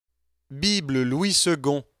Bible Louis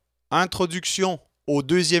Segond. Introduction au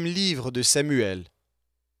deuxième livre de Samuel.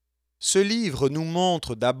 Ce livre nous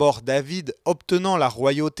montre d'abord David obtenant la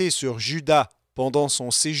royauté sur Juda pendant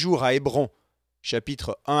son séjour à Hébron,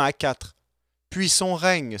 chapitres 1 à 4, puis son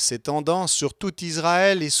règne s'étendant sur tout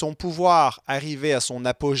Israël et son pouvoir arrivé à son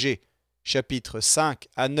apogée, chapitres 5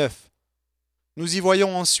 à 9. Nous y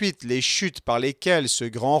voyons ensuite les chutes par lesquelles ce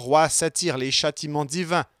grand roi s'attire les châtiments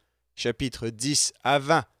divins, chapitres 10 à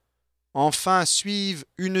 20. Enfin suivent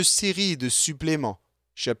une série de suppléments,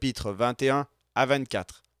 chapitres 21 à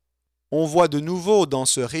 24. On voit de nouveau dans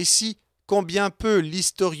ce récit combien peu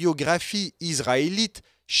l'historiographie israélite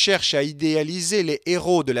cherche à idéaliser les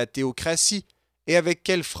héros de la théocratie et avec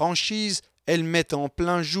quelle franchise elle met en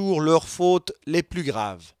plein jour leurs fautes les plus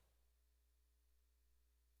graves.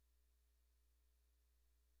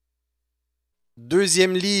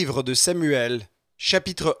 Deuxième livre de Samuel,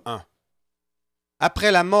 chapitre 1.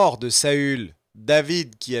 Après la mort de Saül,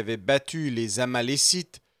 David, qui avait battu les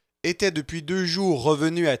Amalécites, était depuis 2 jours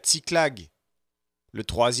revenu à Tsiklag. Le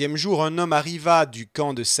 3e jour, un homme arriva du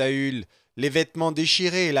camp de Saül, les vêtements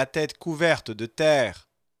déchirés et la tête couverte de terre.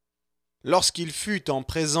 Lorsqu'il fut en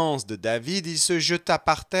présence de David, il se jeta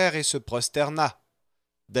par terre et se prosterna.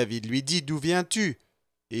 David lui dit « D'où viens-tu »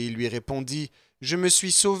 Et il lui répondit « Je me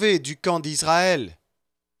suis sauvé du camp d'Israël. »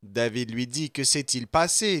 David lui dit « Que s'est-il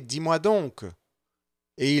passé? Dis-moi donc. »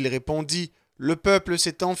 Et il répondit « Le peuple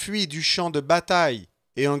s'est enfui du champ de bataille,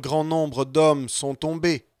 et un grand nombre d'hommes sont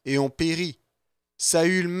tombés et ont péri.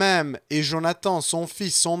 Saül même et Jonathan son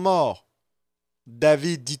fils sont morts. »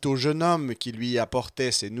 David dit au jeune homme qui lui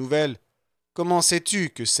apportait ces nouvelles « Comment sais-tu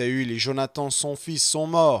que Saül et Jonathan son fils sont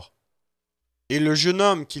morts ?» Et le jeune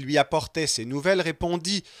homme qui lui apportait ces nouvelles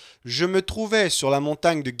répondit « Je me trouvais sur la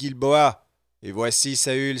montagne de Gilboa, et voici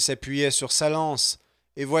Saül s'appuyait sur sa lance.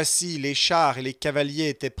 Et voici, les chars et les cavaliers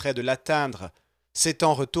étaient près de l'atteindre.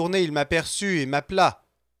 S'étant retourné, il m'aperçut et m'appela.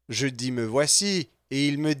 Je dis, me voici, et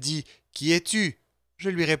il me dit, qui es-tu? Je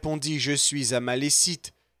lui répondis, je suis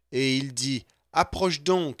Amalécite. Et il dit, approche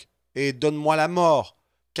donc, et donne-moi la mort,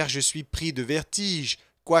 car je suis pris de vertige,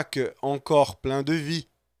 quoique encore plein de vie.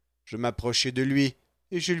 Je m'approchai de lui,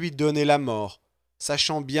 et je lui donnai la mort,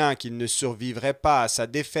 sachant bien qu'il ne survivrait pas à sa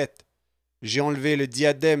défaite. J'ai enlevé le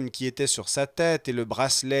diadème qui était sur sa tête et le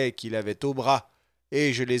bracelet qu'il avait au bras,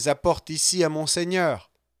 et je les apporte ici à mon Seigneur.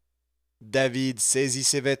 David saisit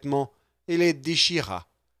ses vêtements et les déchira,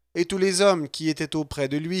 et tous les hommes qui étaient auprès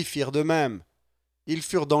de lui firent de même. Ils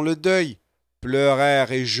furent dans le deuil,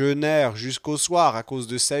 pleurèrent et jeûnèrent jusqu'au soir à cause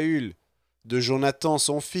de Saül, de Jonathan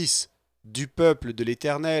son fils, du peuple de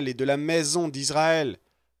l'Éternel et de la maison d'Israël,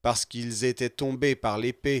 parce qu'ils étaient tombés par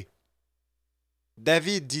l'épée.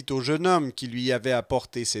 David dit au jeune homme qui lui avait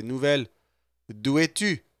apporté ces nouvelles, « D'où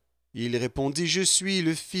es-tu » Il répondit, « Je suis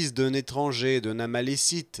le fils d'un étranger, d'un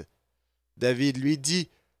Amalécite. » David lui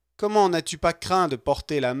dit, « Comment n'as-tu pas craint de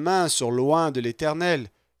porter la main sur l'oint de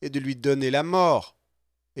l'Éternel et de lui donner la mort ?»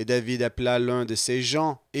 Et David appela l'un de ses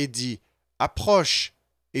gens et dit, « Approche,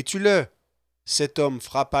 et tue-le. » Cet homme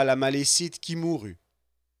frappa l'Amalécite qui mourut.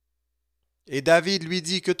 Et David lui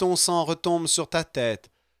dit, « Que ton sang retombe sur ta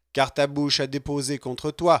tête, car ta bouche a déposé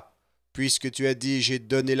contre toi, puisque tu as dit, j'ai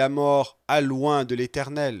donné la mort à l'oint de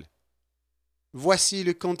l'Éternel. » Voici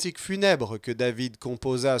le cantique funèbre que David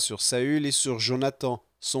composa sur Saül et sur Jonathan,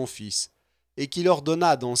 son fils, et qu'il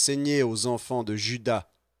ordonna d'enseigner aux enfants de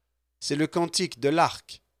Juda. C'est le cantique de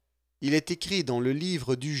l'arc. Il est écrit dans le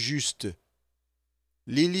livre du juste.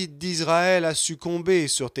 L'élite d'Israël a succombé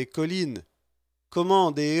sur tes collines.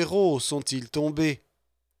 Comment des héros sont-ils tombés?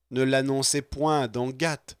 Ne l'annoncez point dans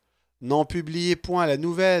Gath. N'en publiez point la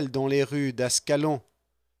nouvelle dans les rues d'Ascalon,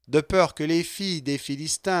 de peur que les filles des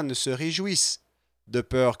Philistins ne se réjouissent, de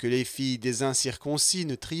peur que les filles des incirconcis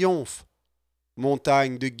ne triomphent.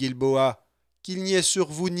 Montagne de Gilboa, qu'il n'y ait sur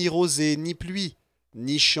vous ni rosée ni pluie,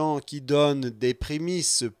 ni champ qui donne des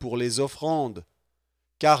prémices pour les offrandes.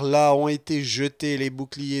 Car là ont été jetés les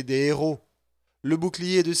boucliers des héros, le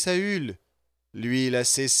bouclier de Saül, lui il a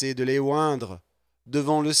cessé de les oindre.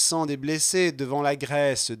 Devant le sang des blessés, devant la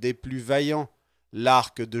graisse des plus vaillants,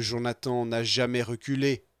 l'arc de Jonathan n'a jamais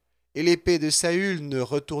reculé, et l'épée de Saül ne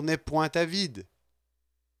retournait point à vide.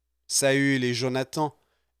 Saül et Jonathan,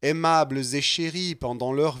 aimables et chéris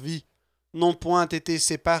pendant leur vie, n'ont point été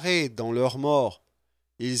séparés dans leur mort.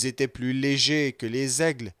 Ils étaient plus légers que les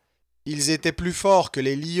aigles, ils étaient plus forts que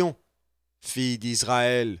les lions. Filles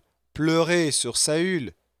d'Israël, pleurez sur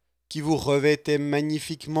Saül, qui vous revêtait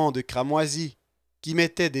magnifiquement de cramoisis, qui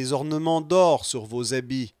mettait des ornements d'or sur vos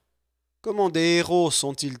habits. Comment des héros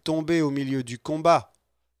sont-ils tombés au milieu du combat?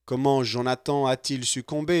 Comment Jonathan a-t-il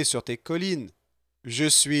succombé sur tes collines? Je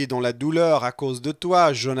suis dans la douleur à cause de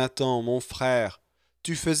toi, Jonathan, mon frère.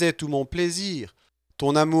 Tu faisais tout mon plaisir.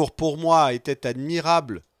 Ton amour pour moi était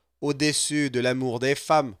admirable, au-dessus de l'amour des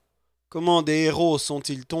femmes. Comment des héros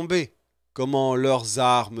sont-ils tombés? Comment leurs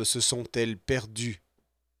armes se sont-elles perdues?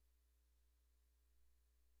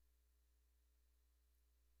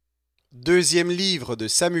 Deuxième livre de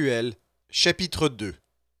Samuel, chapitre 2.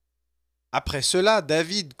 Après cela,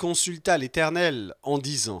 David consulta l'Éternel en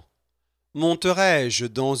disant: Monterai-je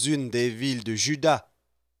dans une des villes de Juda?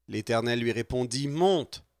 L'Éternel lui répondit: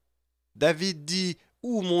 Monte. David dit: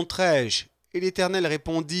 Où monterai-je? Et l'Éternel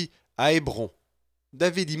répondit: À Hébron.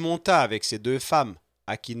 David y monta avec ses deux femmes,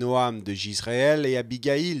 Akinoam de Jisraël et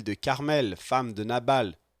Abigaïl de Carmel, femme de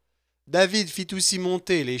Nabal. David fit aussi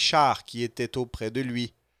monter les chars qui étaient auprès de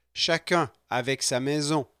lui, chacun avec sa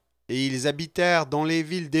maison, et ils habitèrent dans les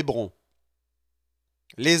villes d'Hébron.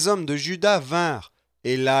 Les hommes de Juda vinrent,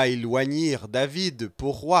 et là ils loignirent David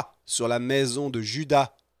pour roi sur la maison de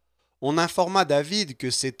Juda. On informa David que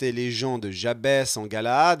c'étaient les gens de Jabès en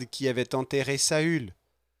Galaad qui avaient enterré Saül.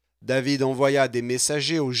 David envoya des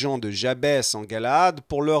messagers aux gens de Jabès en Galaad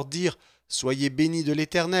pour leur dire: Soyez bénis de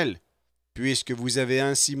l'Éternel, puisque vous avez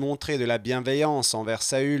ainsi montré de la bienveillance envers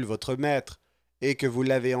Saül votre maître, et que vous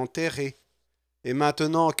l'avez enterré. Et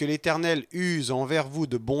maintenant que l'Éternel use envers vous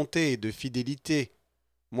de bonté et de fidélité,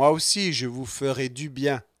 moi aussi je vous ferai du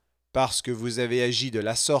bien, parce que vous avez agi de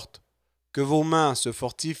la sorte. Que vos mains se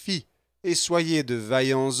fortifient, et soyez de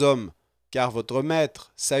vaillants hommes, car votre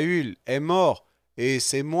maître, Saül, est mort, et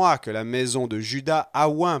c'est moi que la maison de Juda a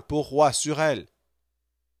oint pour roi sur elle.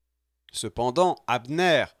 Cependant,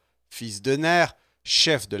 Abner, fils de Ner,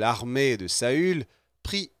 chef de l'armée de Saül,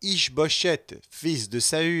 prit Ish-Bosheth, fils de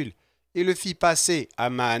Saül, et le fit passer à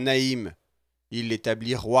Mahanaïm. Il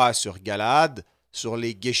l'établit roi sur Galaad, sur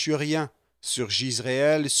les Guéshuriens, sur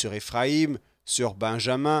Jisraël, sur Éphraïm, sur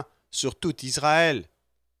Benjamin, sur tout Israël.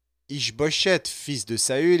 Ish-Bosheth, fils de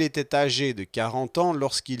Saül, était âgé de 40 ans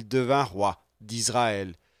lorsqu'il devint roi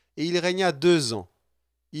d'Israël, et il régna 2 ans.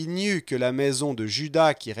 Il n'y eut que la maison de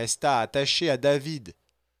Juda qui resta attachée à David.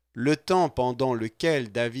 Le temps pendant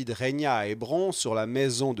lequel David régna à Hébron sur la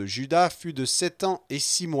maison de Juda fut de 7 ans et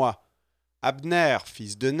 6 mois. Abner,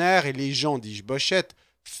 fils de Ner, et les gens d'Ish-Bosheth,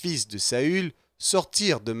 fils de Saül,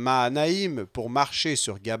 sortirent de Mahanaïm pour marcher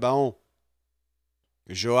sur Gabaon.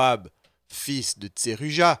 Joab, fils de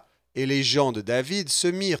Tseruja, et les gens de David se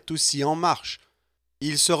mirent aussi en marche.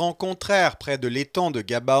 Ils se rencontrèrent près de l'étang de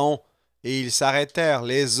Gabaon, et ils s'arrêtèrent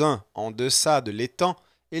les uns en deçà de l'étang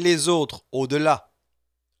et les autres au-delà.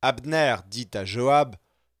 Abner dit à Joab: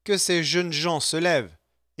 Que ces jeunes gens se lèvent,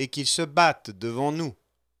 et qu'ils se battent devant nous.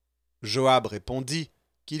 Joab répondit: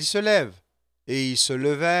 Qu'ils se lèvent. Et ils se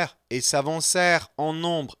levèrent et s'avancèrent en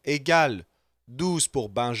nombre égal, 12 pour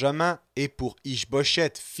Benjamin et pour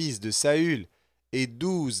Ish-Bosheth, fils de Saül, et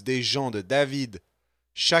 12 des gens de David.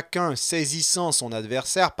 Chacun, saisissant son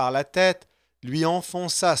adversaire par la tête, lui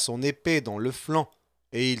enfonça son épée dans le flanc,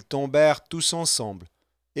 et ils tombèrent tous ensemble.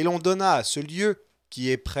 Et l'on donna à ce lieu, qui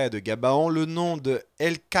est près de Gabaon, le nom de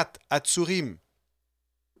Helkat-Hatsurim.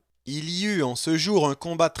 Il y eut en ce jour un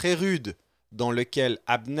combat très rude, dans lequel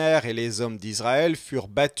Abner et les hommes d'Israël furent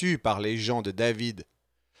battus par les gens de David.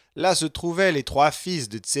 Là se trouvaient les 3 fils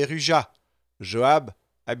de Tseruja, Joab,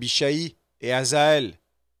 Abishai et Asaël.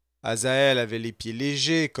 Asaël avait les pieds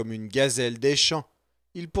légers comme une gazelle des champs.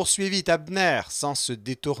 Il poursuivit Abner sans se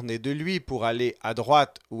détourner de lui pour aller à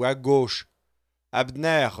droite ou à gauche.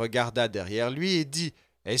 Abner regarda derrière lui et dit: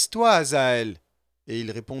 Est-ce toi, Asaël? Et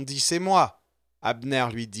il répondit: C'est moi. Abner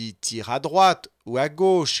lui dit: Tire à droite ou à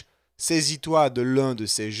gauche. Saisis-toi de l'un de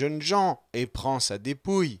ces jeunes gens et prends sa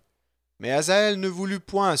dépouille. Mais Asaël ne voulut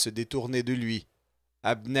point se détourner de lui.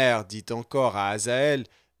 Abner dit encore à Asaël: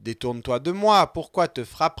 Détourne-toi de moi, pourquoi te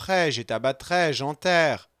frapperais-je et t'abattrais-je en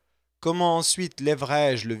terre? Comment ensuite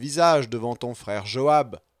lèverais-je le visage devant ton frère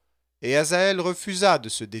Joab? Et Asaël refusa de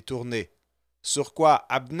se détourner. Sur quoi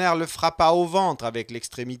Abner le frappa au ventre avec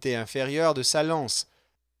l'extrémité inférieure de sa lance,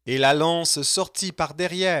 et la lance sortit par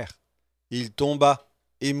derrière. Il tomba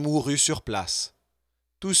et mourut sur place.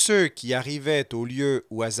 Tous ceux qui arrivaient au lieu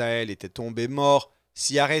où Asaël était tombé mort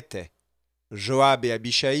s'y arrêtaient. Joab et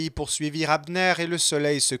Abishai poursuivirent Abner et le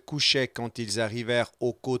soleil se couchait quand ils arrivèrent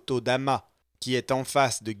au coteau d'Ama, qui est en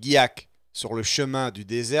face de Giac, sur le chemin du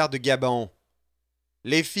désert de Gabaon.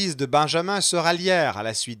 Les fils de Benjamin se rallièrent à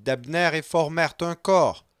la suite d'Abner et formèrent un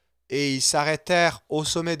corps, et ils s'arrêtèrent au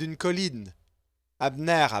sommet d'une colline.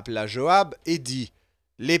 Abner appela Joab et dit: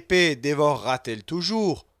 L'épée dévorera-t-elle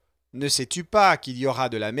toujours? Ne sais-tu pas qu'il y aura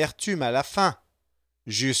de l'amertume à la fin?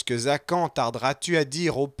 Jusque à quand tarderas-tu à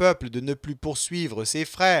dire au peuple de ne plus poursuivre ses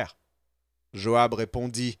frères? Joab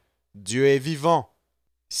répondit, Dieu est vivant.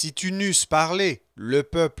 Si tu n'eusses parlé, le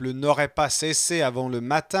peuple n'aurait pas cessé avant le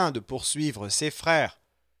matin de poursuivre ses frères.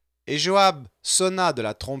 Et Joab sonna de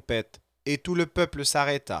la trompette, et tout le peuple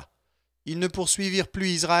s'arrêta. Ils ne poursuivirent plus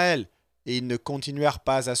Israël, et ils ne continuèrent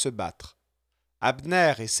pas à se battre.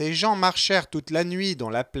 Abner et ses gens marchèrent toute la nuit dans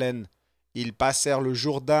la plaine. Ils passèrent le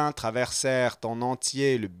Jourdain, traversèrent en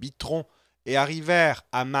entier le Bitron, et arrivèrent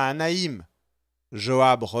à Mahanaïm.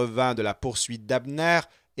 Joab revint de la poursuite d'Abner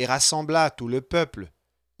et rassembla tout le peuple.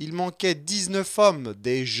 Il manquait 19 hommes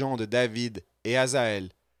des gens de David et Asaël.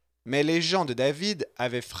 Mais les gens de David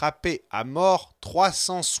avaient frappé à mort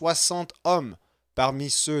 360 hommes parmi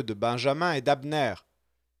ceux de Benjamin et d'Abner.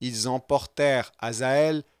 Ils emportèrent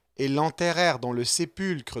Asaël et l'enterrèrent dans le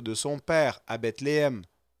sépulcre de son père à Bethléem.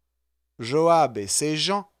 Joab et ses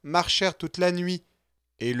gens marchèrent toute la nuit,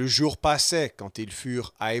 et le jour passait quand ils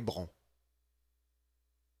furent à Hébron.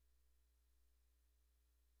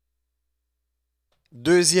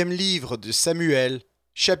 Deuxième livre de Samuel,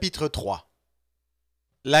 chapitre 3.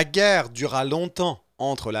 La guerre dura longtemps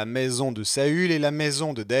entre la maison de Saül et la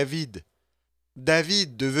maison de David.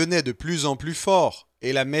 David devenait de plus en plus fort,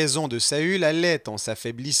 et la maison de Saül allait en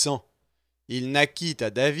s'affaiblissant. Il naquit à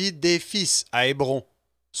David des fils à Hébron.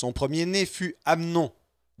 Son premier-né fut Amnon,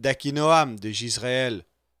 d'Akinoam de Jisréel,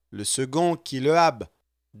 le second Kileab,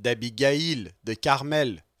 d'Abigaïl de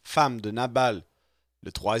Carmel, femme de Nabal,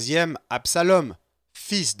 le troisième Absalom,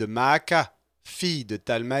 fils de Maaka, fille de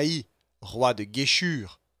Talmaï, roi de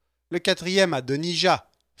Géshur, le quatrième Adonijah,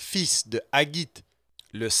 fils de Haggith,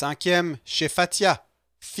 le cinquième Shephatia,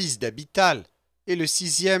 fils d'Abital, et le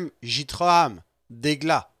sixième Jithroam,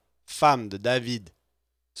 d'Égla, femme de David.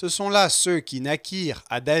 Ce sont là ceux qui naquirent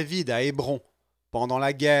à David à Hébron, pendant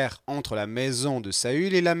la guerre entre la maison de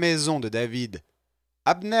Saül et la maison de David.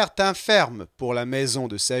 Abner tint ferme pour la maison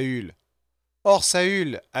de Saül. Or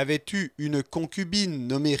Saül avait eu une concubine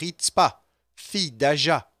nommée Ritzpa, fille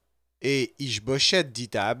d'Aja, et Ishboshet dit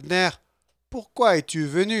à Abner, « Pourquoi es-tu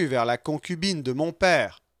venu vers la concubine de mon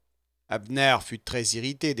père ?» Abner fut très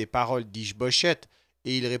irrité des paroles d'Ishboshet,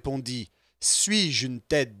 et il répondit, « Suis-je une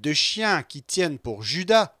tête de chien qui tienne pour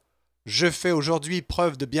Juda ? Je fais aujourd'hui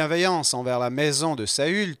preuve de bienveillance envers la maison de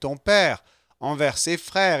Saül, ton père, envers ses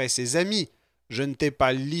frères et ses amis. Je ne t'ai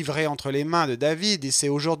pas livré entre les mains de David, et c'est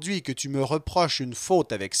aujourd'hui que tu me reproches une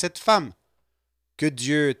faute avec cette femme. Que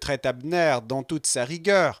Dieu traite Abner dans toute sa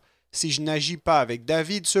rigueur, si je n'agis pas avec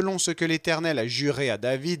David selon ce que l'Éternel a juré à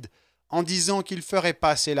David, en disant qu'il ferait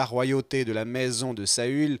passer la royauté de la maison de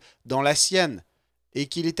Saül dans la sienne, et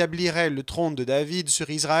qu'il établirait le trône de David sur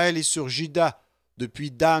Israël et sur Juda,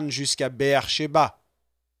 depuis Dan jusqu'à Béer-Shéba. »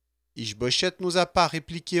 Ishboshet n'osa pas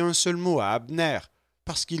répliquer un seul mot à Abner,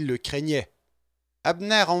 parce qu'il le craignait.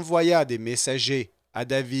 Abner envoya des messagers à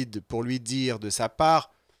David pour lui dire de sa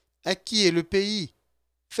part, « À qui est le pays?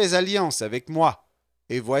 Fais alliance avec moi,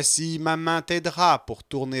 et voici ma main t'aidera pour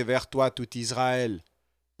tourner vers toi tout Israël. »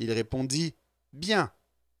 Il répondit, « Bien,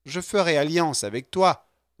 je ferai alliance avec toi,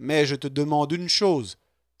 mais je te demande une chose,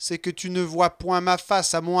 c'est que tu ne vois point ma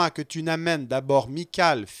face à moi, que tu n'amènes d'abord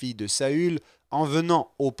Michal, fille de Saül, en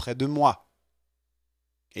venant auprès de moi. »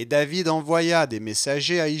 Et David envoya des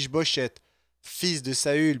messagers à Ishboshet, fils de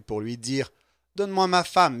Saül, pour lui dire, « Donne-moi ma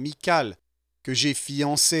femme, Michal, que j'ai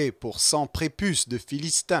fiancée pour 100 prépuces de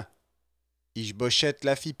Philistins. » Ishboshet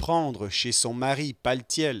la fit prendre chez son mari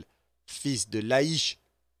Paltiel, fils de Laïch,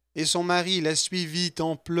 et son mari la suivit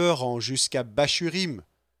en pleurant jusqu'à Bachurim.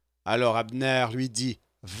 Alors Abner lui dit,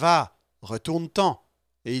 « Va, retourne-t'en. »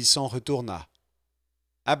 Et il s'en retourna.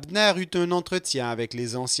 Abner eut un entretien avec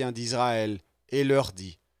les anciens d'Israël et leur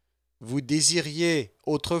dit, « Vous désiriez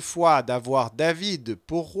autrefois d'avoir David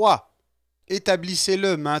pour roi.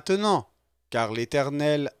 Établissez-le maintenant, car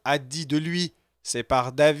l'Éternel a dit de lui, « C'est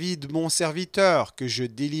par David mon serviteur que je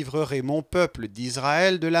délivrerai mon peuple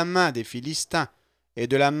d'Israël de la main des Philistins et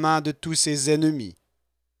de la main de tous ses ennemis. »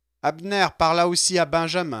 Abner parla aussi à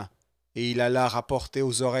Benjamin, et il alla rapporter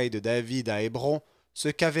aux oreilles de David à Hébron ce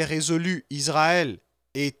qu'avait résolu Israël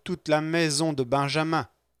et toute la maison de Benjamin.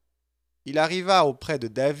 Il arriva auprès de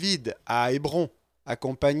David à Hébron,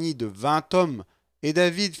 accompagné de 20 hommes, et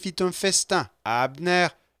David fit un festin à Abner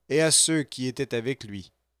et à ceux qui étaient avec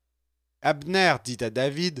lui. Abner dit à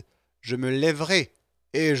David, « Je me lèverai,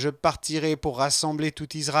 et je partirai pour rassembler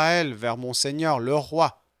tout Israël vers mon seigneur le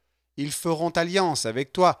roi. Ils feront alliance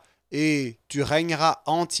avec toi, et tu régneras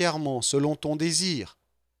entièrement selon ton désir. »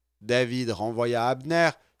 David renvoya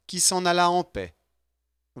Abner, qui s'en alla en paix.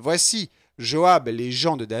 Voici, Joab et les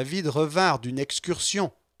gens de David revinrent d'une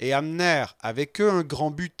excursion, et Abner avec eux un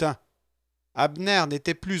grand butin. Abner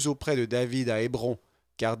n'était plus auprès de David à Hébron,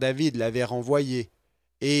 car David l'avait renvoyé,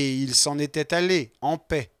 et il s'en était allé en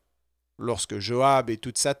paix. Lorsque Joab et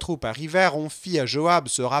toute sa troupe arrivèrent, on fit à Joab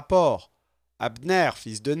ce rapport. Abner,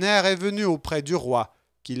 fils de Ner, est venu auprès du roi,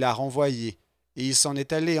 qui l'a renvoyé, et il s'en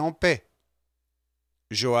est allé en paix.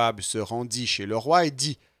 Joab se rendit chez le roi et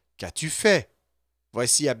dit : « Qu'as-tu fait ?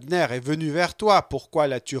 Voici Abner est venu vers toi, pourquoi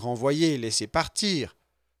l'as-tu renvoyé et laissé partir ?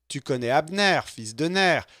 Tu connais Abner, fils de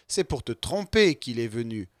Ner, c'est pour te tromper qu'il est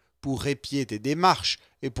venu, pour épier tes démarches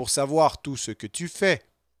et pour savoir tout ce que tu fais. »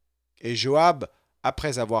 Et Joab,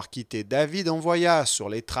 après avoir quitté David, envoya sur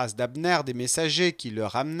les traces d'Abner des messagers qui le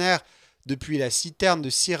ramenèrent depuis la citerne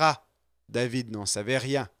de Sira. David n'en savait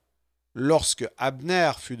rien. Lorsque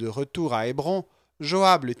Abner fut de retour à Hébron,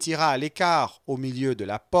 Joab le tira à l'écart, au milieu de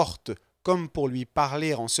la porte, comme pour lui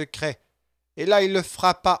parler en secret. Et là il le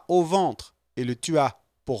frappa au ventre et le tua,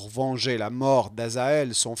 pour venger la mort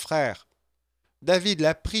d'Asaël son frère. David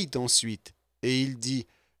la prit ensuite, et il dit :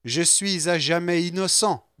 « Je suis à jamais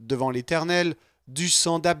innocent devant l'Éternel du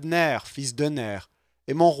sang d'Abner, fils de Ner,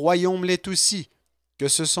 et mon royaume l'est aussi, que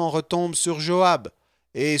ce sang retombe sur Joab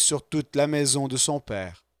et sur toute la maison de son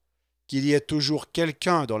père. Qu'il y ait toujours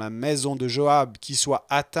quelqu'un dans la maison de Joab qui soit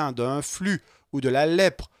atteint d'un flux ou de la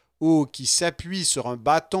lèpre, ou qui s'appuie sur un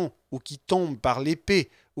bâton, ou qui tombe par l'épée,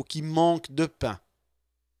 ou qui manque de pain. »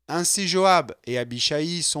 Ainsi Joab et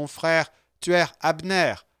Abishai, son frère, tuèrent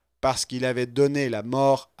Abner, parce qu'il avait donné la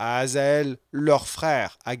mort à Asaël, leur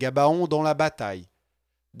frère, à Gabaon dans la bataille.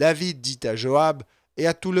 David dit à Joab et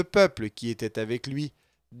à tout le peuple qui était avec lui :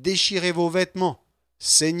 « Déchirez vos vêtements,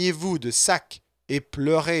 saignez-vous de sacs, et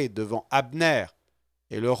pleurez devant Abner. »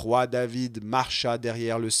 Et le roi David marcha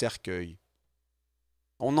derrière le cercueil.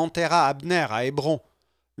 On enterra Abner à Hébron.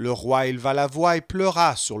 Le roi éleva la voix et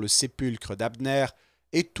pleura sur le sépulcre d'Abner,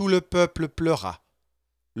 et tout le peuple pleura.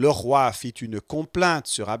 Le roi fit une complainte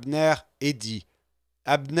sur Abner et dit : «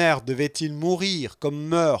 Abner devait-il mourir comme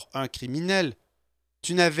meurt un criminel ?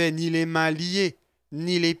 Tu n'avais ni les mains liées,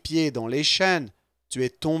 ni les pieds dans les chaînes. Tu es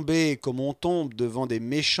tombé comme on tombe devant des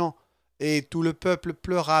méchants. » Et tout le peuple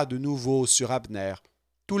pleura de nouveau sur Abner.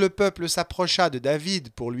 Tout le peuple s'approcha de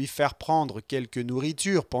David pour lui faire prendre quelque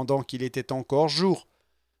nourriture pendant qu'il était encore jour.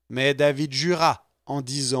 Mais David jura en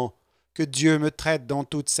disant : « Que Dieu me traite dans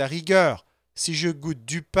toute sa rigueur, si je goûte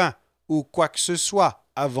du pain ou quoi que ce soit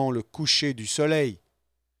avant le coucher du soleil. »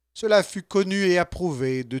 Cela fut connu et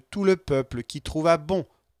approuvé de tout le peuple qui trouva bon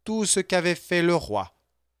tout ce qu'avait fait le roi.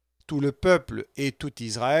 Tout le peuple et tout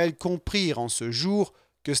Israël comprirent en ce jour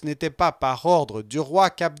que ce n'était pas par ordre du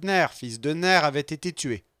roi qu'Abner, fils de Ner, avait été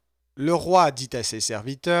tué. Le roi dit à ses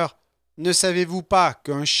serviteurs : « Ne savez-vous pas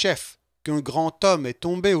qu'un chef, qu'un grand homme est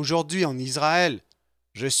tombé aujourd'hui en Israël ?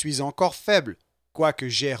 Je suis encore faible, quoique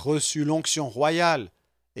j'aie reçu l'onction royale,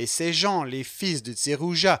 et ces gens, les fils de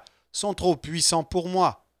Tserouja, sont trop puissants pour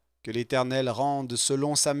moi. Que l'Éternel rende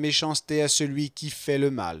selon sa méchanceté à celui qui fait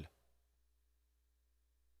le mal. »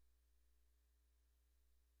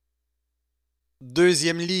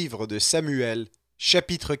 Deuxième livre de Samuel,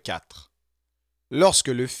 chapitre 4. Lorsque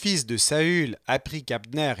le fils de Saül apprit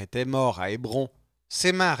qu'Abner était mort à Hébron,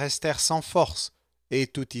 ses mains restèrent sans force, et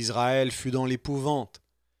tout Israël fut dans l'épouvante.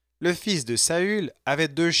 Le fils de Saül avait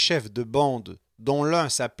 2 chefs de bande, dont l'un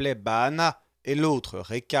s'appelait Baana et l'autre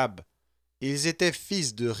Récab. Ils étaient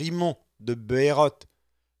fils de Rimon de Béhéroth,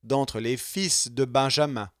 d'entre les fils de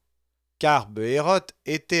Benjamin. Car Béhéroth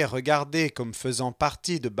était regardé comme faisant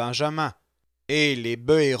partie de Benjamin. Et les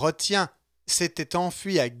Béhérothiens s'étaient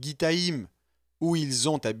enfuis à Gitaïm, où ils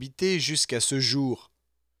ont habité jusqu'à ce jour.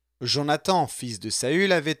 Jonathan, fils de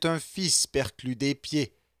Saül, avait un fils perclus des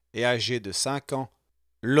pieds et âgé de 5 ans.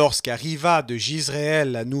 Lorsqu'arriva de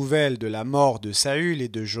Jizréel la nouvelle de la mort de Saül et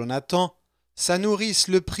de Jonathan, sa nourrice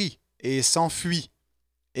le prit et s'enfuit.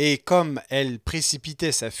 Et comme elle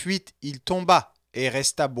précipitait sa fuite, il tomba et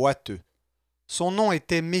resta boiteux. Son nom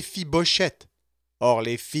était Méphibosheth. Or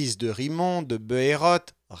les fils de Rimon, de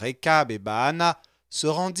Béhéroth, Récab et Baana se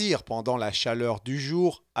rendirent pendant la chaleur du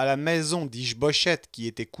jour à la maison d'Ishbosheth qui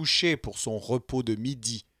était couché pour son repos de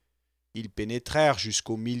midi. Ils pénétrèrent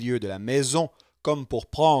jusqu'au milieu de la maison comme pour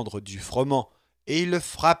prendre du froment, et ils le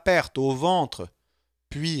frappèrent au ventre.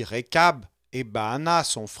 Puis Récab et Baana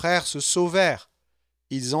son frère se sauvèrent.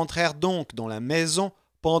 Ils entrèrent donc dans la maison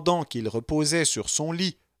pendant qu'il reposait sur son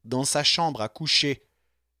lit dans sa chambre à coucher.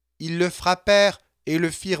 Ils le frappèrent et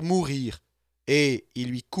le firent mourir, et ils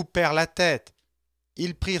lui coupèrent la tête.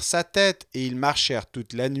 Ils prirent sa tête et ils marchèrent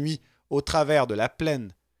toute la nuit au travers de la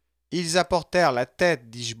plaine. Ils apportèrent la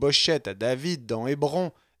tête d'Ishbosheth à David dans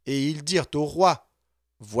Hébron, et ils dirent au roi :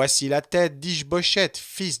 « Voici la tête d'Ishbosheth,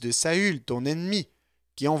 fils de Saül, ton ennemi,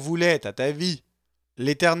 qui en voulait à ta vie. »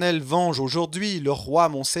 L'Éternel venge aujourd'hui le roi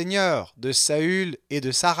mon seigneur de Saül et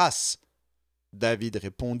de sa race. » David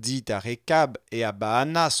répondit à Récab et à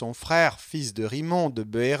Baana son frère, fils de Rimon de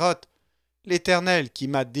Béhéroth: « L'Éternel qui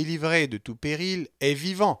m'a délivré de tout péril est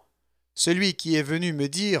vivant. Celui qui est venu me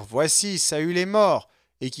dire: Voici, Saül est mort,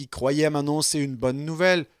 et qui croyait m'annoncer une bonne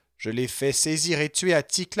nouvelle, je l'ai fait saisir et tuer à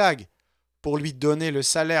Tsiklag, pour lui donner le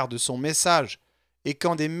salaire de son message. Et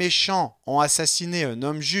quand des méchants ont assassiné un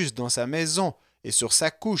homme juste dans sa maison et sur sa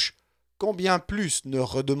couche, combien plus ne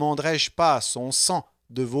redemanderai-je pas son sang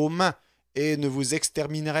de vos mains, et ne vous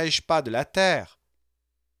exterminerai-je pas de la terre? »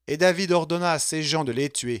 Et David ordonna à ses gens de les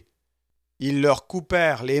tuer. Ils leur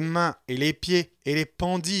coupèrent les mains et les pieds et les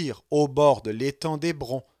pendirent au bord de l'étang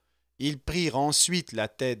d'Hébron. Ils prirent ensuite la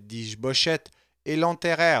tête d'Ish-Bosheth et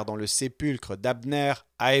l'enterrèrent dans le sépulcre d'Abner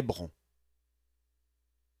à Hébron.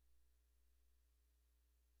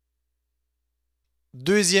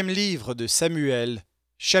 Deuxième livre de Samuel,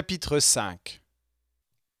 chapitre 5.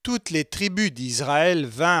 Toutes les tribus d'Israël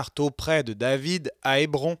vinrent auprès de David à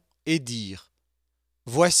Hébron et dirent: «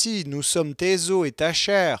 Voici, nous sommes tes os et ta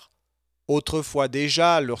chair. Autrefois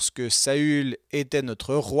déjà, lorsque Saül était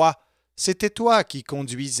notre roi, c'était toi qui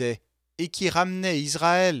conduisais et qui ramenais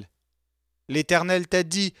Israël. L'Éternel t'a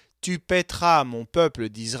dit: Tu paîtras mon peuple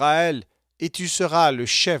d'Israël, et tu seras le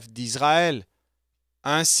chef d'Israël. »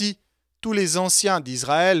 Ainsi, tous les anciens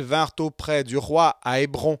d'Israël vinrent auprès du roi à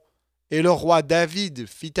Hébron, et le roi David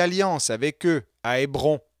fit alliance avec eux à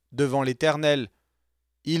Hébron devant l'Éternel.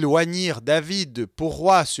 Ils oignirent David pour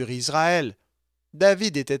roi sur Israël.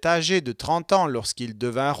 David était âgé de 30 ans lorsqu'il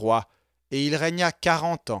devint roi, et il régna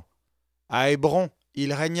 40 ans. À Hébron,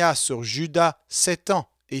 il régna sur Juda 7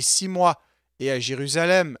 ans et 6 mois, et à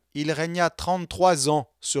Jérusalem, il régna 33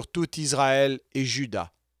 ans sur tout Israël et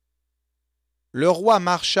Juda. Le roi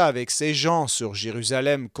marcha avec ses gens sur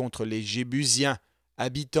Jérusalem contre les Jébusiens,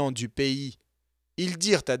 habitants du pays. Ils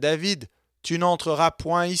dirent à David: « Tu n'entreras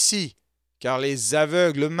point ici, car les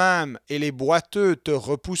aveugles même et les boiteux te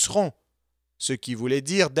repousseront. » Ce qui voulait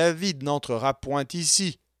dire: David n'entrera point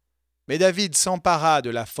ici. Mais David s'empara de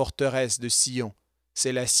la forteresse de Sion,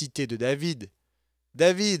 c'est la cité de David.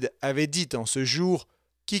 David avait dit en ce jour: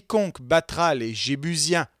 Quiconque battra les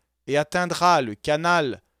Jébusiens et atteindra le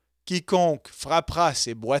canal, quiconque frappera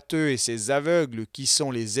ces boiteux et ces aveugles qui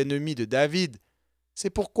sont les ennemis de David.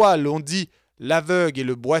 C'est pourquoi l'on dit: l'aveugle et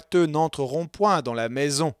le boiteux n'entreront point dans la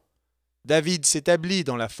maison. David s'établit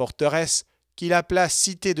dans la forteresse qu'il appela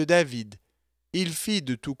cité de David. Il fit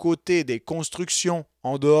de tous côtés des constructions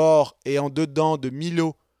en dehors et en dedans de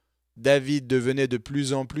Milo. David devenait de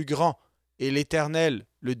plus en plus grand, et l'Éternel,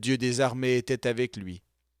 le Dieu des armées, était avec lui.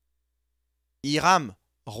 Hiram,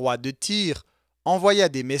 roi de Tyr, envoya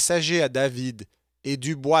des messagers à David, et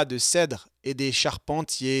du bois de cèdre, et des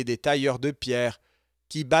charpentiers, des tailleurs de pierre,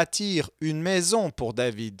 qui bâtirent une maison pour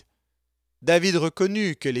David. David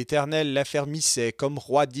reconnut que l'Éternel l'affermissait comme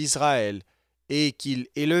roi d'Israël, et qu'il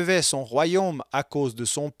élevait son royaume à cause de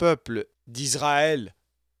son peuple d'Israël.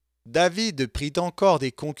 David prit encore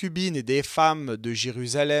des concubines et des femmes de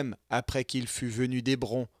Jérusalem après qu'il fut venu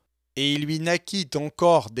d'Hébron, et il lui naquit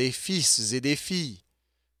encore des fils et des filles.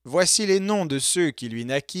 Voici les noms de ceux qui lui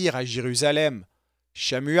naquirent à Jérusalem: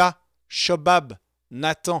 Shamua, Shobab,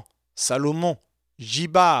 Nathan, Salomon,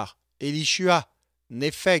 Jibar, Élishua,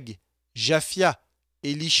 Népheg, Japhia,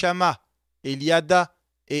 Élishama, Eliada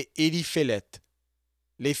et Éliphélet.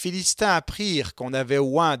 Les Philistins apprirent qu'on avait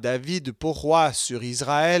oint David pour roi sur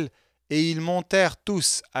Israël, et ils montèrent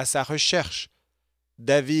tous à sa recherche.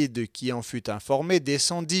 David, qui en fut informé,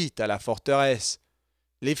 descendit à la forteresse.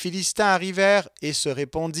 Les Philistins arrivèrent et se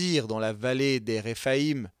répandirent dans la vallée des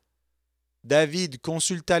Réphaïm. David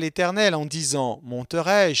consulta l'Éternel en disant: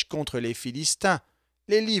 Monterai-je contre les Philistins?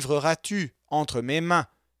 Les livreras-tu entre mes mains?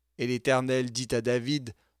 Et l'Éternel dit à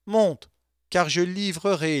David: Monte, car je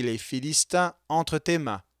livrerai les Philistins entre tes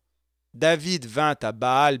mains. David vint à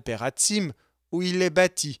Baal-Pératsim, où il les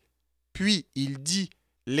bâtit. Puis il dit: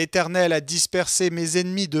 L'Éternel a dispersé mes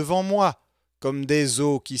ennemis devant moi, comme des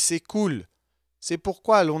eaux qui s'écoulent. C'est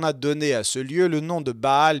pourquoi l'on a donné à ce lieu le nom de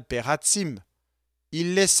Baal-Pératsim.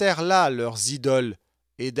 Ils laissèrent là leurs idoles,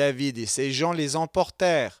 et David et ses gens les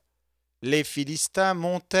emportèrent. Les Philistins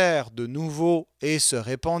montèrent de nouveau et se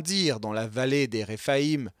répandirent dans la vallée des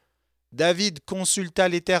Réphaïm. David consulta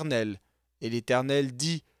l'Éternel, et l'Éternel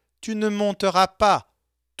dit: Tu ne monteras pas,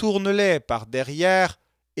 tourne-les par derrière,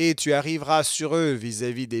 et tu arriveras sur eux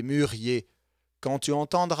vis-à-vis des mûriers. Quand tu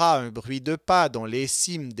entendras un bruit de pas dans les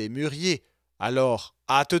cimes des mûriers, alors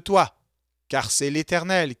hâte-toi, car c'est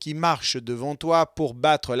l'Éternel qui marche devant toi pour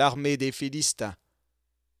battre l'armée des Philistins.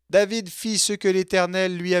 David fit ce que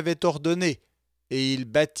l'Éternel lui avait ordonné, et il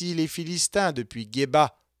battit les Philistins depuis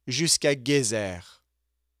Géba jusqu'à Gézer.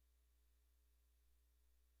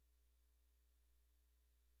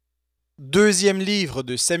 Deuxième livre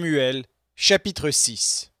de Samuel, chapitre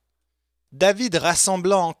 6. David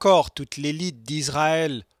rassembla encore toute l'élite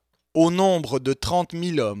d'Israël au nombre de 30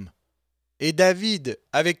 000 hommes. Et David,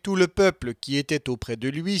 avec tout le peuple qui était auprès de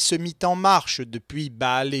lui, se mit en marche depuis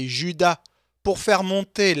Baal et Juda pour faire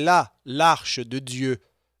monter là l'arche de Dieu,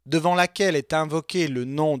 devant laquelle est invoqué le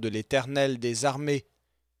nom de l'Éternel des armées,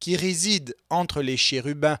 qui réside entre les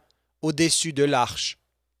chérubins au-dessus de l'arche.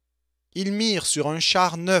 Ils mirent sur un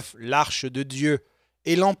char neuf l'arche de Dieu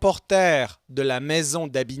et l'emportèrent de la maison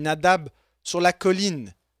d'Abinadab sur la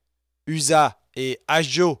colline. Uza et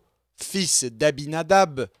Ajo, fils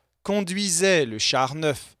d'Abinadab, conduisaient le char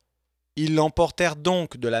neuf. Ils l'emportèrent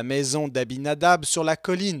donc de la maison d'Abinadab sur la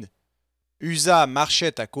colline. Uza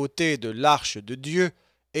marchait à côté de l'arche de Dieu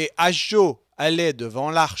et Ajo allait devant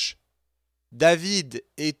l'arche. David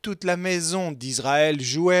et toute la maison d'Israël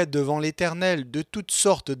jouaient devant l'Éternel de toutes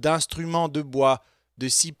sortes d'instruments de bois, de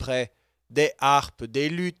cyprès, des harpes, des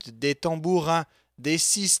luths, des tambourins, des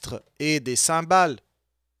sistres et des cymbales.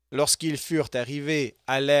 Lorsqu'ils furent arrivés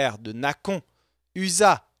à l'ère de Nacon,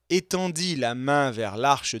 Uza étendit la main vers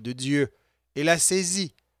l'arche de Dieu et la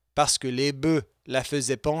saisit, parce que les bœufs la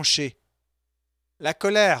faisaient pencher. La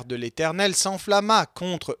colère de l'Éternel s'enflamma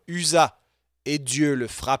contre Uza, et Dieu le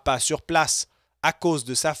frappa sur place à cause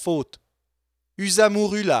de sa faute. Uza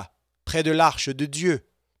mourut là, près de l'arche de Dieu.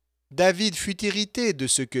 David fut irrité de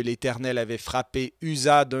ce que l'Éternel avait frappé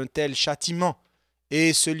Uza d'un tel châtiment,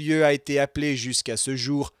 et ce lieu a été appelé jusqu'à ce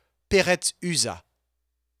jour Péretz Uza.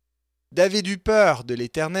 David eut peur de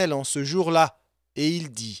l'Éternel en ce jour-là, et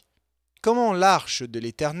il dit : Comment l'arche de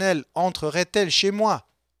l'Éternel entrerait-elle chez moi ?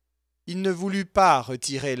 Il ne voulut pas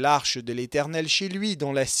retirer l'arche de l'Éternel chez lui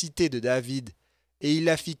dans la cité de David, et il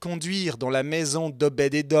la fit conduire dans la maison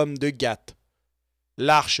d'Obed-Édom de Gath.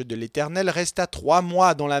 L'arche de l'Éternel resta 3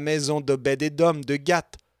 mois dans la maison d'Obed-Édom de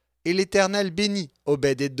Gath, et l'Éternel bénit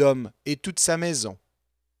Obed-Édom et toute sa maison.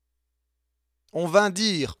 On vint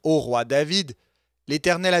dire au roi David :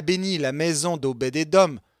 L'Éternel a béni la maison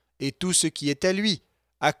d'Obed-Édom et tout ce qui est à lui,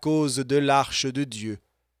 à cause de l'arche de Dieu.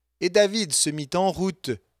 Et David se mit en route,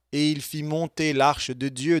 et il fit monter l'arche de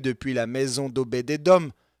Dieu depuis la maison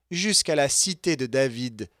d'Obed-Édom jusqu'à la cité de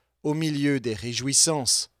David, au milieu des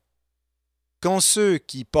réjouissances. Quand ceux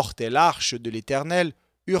qui portaient l'arche de l'Éternel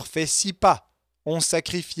eurent fait 6 pas, on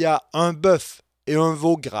sacrifia un bœuf et un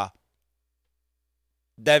veau gras.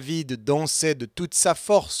 David dansait de toute sa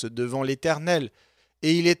force devant l'Éternel,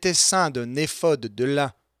 et il était ceint d'un éphod de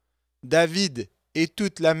lin. David et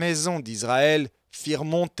toute la maison d'Israël firent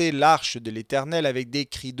monter l'arche de l'Éternel avec des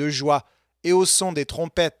cris de joie et au son des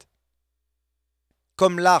trompettes.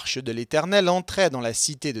 Comme l'arche de l'Éternel entrait dans la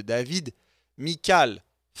cité de David, Michal,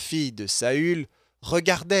 fille de Saül,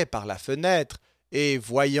 regardait par la fenêtre, et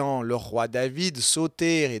voyant le roi David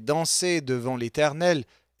sauter et danser devant l'Éternel,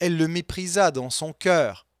 elle le méprisa dans son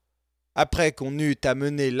cœur. Après qu'on eut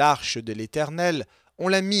amené l'arche de l'Éternel, on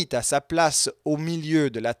la mit à sa place au milieu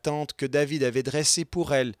de la tente que David avait dressée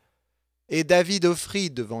pour elle. Et David offrit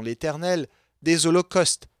devant l'Éternel des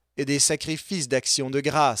holocaustes et des sacrifices d'action de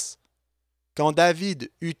grâce. Quand David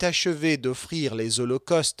eut achevé d'offrir les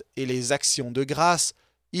holocaustes et les actions de grâce,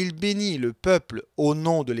 il bénit le peuple au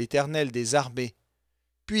nom de l'Éternel des armées.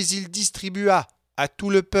 Puis il distribua à tout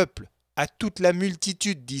le peuple, à toute la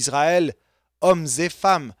multitude d'Israël, hommes et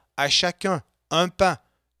femmes, à chacun un pain,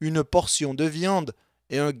 une portion de viande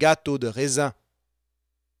et un gâteau de raisin.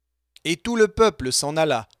 Et tout le peuple s'en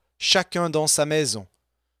alla, chacun dans sa maison.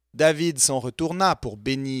 David s'en retourna pour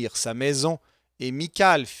bénir sa maison, et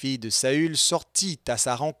Michal, fille de Saül, sortit à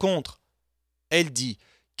sa rencontre. Elle dit :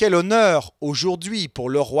 Quel honneur aujourd'hui pour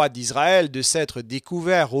le roi d'Israël de s'être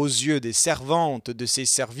découvert aux yeux des servantes de ses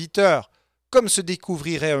serviteurs, comme se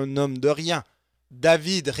découvrirait un homme de rien.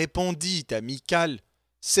 David répondit à Michal :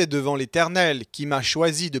 C'est devant l'Éternel qui m'a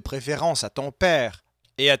choisi de préférence à ton père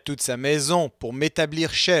et à toute sa maison pour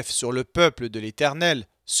m'établir chef sur le peuple de l'Éternel,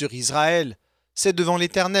 sur Israël. C'est devant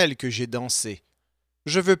l'Éternel que j'ai dansé.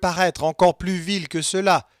 Je veux paraître encore plus vil que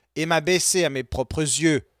cela et m'abaisser à mes propres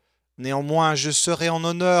yeux. Néanmoins, je serai en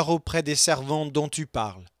honneur auprès des servantes dont tu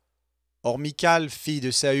parles. Or Michal, fille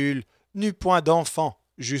de Saül, n'eut point d'enfant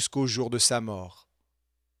jusqu'au jour de sa mort.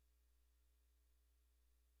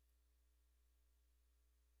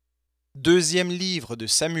 Deuxième livre de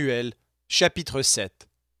Samuel, chapitre 7.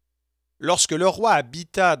 Lorsque le roi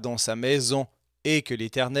habita dans sa maison et que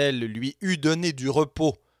l'Éternel lui eut donné du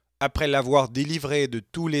repos, après l'avoir délivré de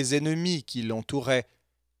tous les ennemis qui l'entouraient,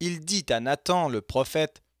 il dit à Nathan le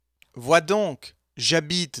prophète : Vois donc,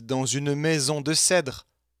 j'habite dans une maison de cèdre,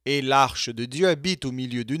 et l'arche de Dieu habite au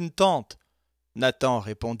milieu d'une tente. Nathan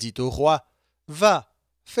répondit au roi, va,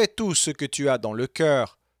 fais tout ce que tu as dans le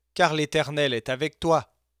cœur, car l'Éternel est avec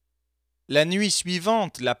toi. La nuit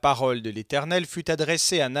suivante, la parole de l'Éternel fut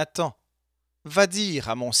adressée à Nathan. Va dire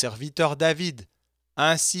à mon serviteur David,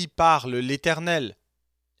 ainsi parle l'Éternel.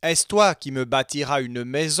 Est-ce toi qui me bâtiras une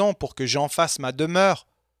maison pour que j'en fasse ma demeure?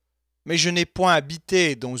 Mais je n'ai point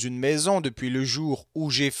habité dans une maison depuis le jour où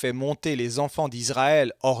j'ai fait monter les enfants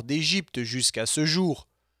d'Israël hors d'Égypte jusqu'à ce jour.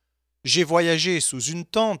 J'ai voyagé sous une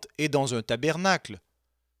tente et dans un tabernacle.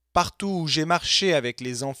 Partout où j'ai marché avec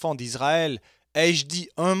les enfants d'Israël, ai-je dit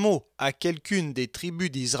un mot à quelqu'une des tribus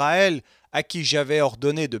d'Israël à qui j'avais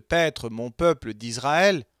ordonné de paître mon peuple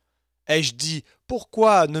d'Israël? Ai-je dit,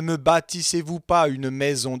 pourquoi ne me bâtissez-vous pas une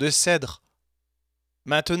maison de cèdre?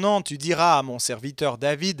 Maintenant tu diras à mon serviteur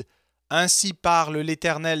David, ainsi parle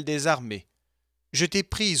l'Éternel des armées. Je t'ai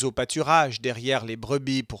pris au pâturage derrière les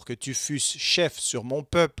brebis pour que tu fusses chef sur mon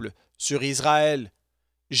peuple, sur Israël.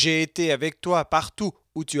 J'ai été avec toi partout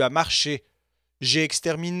où tu as marché. J'ai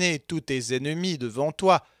exterminé tous tes ennemis devant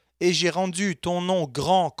toi, et j'ai rendu ton nom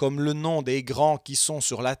grand comme le nom des grands qui sont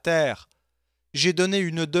sur la terre. J'ai donné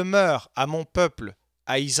une demeure à mon peuple,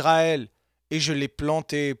 à Israël, et je l'ai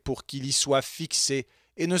planté pour qu'il y soit fixé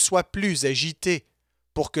et ne soit plus agité,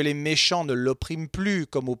 pour que les méchants ne l'oppriment plus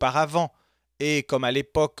comme auparavant, et comme à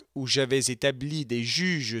l'époque où j'avais établi des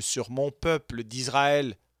juges sur mon peuple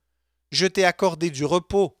d'Israël. Je t'ai accordé du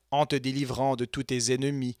repos en te délivrant de tous tes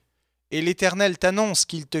ennemis, et l'Éternel t'annonce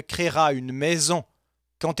qu'il te créera une maison,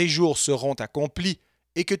 quand tes jours seront accomplis,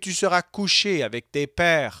 et que tu seras couché avec tes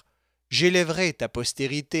pères. J'élèverai ta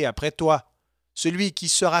postérité après toi, celui qui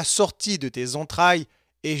sera sorti de tes entrailles,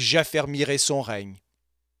 et j'affermirai son règne.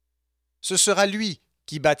 Ce sera lui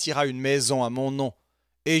qui bâtira une maison à mon nom,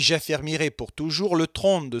 et j'affermirai pour toujours le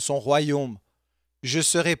trône de son royaume. Je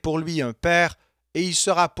serai pour lui un père, et il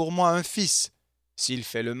sera pour moi un fils. S'il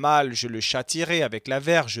fait le mal, je le châtierai avec la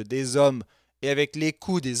verge des hommes, et avec les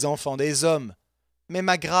coups des enfants des hommes. Mais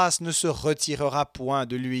ma grâce ne se retirera point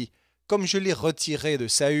de lui, comme je l'ai retirée de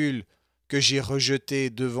Saül, que j'ai rejeté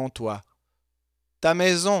devant toi. Ta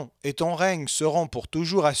maison et ton règne seront pour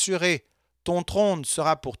toujours assurés, ton trône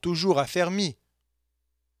sera pour toujours affermi.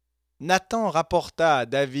 Nathan rapporta à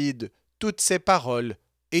David toutes ces paroles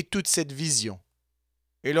et toute cette vision.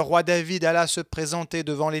 Et le roi David alla se présenter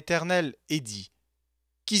devant l'Éternel et dit,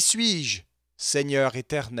 « Qui suis-je, Seigneur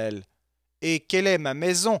éternel, et quelle est ma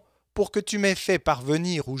maison pour que tu m'aies fait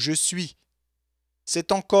parvenir où je suis?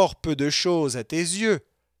 C'est encore peu de choses à tes yeux,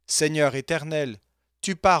 Seigneur éternel.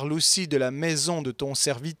 Tu parles aussi de la maison de ton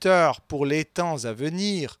serviteur pour les temps à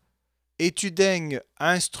venir, et tu daignes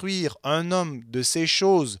instruire un homme de ces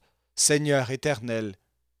choses, Seigneur éternel.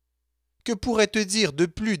 Que pourrait te dire de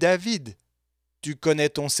plus David? Tu connais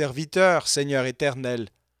ton serviteur, Seigneur éternel.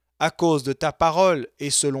 À cause de ta parole et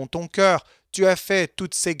selon ton cœur, tu as fait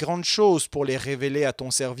toutes ces grandes choses pour les révéler à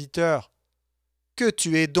ton serviteur. Que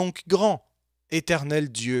tu es donc grand,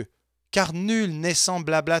 éternel Dieu, car nul n'est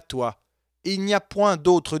semblable à toi. Il n'y a point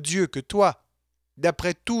d'autre Dieu que toi,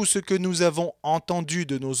 d'après tout ce que nous avons entendu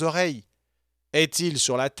de nos oreilles. Est-il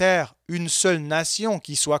sur la terre une seule nation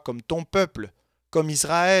qui soit comme ton peuple, comme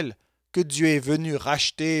Israël, que Dieu est venu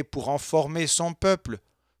racheter pour en former son peuple,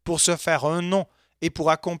 pour se faire un nom et pour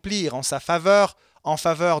accomplir en sa faveur, en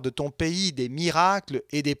faveur de ton pays des miracles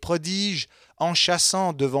et des prodiges, en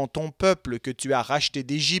chassant devant ton peuple que tu as racheté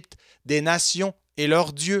d'Égypte des nations et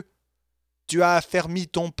leurs dieux? Tu as affermi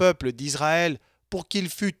ton peuple d'Israël pour qu'il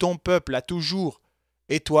fût ton peuple à toujours.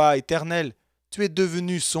 Et toi, Éternel, tu es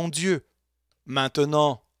devenu son Dieu.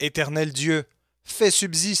 Maintenant, Éternel Dieu, fais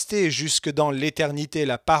subsister jusque dans l'éternité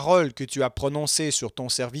la parole que tu as prononcée sur ton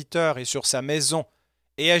serviteur et sur sa maison,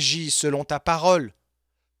 et agis selon ta parole.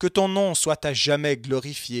 Que ton nom soit à jamais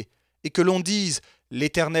glorifié, et que l'on dise «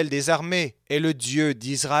 L'Éternel des armées est le Dieu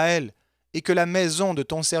d'Israël », et que la maison de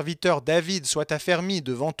ton serviteur David soit affermie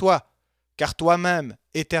devant toi. Car toi-même,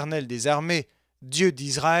 Éternel des armées, Dieu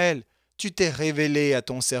d'Israël, tu t'es révélé à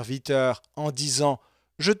ton serviteur en disant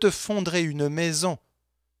 « Je te fonderai une maison ».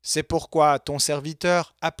 C'est pourquoi ton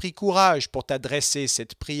serviteur a pris courage pour t'adresser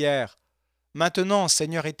cette prière. Maintenant,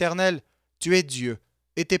 Seigneur éternel, tu es Dieu,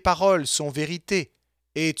 et tes paroles sont vérité,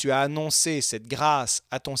 et tu as annoncé cette grâce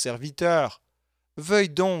à ton serviteur. Veuille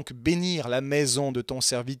donc bénir la maison de ton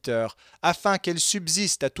serviteur, afin qu'elle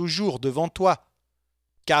subsiste à toujours devant toi.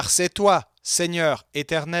 Car c'est toi, Seigneur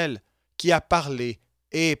éternel, qui as parlé,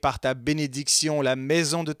 et par ta bénédiction la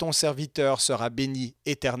maison de ton serviteur sera bénie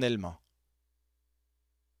éternellement.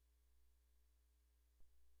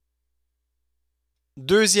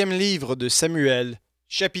 Deuxième livre de Samuel,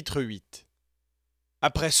 chapitre 8.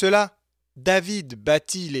 Après cela, David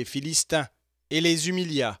battit les Philistins et les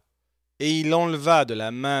humilia, et il enleva de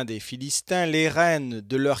la main des Philistins les reines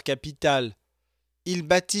de leur capitale. Il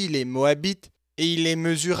battit les Moabites et il les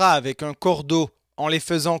mesura avec un cordeau en les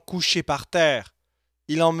faisant coucher par terre.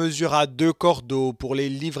 Il en mesura 2 cordeaux pour les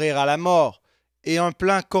livrer à la mort et un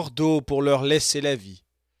plein cordeau pour leur laisser la vie.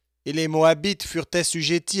 Et les Moabites furent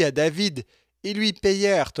assujettis à David et lui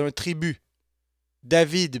payèrent un tribut.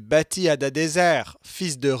 David battit Hadadézer,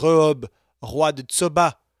 fils de Rehob, roi de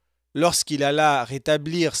Tsoba, lorsqu'il alla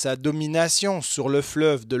rétablir sa domination sur le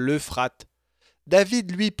fleuve de l'Euphrate.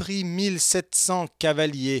 David lui prit 1700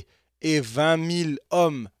 cavaliers et 20 000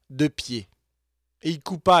 hommes de pied. Il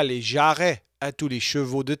coupa les jarrets à tous les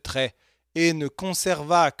chevaux de trait et ne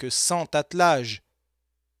conserva que 100 attelages.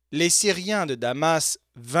 Les Syriens de Damas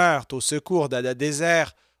vinrent au secours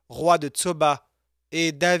d'Hadadézer, roi de Tsoba,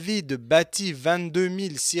 et David battit 22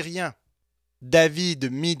 000 Syriens.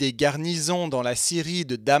 David mit des garnisons dans la Syrie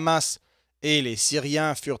de Damas, et les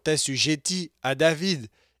Syriens furent assujettis à David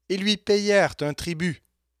et lui payèrent un tribut.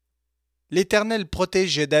 L'Éternel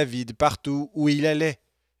protégeait David partout où il allait,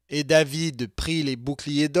 et David prit les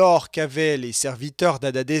boucliers d'or qu'avaient les serviteurs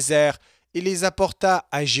d'Hadadézer et les apporta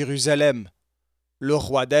à Jérusalem. Le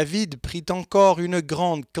roi David prit encore une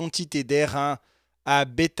grande quantité d'airain à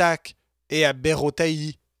Béthak et à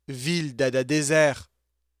Bérotaï, ville d'Hadadézer.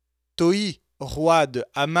 Toi, roi de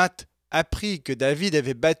Hamath, apprit que David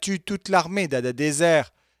avait battu toute l'armée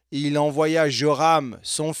d'Hadadézer, et il envoya Joram,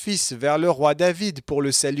 son fils, vers le roi David pour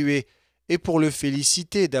le saluer et pour le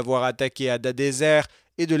féliciter d'avoir attaqué Hadadézer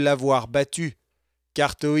et de l'avoir battu,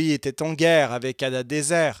 car Toi était en guerre avec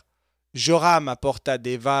Hadadézer. Joram apporta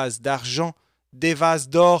des vases d'argent, des vases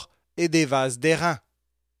d'or et des vases d'airain.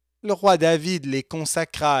 Le roi David les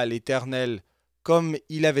consacra à l'Éternel, comme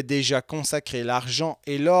il avait déjà consacré l'argent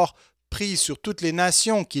et l'or pris sur toutes les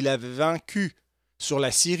nations qu'il avait vaincues, sur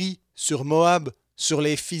la Syrie, sur Moab, sur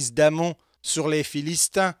les fils d'Ammon, sur les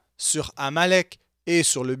Philistins, sur Amalek et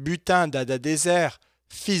sur le butin d'Hadadézer,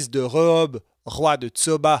 fils de Rehob, roi de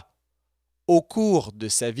Tsoba. Au cours de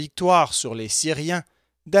sa victoire sur les Syriens,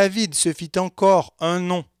 David se fit encore un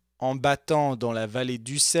nom en battant dans la vallée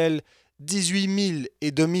du sel 18 000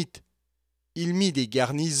 Édomites. Il mit des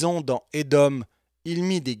garnisons dans Édom, il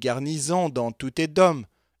mit des garnisons dans tout Édom,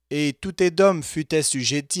 et tout Édom fut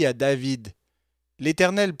assujetti à David.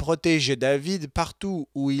 L'Éternel protégeait David partout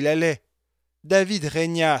où il allait. David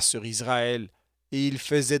régna sur Israël, et il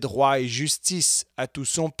faisait droit et justice à tout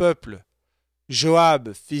son peuple.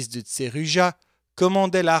 Joab, fils de Tseruja,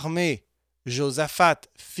 commandait l'armée. Josaphat,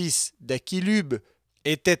 fils d'Achilub,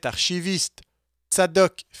 était archiviste.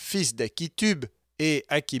 Tsadok, fils d'Achitub, et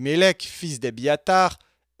Achimélec, fils d'Abiatar,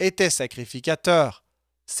 étaient sacrificateurs.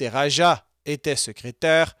 Séraja était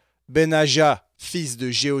secrétaire. Benaja, fils de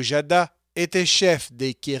Jéhojada, était chef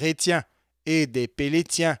des Kérétiens et des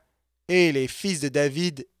Pélétiens, et les fils de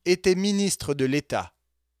David étaient ministres de l'État.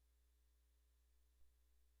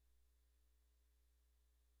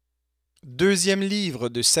 Deuxième livre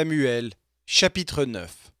de Samuel, chapitre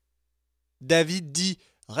 9. David dit: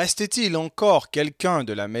 Reste-t-il encore quelqu'un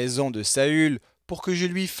de la maison de Saül pour que je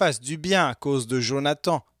lui fasse du bien à cause de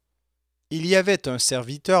Jonathan? Il y avait un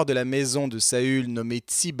serviteur de la maison de Saül nommé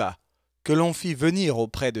Tsiba, que l'on fit venir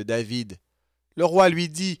auprès de David. Le roi lui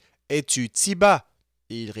dit: Es-tu Tsiba?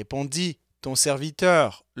 Et il répondit: Ton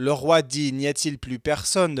serviteur. Le roi dit: N'y a-t-il plus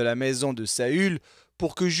personne de la maison de Saül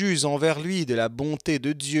pour que j'use envers lui de la bonté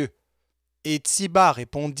de Dieu? Et Tsiba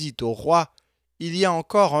répondit au roi: Il y a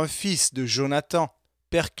encore un fils de Jonathan,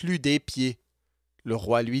 perclus des pieds. Le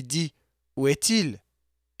roi lui dit: Où est-il?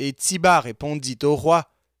 Et Tsiba répondit au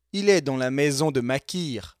roi: Il est dans la maison de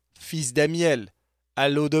Makir, fils d'Amiel, à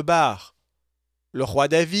Lo-debar. Le roi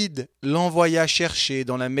David l'envoya chercher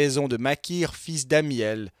dans la maison de Makir, fils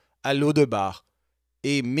d'Amiel, à Lo-debar.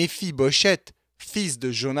 Et Méphi-Bosheth, fils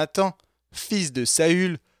de Jonathan, fils de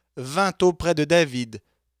Saül, vint auprès de David,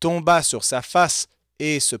 tomba sur sa face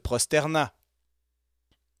et se prosterna.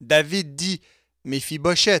 David dit: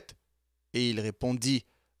 Méphi-Bosheth. Et il répondit: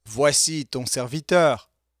 Voici ton serviteur.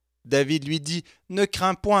 David lui dit: Ne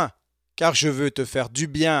crains point, car je veux te faire du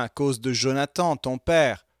bien à cause de Jonathan, ton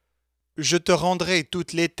père. Je te rendrai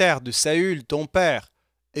toutes les terres de Saül, ton père,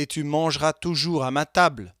 et tu mangeras toujours à ma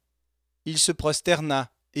table. Il se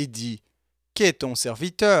prosterna et dit: Qu'est ton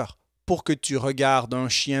serviteur, pour que tu regardes un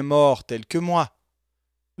chien mort tel que moi?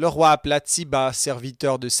 Le roi appela Tsiba,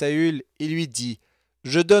 serviteur de Saül, et lui dit: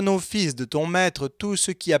 Je donne au fils de ton maître tout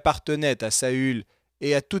ce qui appartenait à Saül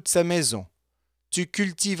et à toute sa maison. Tu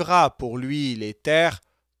cultiveras pour lui les terres,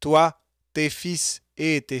 toi, tes fils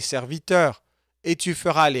et tes serviteurs, et tu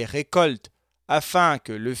feras les récoltes, afin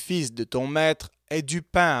que le fils de ton maître ait du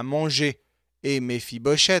pain à manger, et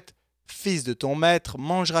Méphibosheth, fils de ton maître,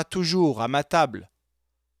 mangera toujours à ma table.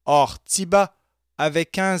 Or Tsiba avait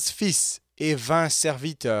 15 fils et 20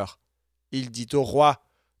 serviteurs. Il dit au roi,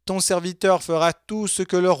 ton serviteur fera tout ce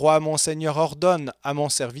que le roi mon seigneur ordonne à mon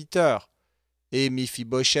serviteur. Et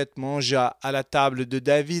Méphibosheth mangea à la table de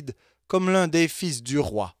David comme l'un des fils du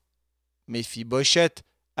roi. Méphibosheth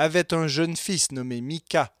avait un jeune fils nommé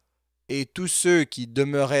Mika, et tous ceux qui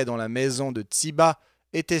demeuraient dans la maison de Tsiba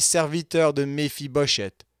étaient serviteurs de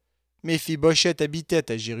Méphibosheth. Méphibosheth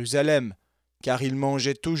habitait à Jérusalem, car il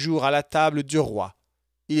mangeait toujours à la table du roi.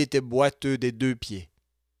 Il était boiteux des 2 pieds.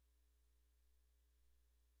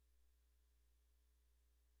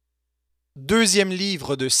 Deuxième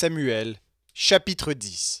livre de Samuel, chapitre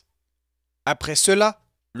 10. Après cela,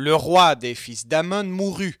 le roi des fils d'Amon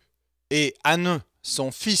mourut, et Hanun,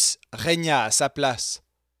 son fils, régna à sa place.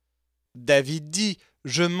 David dit,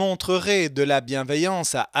 je montrerai de la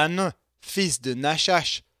bienveillance à Hanun, fils de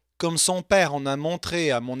Nachash, comme son père en a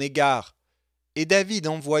montré à mon égard. Et David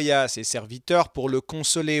envoya ses serviteurs pour le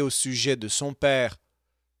consoler au sujet de son père.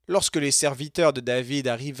 Lorsque les serviteurs de David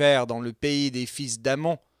arrivèrent dans le pays des fils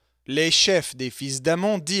d'Amon, les chefs des fils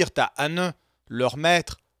d'Amon dirent à Hanun, leur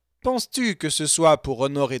maître, « Penses-tu que ce soit pour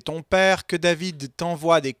honorer ton père que David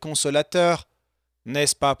t'envoie des consolateurs?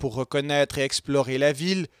 N'est-ce pas pour reconnaître et explorer la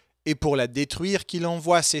ville et pour la détruire qu'il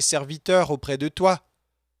envoie ses serviteurs auprès de toi ?»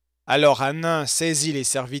 Alors Hanun saisit les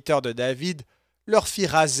serviteurs de David, leur fit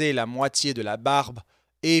raser la moitié de la barbe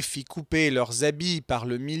et fit couper leurs habits par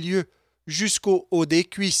le milieu jusqu'au haut des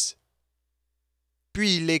cuisses.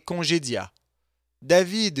 Puis il les congédia.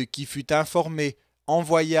 David, qui fut informé,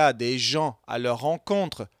 envoya des gens à leur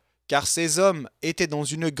rencontre, car ces hommes étaient dans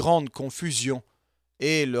une grande confusion.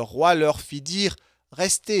 Et le roi leur fit dire, «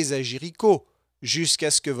 Restez à Jéricho,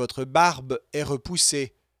 jusqu'à ce que votre barbe ait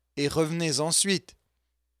repoussé, et revenez ensuite. »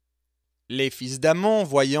 Les fils d'Amon,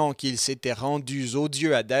 voyant qu'ils s'étaient rendus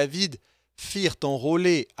odieux à David, firent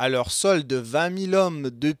enrôler à leur solde 20 000 hommes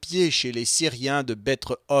de pied chez les Syriens de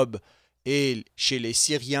Beth-Hob et chez les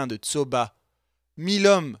Syriens de Tsoba, 1 000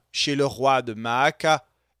 hommes chez le roi de Maaka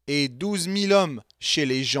et 12 000 hommes chez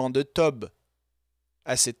les gens de Tob.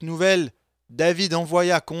 À cette nouvelle, David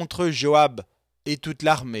envoya contre eux Joab et toute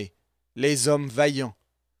l'armée, les hommes vaillants.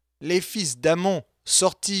 Les fils d'Amon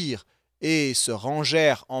sortirent et se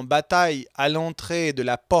rangèrent en bataille à l'entrée de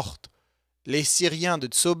la porte. Les Syriens de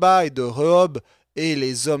Tsoba et de Rehob et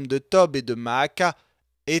les hommes de Tob et de Maaka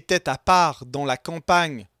étaient à part dans la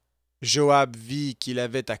campagne. Joab vit qu'il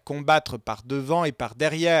avait à combattre par devant et par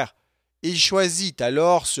derrière. Il choisit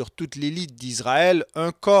alors sur toute l'élite d'Israël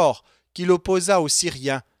un corps qu'il opposa aux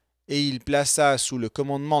Syriens, et il plaça sous le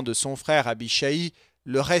commandement de son frère Abishai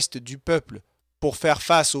le reste du peuple, pour faire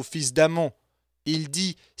face aux fils d'Amon. Il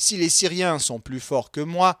dit, « Si les Syriens sont plus forts que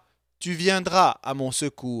moi, tu viendras à mon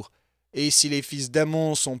secours, et si les fils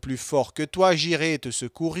d'Amon sont plus forts que toi, j'irai te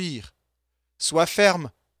secourir. Sois ferme,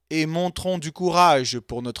 et montrons du courage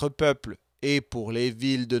pour notre peuple et pour les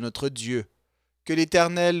villes de notre Dieu. Que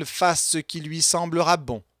l'Éternel fasse ce qui lui semblera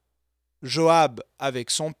bon. » Joab, avec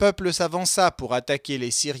son peuple, s'avança pour attaquer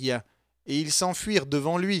les Syriens, et ils s'enfuirent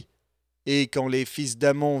devant lui. Et quand les fils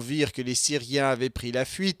d'Amon virent que les Syriens avaient pris la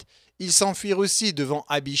fuite, ils s'enfuirent aussi devant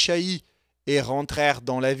Abishai et rentrèrent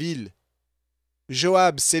dans la ville.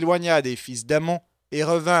 Joab s'éloigna des fils d'Amon et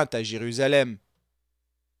revint à Jérusalem.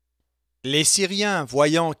 Les Syriens,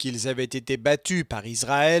 voyant qu'ils avaient été battus par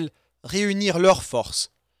Israël, réunirent leurs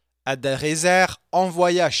forces. Hadarézer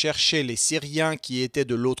envoya chercher les Syriens qui étaient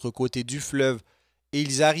de l'autre côté du fleuve, et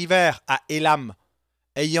ils arrivèrent à Élam,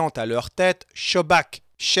 ayant à leur tête Shobak,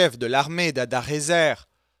 chef de l'armée d'Hadarézer.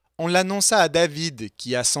 On l'annonça à David,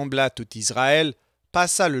 qui assembla tout Israël,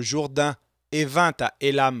 passa le Jourdain et vint à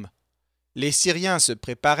Élam. Les Syriens se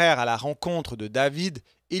préparèrent à la rencontre de David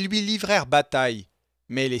et lui livrèrent bataille.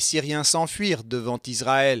 Mais les Syriens s'enfuirent devant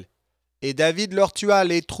Israël. Et David leur tua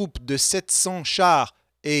les troupes de 700 chars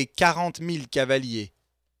et 40 000 cavaliers.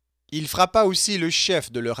 Il frappa aussi le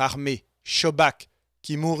chef de leur armée, Shobak,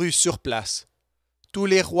 qui mourut sur place. Tous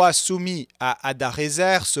les rois soumis à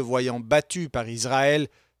Hadarézer, se voyant battus par Israël,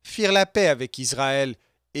 firent la paix avec Israël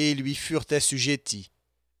et lui furent assujettis.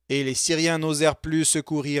 Et les Syriens n'osèrent plus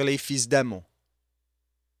secourir les fils d'Amon.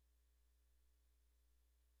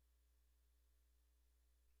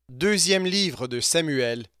 Deuxième livre de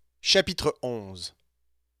Samuel, chapitre 11.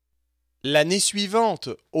 L'année suivante,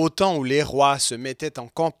 au temps où les rois se mettaient en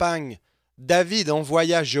campagne, David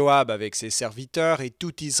envoya Joab avec ses serviteurs et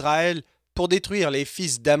tout Israël pour détruire les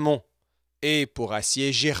fils d'Amon et pour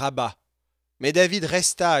assiéger Rabba. Mais David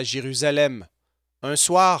resta à Jérusalem. Un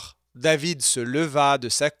soir, David se leva de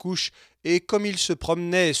sa couche, et comme il se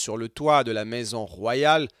promenait sur le toit de la maison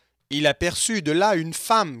royale, il aperçut de là une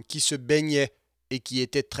femme qui se baignait et qui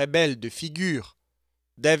était très belle de figure.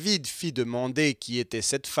 David fit demander qui était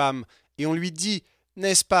cette femme, et on lui dit, «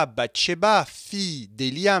 N'est-ce pas Bathsheba, fille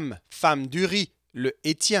d'Éliam, femme d'Uri, le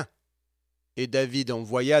Hétien ?» Et David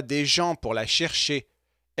envoya des gens pour la chercher.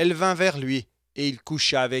 Elle vint vers lui, et il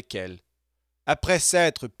coucha avec elle. Après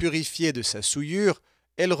s'être purifiée de sa souillure,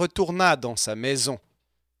 elle retourna dans sa maison.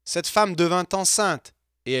 Cette femme devint enceinte,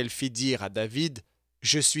 et elle fit dire à David, «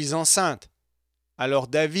 Je suis enceinte. » Alors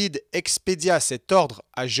David expédia cet ordre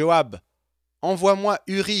à Joab, « Envoie-moi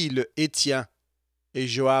Uri le Hétien. » Et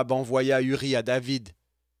Joab envoya Uri à David.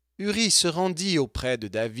 Uri se rendit auprès de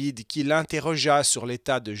David, qui l'interrogea sur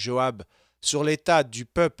l'état de Joab, sur l'état du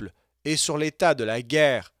peuple et sur l'état de la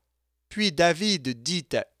guerre. Puis David dit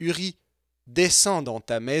à Uri, « Descends dans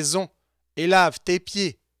ta maison et lave tes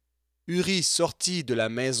pieds. » Uri sortit de la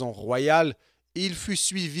maison royale, et il fut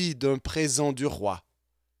suivi d'un présent du roi.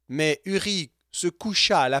 Mais Uri se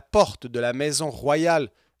coucha à la porte de la maison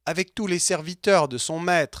royale avec tous les serviteurs de son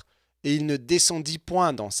maître, et il ne descendit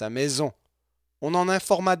point dans sa maison. On en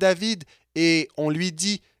informa David, et on lui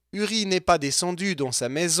dit, « Uri n'est pas descendu dans sa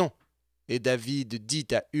maison. » Et David dit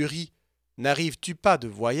à Uri, « N'arrives-tu pas de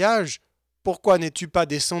voyage? Pourquoi n'es-tu pas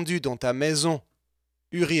descendu dans ta maison? »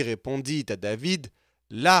 Uri répondit à David, «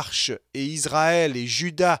 L'arche et Israël et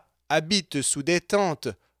Juda habitent sous des tentes.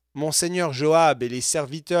 Mon seigneur Joab et les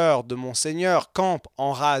serviteurs de mon seigneur campent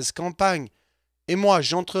en rase campagne. Et moi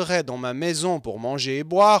j'entrerai dans ma maison pour manger et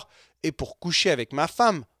boire, et pour coucher avec ma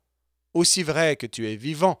femme. Aussi vrai que tu es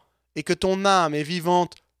vivant, et que ton âme est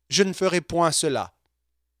vivante, je ne ferai point cela. »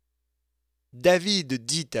 David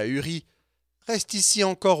dit à Uri, « Reste ici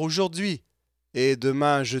encore aujourd'hui, et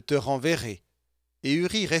demain je te renverrai. » Et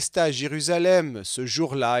Uri resta à Jérusalem ce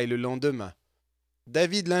jour-là et le lendemain.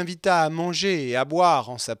 David l'invita à manger et à boire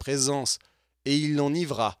en sa présence, et il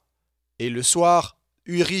l'enivra. Et le soir,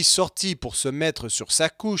 Uri sortit pour se mettre sur sa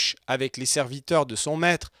couche avec les serviteurs de son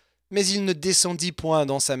maître, mais il ne descendit point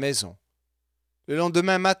dans sa maison. Le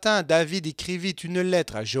lendemain matin, David écrivit une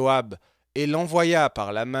lettre à Joab et l'envoya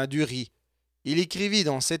par la main d'Uri. Il écrivit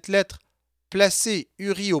dans cette lettre, « Placez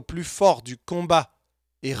Uri au plus fort du combat,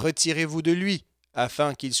 et retirez-vous de lui,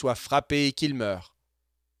 afin qu'il soit frappé et qu'il meure. »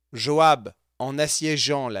 Joab, en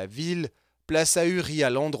assiégeant la ville, plaça Uri à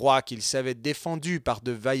l'endroit qu'il savait défendu par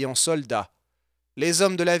de vaillants soldats. Les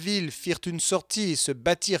hommes de la ville firent une sortie et se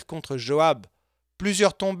battirent contre Joab.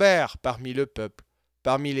 Plusieurs tombèrent parmi le peuple,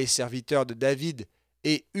 parmi les serviteurs de David,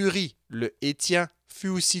 et Uri, le Hétien, fut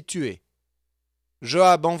aussi tué.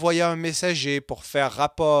 Joab envoya un messager pour faire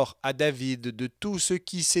rapport à David de tout ce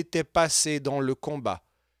qui s'était passé dans le combat.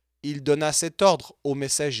 Il donna cet ordre au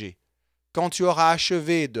messager. « Quand tu auras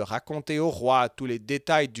achevé de raconter au roi tous les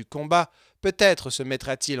détails du combat, peut-être se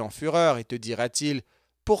mettra-t-il en fureur et te dira-t-il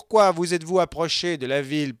 « Pourquoi vous êtes-vous approché de la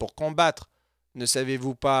ville pour combattre? Ne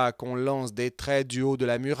savez-vous pas qu'on lance des traits du haut de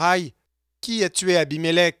la muraille? Qui a tué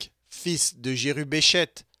Abimélec, fils de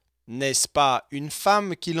Jérubéchet? N'est-ce pas une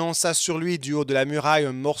femme qui lança sur lui du haut de la muraille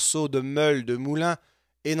un morceau de meule de moulin,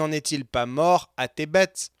 et n'en est-il pas mort à tes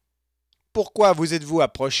bêtes? Pourquoi vous êtes-vous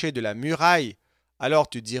approché de la muraille? Alors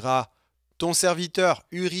tu diras, ton serviteur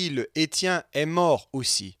Uri le Hétien est mort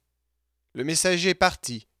aussi. » Le messager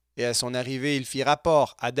partit, et à son arrivée il fit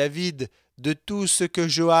rapport à David de tout ce que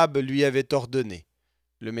Joab lui avait ordonné.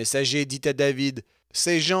 Le messager dit à David, «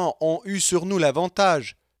 Ces gens ont eu sur nous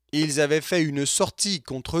l'avantage. Ils avaient fait une sortie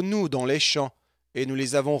contre nous dans les champs, et nous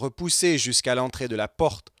les avons repoussés jusqu'à l'entrée de la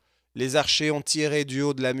porte. Les archers ont tiré du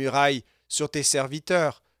haut de la muraille sur tes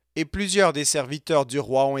serviteurs, et plusieurs des serviteurs du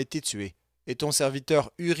roi ont été tués, et ton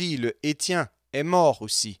serviteur Uri le Hétien est mort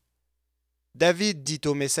aussi. » David dit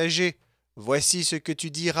au messager, « Voici ce que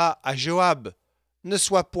tu diras à Joab. Ne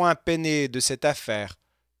sois point peiné de cette affaire,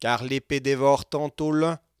 car l'épée dévore tantôt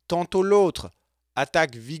l'un, tantôt l'autre,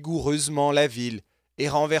 attaque vigoureusement la ville, et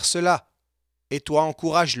renverse-la, et toi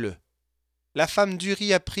encourage-le. » La femme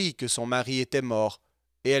d'Uri apprit que son mari était mort,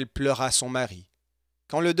 et elle pleura son mari.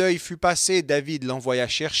 Quand le deuil fut passé, David l'envoya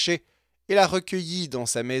chercher et la recueillit dans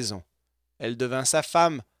sa maison. Elle devint sa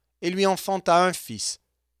femme et lui enfanta un fils.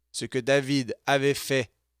 Ce que David avait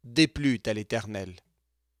fait déplut à l'Éternel.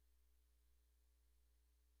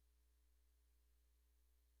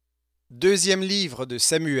 Deuxième livre de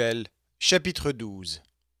Samuel, chapitre 12.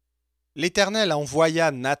 L'Éternel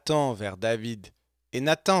envoya Nathan vers David, et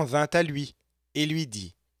Nathan vint à lui et lui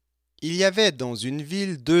dit, « Il y avait dans une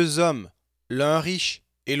ville deux hommes, l'un riche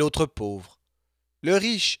et l'autre pauvre. Le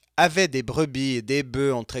riche avait des brebis et des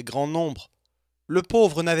bœufs en très grand nombre. Le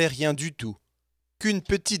pauvre n'avait rien du tout, qu'une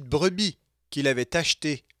petite brebis qu'il avait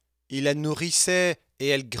achetée. Il la nourrissait et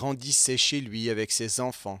elle grandissait chez lui avec ses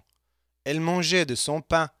enfants. Elle mangeait de son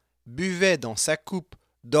pain, buvait dans sa coupe,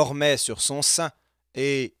 dormait sur son sein,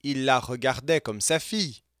 et il la regardait comme sa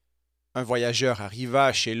fille. Un voyageur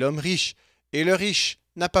arriva chez l'homme riche, et le riche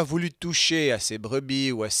n'a pas voulu toucher à ses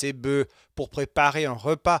brebis ou à ses bœufs pour préparer un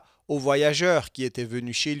repas au voyageur qui était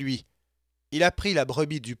venu chez lui. Il a pris la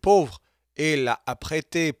brebis du pauvre et l'a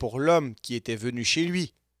apprêtée pour l'homme qui était venu chez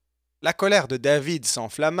lui. La colère de David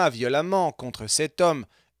s'enflamma violemment contre cet homme,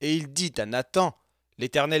 et il dit à Nathan, «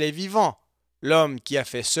 L'Éternel est vivant, l'homme qui a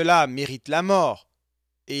fait cela mérite la mort. »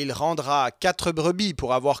 Et il rendra 4 brebis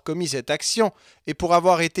pour avoir commis cette action et pour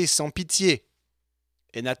avoir été sans pitié.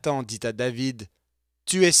 Et Nathan dit à David, «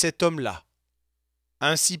 Tu es cet homme-là.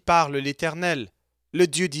 Ainsi parle l'Éternel, le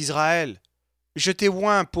Dieu d'Israël. Je t'ai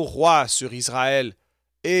oint pour roi sur Israël,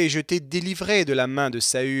 et je t'ai délivré de la main de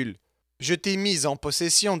Saül. Je t'ai mis en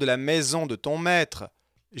possession de la maison de ton maître.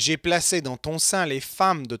 J'ai placé dans ton sein les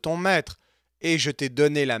femmes de ton maître, et je t'ai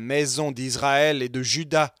donné la maison d'Israël et de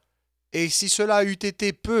Juda. Et si cela eût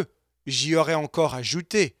été peu, j'y aurais encore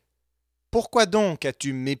ajouté. Pourquoi donc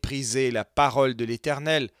as-tu méprisé la parole de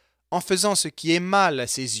l'Éternel en faisant ce qui est mal à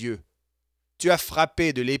ses yeux? Tu as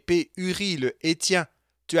frappé de l'épée Uri le Héthien,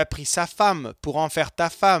 tu as pris sa femme pour en faire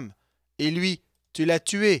ta femme, et lui, tu l'as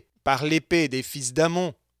tué par l'épée des fils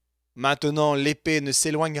d'Ammon. Maintenant l'épée ne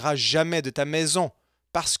s'éloignera jamais de ta maison,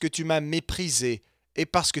 parce que tu m'as méprisé, et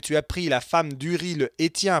parce que tu as pris la femme d'Uri le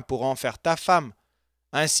Héthien pour en faire ta femme.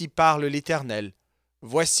 Ainsi parle l'Éternel.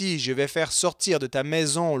 Voici, je vais faire sortir de ta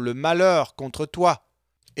maison le malheur contre toi,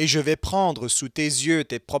 et je vais prendre sous tes yeux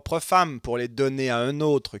tes propres femmes pour les donner à un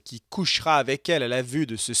autre qui couchera avec elles à la vue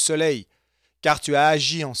de ce soleil, car tu as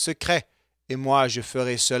agi en secret, et moi je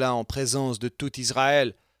ferai cela en présence de tout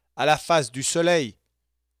Israël, à la face du soleil.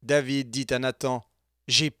 David dit à Nathan, «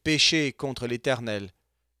 J'ai péché contre l'Éternel. »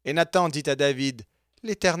 Et Nathan dit à David, «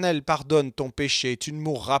 L'Éternel pardonne ton péché, tu ne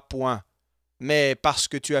mourras point. Mais parce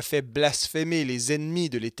que tu as fait blasphémer les ennemis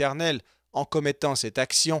de l'Éternel en commettant cette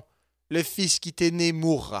action, le fils qui t'est né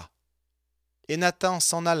mourra. » Et Nathan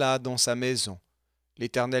s'en alla dans sa maison.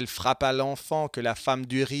 L'Éternel frappa l'enfant que la femme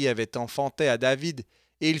d'Uri avait enfanté à David,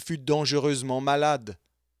 et il fut dangereusement malade.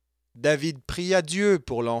 David pria Dieu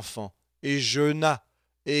pour l'enfant, et jeûna,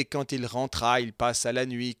 et quand il rentra, il passa la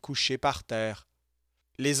nuit couché par terre.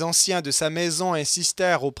 Les anciens de sa maison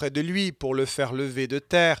insistèrent auprès de lui pour le faire lever de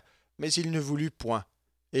terre, mais il ne voulut point,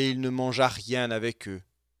 et il ne mangea rien avec eux.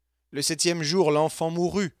 Le 7e jour, l'enfant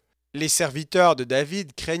mourut. Les serviteurs de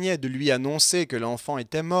David craignaient de lui annoncer que l'enfant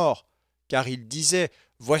était mort, car ils disaient,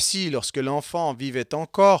 « Voici, lorsque l'enfant vivait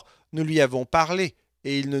encore, nous lui avons parlé,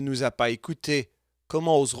 et il ne nous a pas écoutés.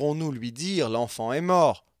 Comment oserons-nous lui dire, l'enfant est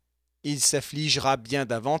mort? Il s'affligera bien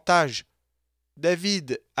davantage. »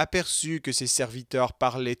 David aperçut que ses serviteurs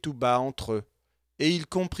parlaient tout bas entre eux, et il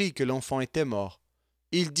comprit que l'enfant était mort.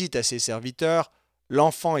 Il dit à ses serviteurs, «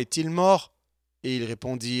 L'enfant est-il mort ?» Et ils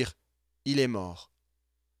répondirent, « Il est mort. »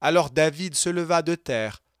 Alors David se leva de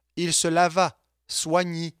terre, il se lava,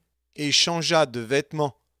 soignit, et changea de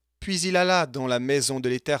vêtements. Puis il alla dans la maison de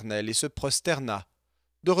l'Éternel et se prosterna.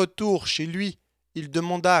 De retour chez lui, il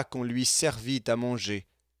demanda qu'on lui servît à manger,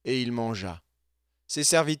 et il mangea. Ses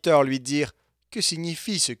serviteurs lui dirent, « Que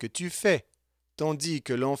signifie ce que tu fais? Tandis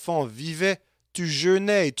que l'enfant vivait, tu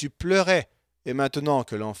jeûnais et tu pleurais, et maintenant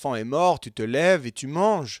que l'enfant est mort, tu te lèves et tu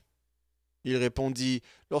manges. » Il répondit,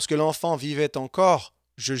 « Lorsque l'enfant vivait encore,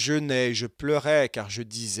 je jeûnais et je pleurais, car je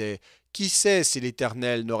disais, « Qui sait si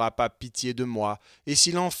l'Éternel n'aura pas pitié de moi, et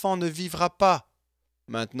si l'enfant ne vivra pas?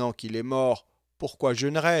 Maintenant qu'il est mort, pourquoi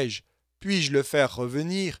jeûnerai-je? Puis-je le faire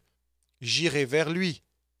revenir? J'irai vers lui,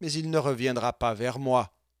 mais il ne reviendra pas vers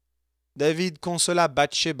moi. » David consola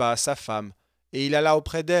Bathsheba, sa femme, et il alla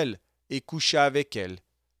auprès d'elle, et coucha avec elle.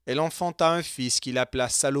 Elle enfanta un fils qu'il appela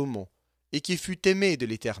Salomon, et qui fut aimé de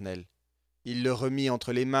l'Éternel. Il le remit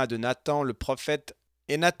entre les mains de Nathan le prophète,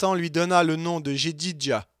 et Nathan lui donna le nom de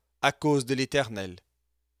Jédidja, à cause de l'Éternel.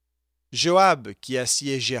 Joab, qui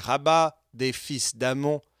assiégeait Rabba, des fils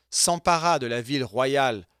d'Ammon, s'empara de la ville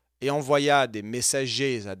royale, et envoya des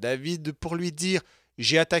messagers à David pour lui dire, «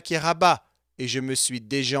 J'ai attaqué Rabba, et je me suis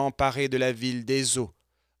déjà emparé de la ville des eaux.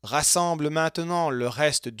 Rassemble maintenant le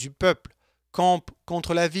reste du peuple, campe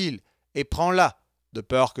contre la ville, et prends-la, de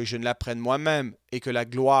peur que je ne la prenne moi-même, et que la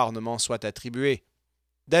gloire ne m'en soit attribuée. »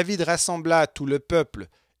 David rassembla tout le peuple,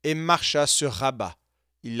 et marcha sur Rabba.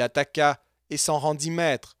 Il l'attaqua, et s'en rendit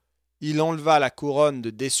maître. Il enleva la couronne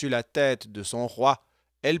de dessus la tête de son roi.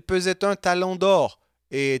 Elle pesait 1 talent d'or,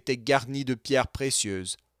 et était garnie de pierres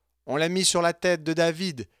précieuses. On la mit sur la tête de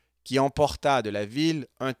David, qui emporta de la ville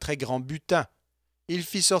un très grand butin. Il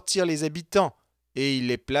fit sortir les habitants, et il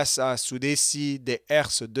les plaça sous des scies, des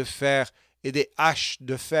herses de fer et des haches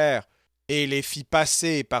de fer, et les fit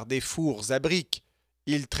passer par des fours à briques.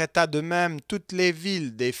 Il traita de même toutes les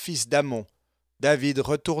villes des fils d'Ammon. David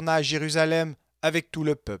retourna à Jérusalem avec tout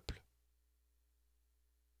le peuple.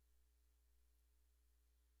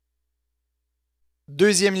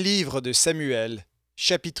 Deuxième livre de Samuel,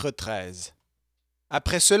 chapitre 13.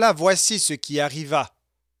 Après cela, voici ce qui arriva.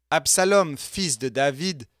 Absalom, fils de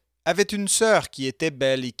David, avait une sœur qui était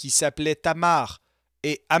belle et qui s'appelait Tamar,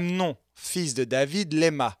 et Amnon, fils de David,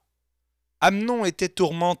 l'aima. Amnon était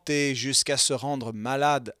tourmenté jusqu'à se rendre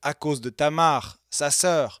malade à cause de Tamar, sa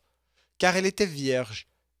sœur, car elle était vierge,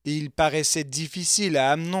 et il paraissait difficile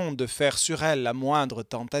à Amnon de faire sur elle la moindre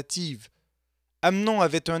tentative. Amnon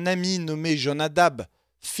avait un ami nommé Jonadab,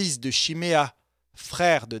 fils de Chiméa,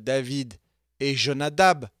 frère de David, et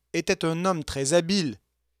Jonadab était un homme très habile.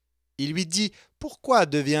 Il lui dit « Pourquoi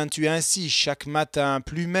deviens-tu ainsi chaque matin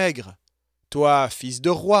plus maigre? Toi, fils de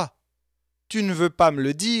roi, tu ne veux pas me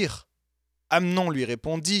le dire ?» Amnon lui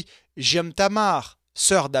répondit « J'aime Tamar,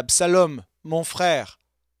 sœur d'Absalom, mon frère. »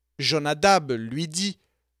 Jonadab lui dit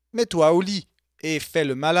 « Mets-toi au lit et fais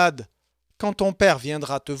le malade. Quand ton père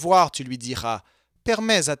viendra te voir, tu lui diras «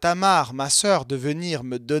 Permets à Tamar, ma sœur, de venir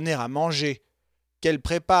me donner à manger, qu'elle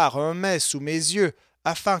prépare un mets sous mes yeux,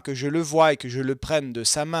 afin que je le voie et que je le prenne de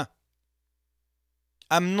sa main. »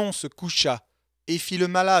 Amnon se coucha et fit le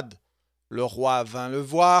malade. Le roi vint le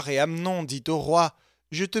voir, et Amnon dit au roi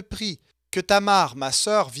 « Je te prie, que Tamar, ma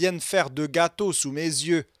sœur, vienne faire 2 gâteaux sous mes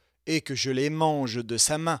yeux, et que je les mange de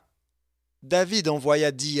sa main. » David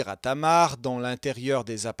envoya dire à Tamar dans l'intérieur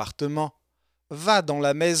des appartements « Va dans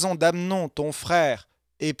la maison d'Amnon ton frère,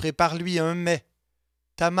 et prépare-lui un mets. »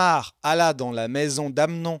 Tamar alla dans la maison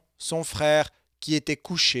d'Amnon, son frère, qui était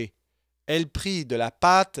couché. Elle prit de la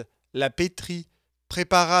pâte, la pétrit,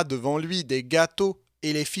 prépara devant lui des gâteaux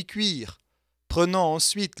et les fit cuire, prenant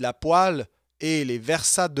ensuite la poêle et les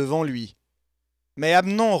versa devant lui. Mais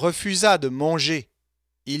Amnon refusa de manger.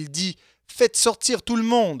 Il dit « Faites sortir tout le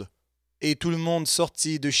monde !» Et tout le monde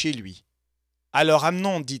sortit de chez lui. Alors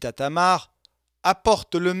Amnon dit à Tamar «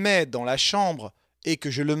 Apporte le mets dans la chambre et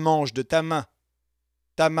que je le mange de ta main. »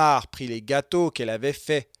 Tamar prit les gâteaux qu'elle avait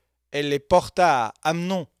faits. Elle les porta à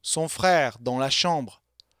Amnon, son frère, dans la chambre.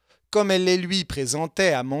 Comme elle les lui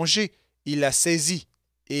présentait à manger, il la saisit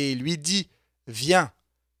et lui dit « Viens,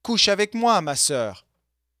 couche avec moi, ma sœur. »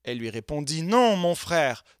 Elle lui répondit « Non, mon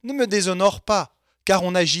frère, ne me déshonore pas, car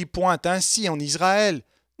on n'agit point ainsi en Israël.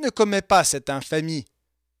 Ne commets pas cette infamie.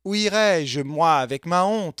 Où irais-je, moi, avec ma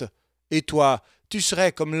honte? Et toi, tu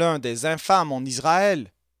serais comme l'un des infâmes en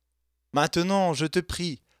Israël. Maintenant, je te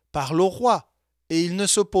prie, parle au roi, et il ne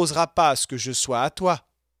s'opposera pas à ce que je sois à toi. »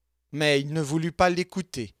 Mais il ne voulut pas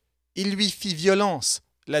l'écouter. Il lui fit violence,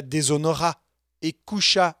 la déshonora, et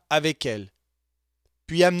coucha avec elle.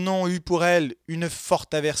 Puis Amnon eut pour elle une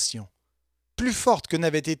forte aversion, plus forte que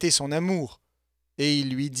n'avait été son amour, et il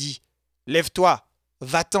lui dit « Lève-toi,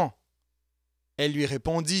 va-t'en. » Elle lui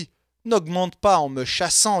répondit « N'augmente pas en me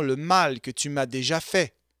chassant le mal que tu m'as déjà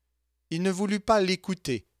fait. » Il ne voulut pas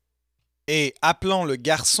l'écouter. Et appelant le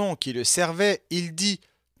garçon qui le servait, il dit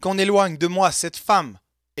 « Qu'on éloigne de moi cette femme,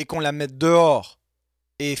 et qu'on la mette dehors,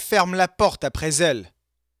 et ferme la porte après elle. »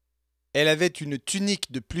 Elle avait une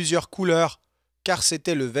tunique de plusieurs couleurs, car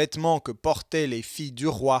c'était le vêtement que portaient les filles du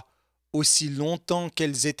roi, aussi longtemps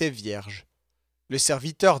qu'elles étaient vierges. Le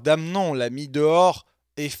serviteur d'Amnon la mit dehors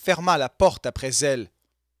et ferma la porte après elle.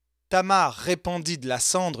 Tamar répandit de la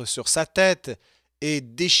cendre sur sa tête et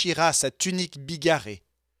déchira sa tunique bigarrée.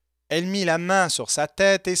 Elle mit la main sur sa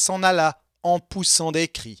tête et s'en alla en poussant des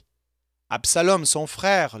cris. Absalom, son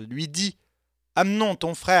frère, lui dit « Amnon,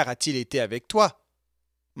 ton frère, a-t-il été avec toi?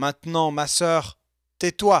 Maintenant, ma sœur,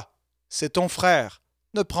 tais-toi. C'est ton frère,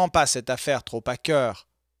 ne prends pas cette affaire trop à cœur. »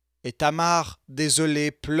 Et Tamar,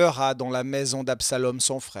 désolée, pleura dans la maison d'Absalom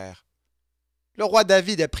son frère. Le roi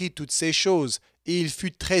David apprit toutes ces choses, et il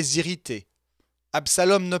fut très irrité.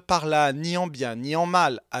 Absalom ne parla ni en bien ni en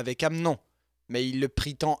mal avec Amnon, mais il le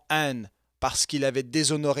prit en haine, parce qu'il avait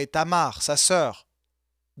déshonoré Tamar, sa sœur.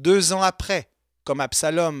 2 ans après, comme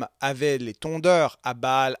Absalom avait les tondeurs à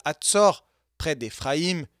Baal-Hatzor, près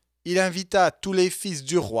d'Éphraïm, il invita tous les fils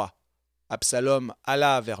du roi. Absalom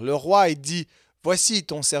alla vers le roi et dit « Voici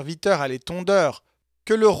ton serviteur a les tondeurs,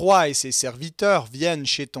 que le roi et ses serviteurs viennent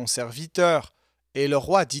chez ton serviteur. » Et le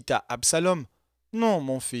roi dit à Absalom « Non,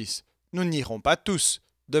 mon fils, nous n'irons pas tous,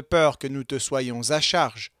 de peur que nous te soyons à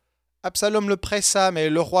charge. » Absalom le pressa, mais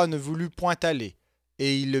le roi ne voulut point aller,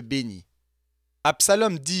 et il le bénit.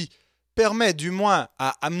 Absalom dit Permets du moins à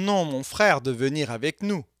Amnon mon frère de venir avec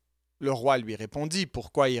nous. Le roi lui répondit,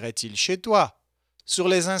 pourquoi irait-il chez toi? Sur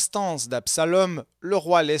les instances d'Absalom, le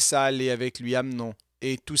roi laissa aller avec lui Amnon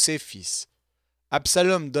et tous ses fils.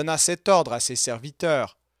 Absalom donna cet ordre à ses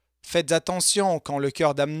serviteurs. Faites attention quand le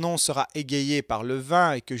cœur d'Amnon sera égayé par le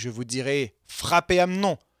vin et que je vous dirai « Frappez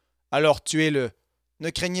Amnon !» Alors tuez-le. Ne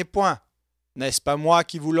craignez point. N'est-ce pas moi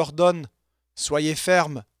qui vous l'ordonne? Soyez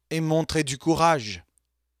fermes et montrez du courage.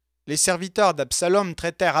 Les serviteurs d'Absalom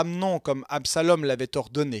traitèrent Amnon comme Absalom l'avait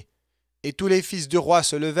ordonné. Et tous les fils du roi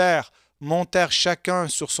se levèrent, montèrent chacun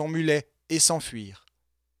sur son mulet et s'enfuirent.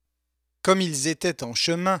 Comme ils étaient en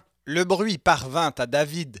chemin, le bruit parvint à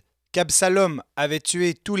David qu'Absalom avait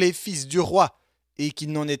tué tous les fils du roi et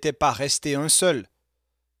qu'il n'en était pas resté un seul.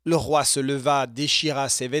 Le roi se leva, déchira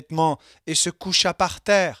ses vêtements et se coucha par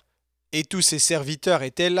terre. Et tous ses serviteurs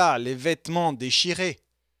étaient là, les vêtements déchirés.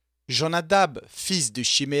 Jonadab, fils de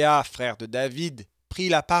Chiméa, frère de David, prit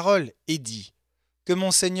la parole et dit « Que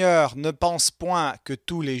mon Seigneur ne pense point que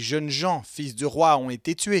tous les jeunes gens, fils du roi, ont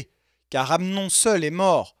été tués, car Amnon seul est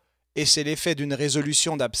mort, et c'est l'effet d'une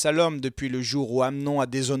résolution d'Absalom depuis le jour où Amnon a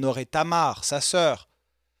déshonoré Tamar, sa sœur.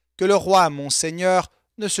 Que le roi, mon Seigneur,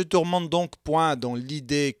 ne se tourmente donc point dans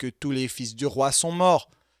l'idée que tous les fils du roi sont morts,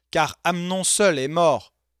 car Amnon seul est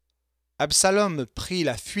mort. » Absalom prit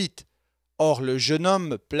la fuite. Or le jeune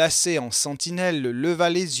homme, placé en sentinelle, leva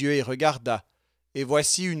les yeux et regarda. Et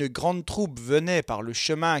voici une grande troupe venait par le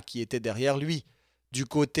chemin qui était derrière lui, du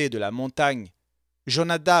côté de la montagne.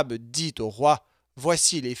 Jonadab dit au roi, «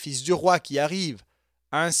 Voici les fils du roi qui arrivent.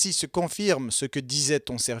 Ainsi se confirme ce que disait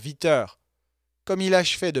ton serviteur. » Comme il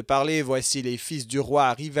achevait de parler, voici les fils du roi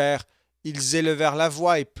arrivèrent. Ils élevèrent la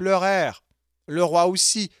voix et pleurèrent. Le roi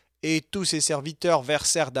aussi, et tous ses serviteurs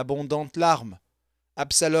versèrent d'abondantes larmes.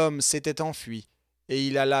 Absalom s'était enfui, et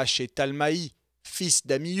il alla chez Talmaï, fils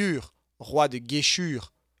d'Amihur, roi de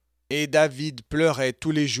Guéshur. Et David pleurait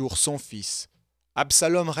tous les jours son fils.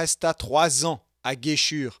 Absalom resta 3 ans à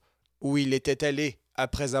Guéshur, où il était allé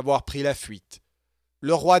après avoir pris la fuite.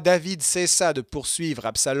 Le roi David cessa de poursuivre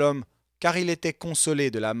Absalom, car il était consolé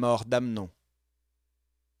de la mort d'Amnon.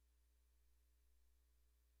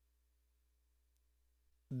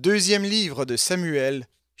 Deuxième livre de Samuel,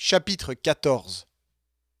 chapitre 14.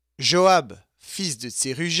 Joab, fils de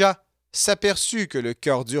Tseruja, s'aperçut que le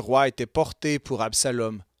cœur du roi était porté pour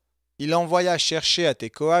Absalom. Il envoya chercher à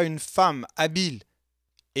Tekoa une femme habile,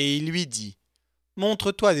 et il lui dit «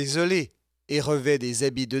 Montre-toi désolé, et revêt des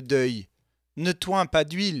habits de deuil. Ne toins pas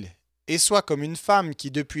d'huile, et sois comme une femme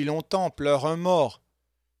qui depuis longtemps pleure un mort.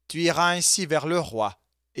 Tu iras ainsi vers le roi,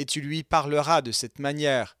 et tu lui parleras de cette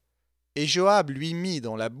manière. » Et Joab lui mit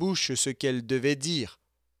dans la bouche ce qu'elle devait dire.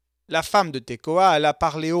 La femme de Tekoa alla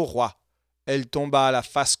parler au roi. Elle tomba à la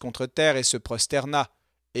face contre terre et se prosterna.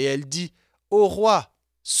 Et elle dit « Ô roi,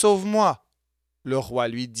 sauve-moi !» Le roi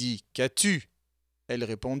lui dit « Qu'as-tu » Elle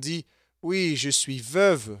répondit « Oui, je suis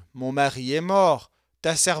veuve, mon mari est mort.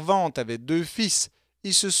 Ta servante avait 2 fils.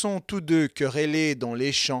 Ils se sont tous 2 querellés dans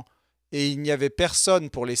les champs, et il n'y avait personne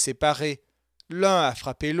pour les séparer. L'un a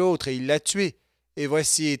frappé l'autre et il l'a tué. Et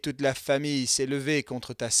voici toute la famille s'est levée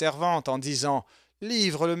contre ta servante en disant «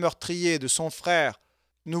 Livre le meurtrier de son frère.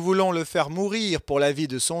 Nous voulons le faire mourir pour la vie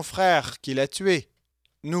de son frère qui l'a tué.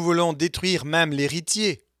 Nous voulons détruire même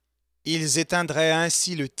l'héritier. Ils éteindraient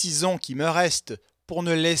ainsi le tison qui me reste, pour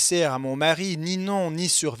ne laisser à mon mari ni nom ni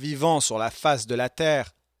survivant sur la face de la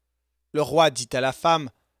terre. » Le roi dit à la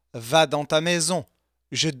femme « Va dans ta maison,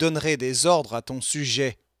 je donnerai des ordres à ton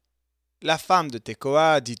sujet. » La femme de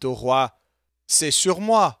Tekoa dit au roi « C'est sur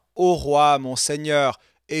moi, ô roi, mon seigneur,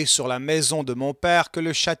 et sur la maison de mon père que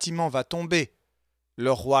le châtiment va tomber.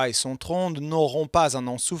 Le roi et son trône n'auront pas à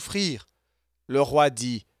en souffrir. » Le roi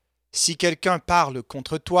dit « Si quelqu'un parle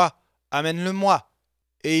contre toi, amène-le-moi,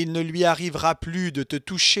 et il ne lui arrivera plus de te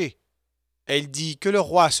toucher. » Elle dit « Que le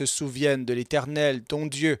roi se souvienne de l'Éternel, ton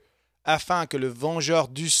Dieu, afin que le vengeur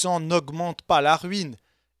du sang n'augmente pas la ruine,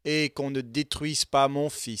 et qu'on ne détruise pas mon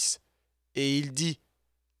fils. » Et il dit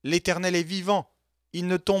 « L'Éternel est vivant, il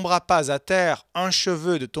ne tombera pas à terre un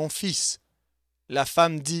cheveu de ton fils. » La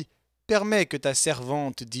femme dit « Permets que ta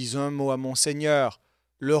servante dise un mot à mon seigneur,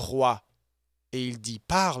 le roi. » Et il dit «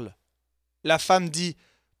 Parle. » La femme dit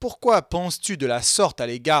 « Pourquoi penses-tu de la sorte à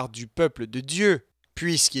l'égard du peuple de Dieu,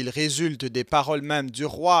 puisqu'il résulte des paroles même du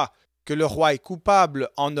roi, que le roi est coupable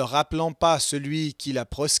en ne rappelant pas celui qui l'a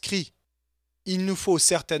proscrit? Il nous faut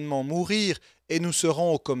certainement mourir, et nous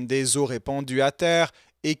serons comme des eaux répandues à terre,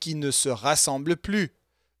 et qui ne se rassemblent plus.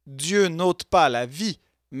 Dieu n'ôte pas la vie,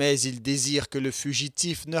 mais il désire que le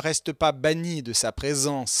fugitif ne reste pas banni de sa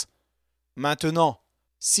présence. Maintenant,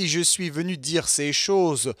 Si je suis venu dire ces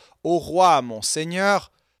choses au roi mon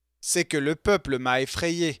seigneur, c'est que le peuple m'a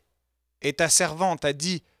effrayé. Et ta servante a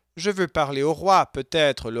dit, je veux parler au roi,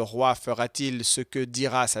 peut-être le roi fera-t-il ce que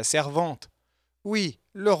dira sa servante. Oui,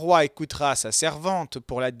 le roi écoutera sa servante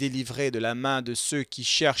pour la délivrer de la main de ceux qui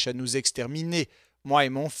cherchent à nous exterminer, moi et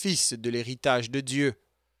mon fils, de l'héritage de Dieu.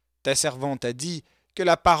 Ta servante a dit, que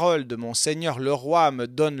la parole de mon seigneur le roi me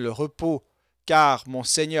donne le repos, car mon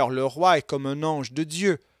seigneur le roi est comme un ange de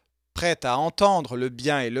Dieu, prêt à entendre le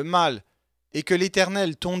bien et le mal, et que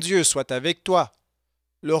l'Éternel ton Dieu soit avec toi.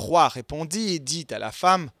 Le roi répondit et dit à la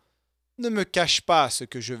femme, ne me cache pas ce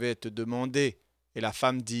que je vais te demander. Et la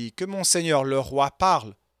femme dit, que mon seigneur le roi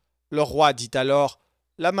parle. Le roi dit alors,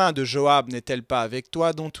 la main de Joab n'est-elle pas avec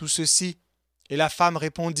toi dans tout ceci? Et la femme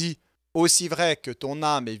répondit, aussi vrai que ton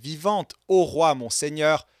âme est vivante, ô roi mon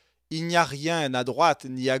seigneur, il n'y a rien à droite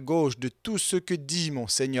ni à gauche de tout ce que dit mon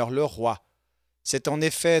seigneur le roi. C'est en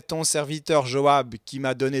effet ton serviteur Joab qui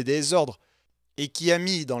m'a donné des ordres et qui a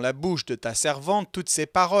mis dans la bouche de ta servante toutes ces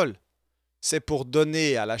paroles. C'est pour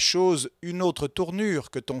donner à la chose une autre tournure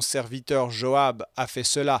que ton serviteur Joab a fait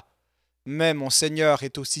cela. Mais mon Seigneur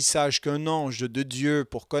est aussi sage qu'un ange de Dieu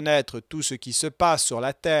pour connaître tout ce qui se passe sur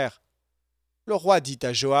la terre. Le roi dit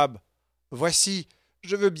à Joab, « Voici,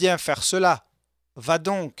 je veux bien faire cela. Va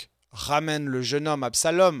donc, ramène le jeune homme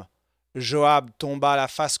Absalom. » Joab tomba la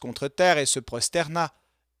face contre terre et se prosterna,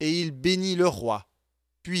 et il bénit le roi.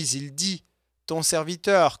 Puis il dit, « Ton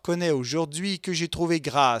serviteur connaît aujourd'hui que j'ai trouvé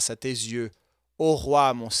grâce à tes yeux, ô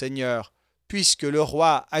roi mon Seigneur, puisque le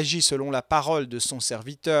roi agit selon la parole de son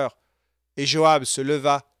serviteur. » Et Joab se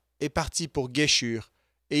leva et partit pour Guéshur,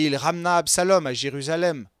 et il ramena Absalom à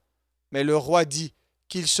Jérusalem. Mais le roi dit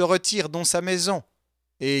qu'il se retire dans sa maison,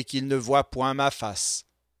 et qu'il ne voie point ma face.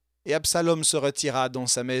 Et Absalom se retira dans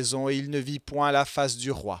sa maison, et il ne vit point la face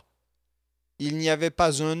du roi. Il n'y avait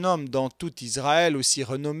pas un homme dans tout Israël aussi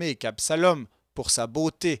renommé qu'Absalom pour sa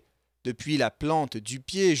beauté. Depuis la plante du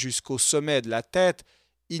pied jusqu'au sommet de la tête,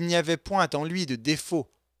 il n'y avait point en lui de défaut.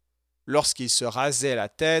 Lorsqu'il se rasait la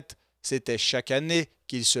tête, c'était chaque année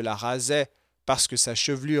qu'il se la rasait, parce que sa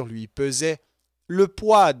chevelure lui pesait. Le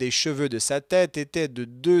poids des cheveux de sa tête était de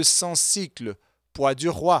 200 cycles, poids du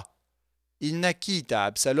roi. Il naquit à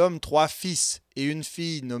Absalom 3 fils et une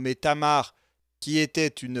fille nommée Tamar, qui était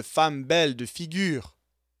une femme belle de figure.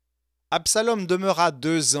 Absalom demeura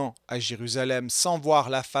 2 ans à Jérusalem sans voir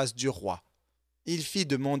la face du roi. Il fit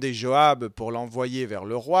demander Joab pour l'envoyer vers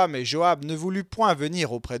le roi, mais Joab ne voulut point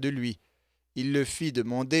venir auprès de lui. Il le fit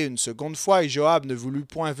demander une seconde fois, et Joab ne voulut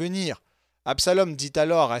point venir. Absalom dit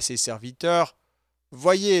alors à ses serviteurs, «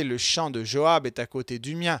 Voyez, le champ de Joab est à côté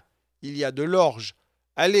du mien. Il y a de l'orge.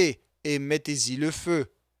 Allez et mettez-y le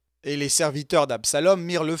feu. » Et les serviteurs d'Absalom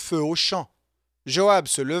mirent le feu au champ. Joab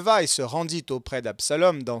se leva et se rendit auprès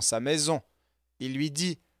d'Absalom dans sa maison. Il lui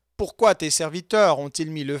dit, « Pourquoi tes serviteurs ont-ils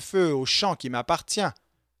mis le feu au champ qui m'appartient »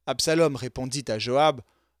 Absalom répondit à Joab,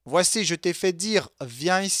 « Voici, je t'ai fait dire,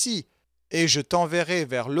 viens ici, et je t'enverrai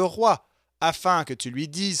vers le roi, afin que tu lui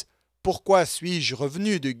dises, pourquoi suis-je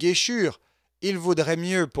revenu de Guéshur? Il vaudrait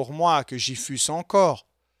mieux pour moi que j'y fusse encore.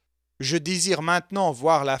 Je désire maintenant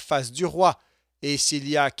voir la face du roi, et s'il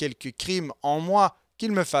y a quelque crime en moi,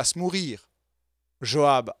 qu'il me fasse mourir. »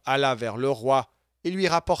 Joab alla vers le roi et lui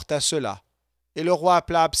rapporta cela. Et le roi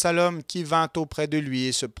appela Absalom qui vint auprès de lui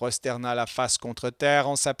et se prosterna la face contre terre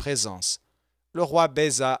en sa présence. Le roi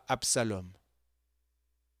baisa Absalom.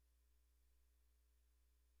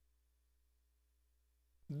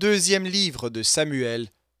 Deuxième livre de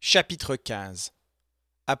Samuel, chapitre 15.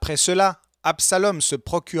 Après cela, Absalom se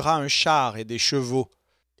procura un char et des chevaux,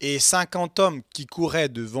 et 50 hommes qui couraient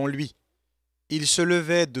devant lui. Il se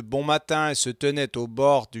levait de bon matin et se tenait au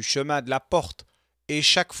bord du chemin de la porte, et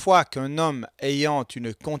chaque fois qu'un homme ayant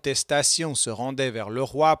une contestation se rendait vers le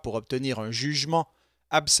roi pour obtenir un jugement,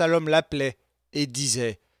 Absalom l'appelait et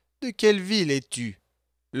disait « De quelle ville es-tu »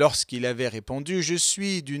 Lorsqu'il avait répondu « Je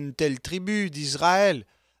suis d'une telle tribu d'Israël »,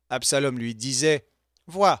 Absalom lui disait «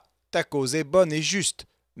 Vois, ta cause est bonne et juste,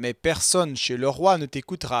 mais personne chez le roi ne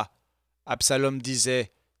t'écoutera. » Absalom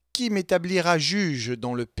disait « Qui m'établira juge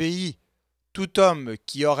dans le pays ? Tout homme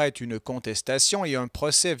qui aurait une contestation et un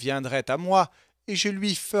procès viendrait à moi, et je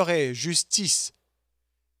lui ferais justice. »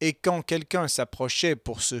 Et quand quelqu'un s'approchait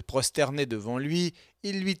pour se prosterner devant lui,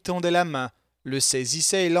 il lui tendait la main, le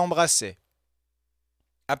saisissait et l'embrassait.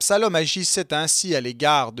 Absalom agissait ainsi à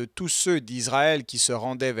l'égard de tous ceux d'Israël qui se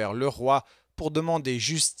rendaient vers le roi pour demander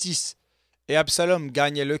justice, et Absalom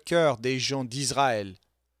gagnait le cœur des gens d'Israël.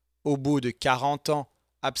 Au bout de 40 ans,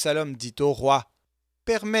 Absalom dit au roi, «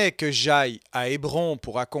 Permets que j'aille à Hébron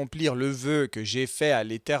pour accomplir le vœu que j'ai fait à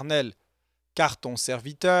l'Éternel. » car ton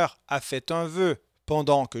serviteur a fait un vœu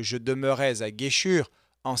pendant que je demeurais à Guéshur,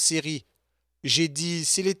 en Syrie. J'ai dit,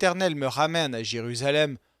 si l'Éternel me ramène à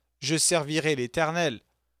Jérusalem, je servirai l'Éternel.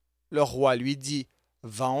 Le roi lui dit,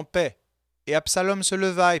 va en paix. Et Absalom se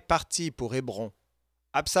leva et partit pour Hébron.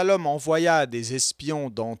 Absalom envoya des espions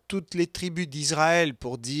dans toutes les tribus d'Israël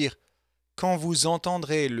pour dire, quand vous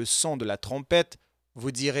entendrez le son de la trompette,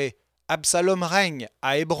 vous direz, Absalom règne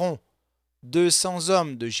à Hébron. 200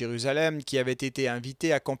 hommes de Jérusalem qui avaient été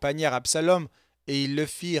invités accompagnèrent Absalom, et ils le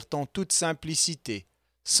firent en toute simplicité,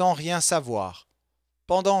 sans rien savoir.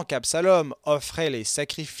 Pendant qu'Absalom offrait les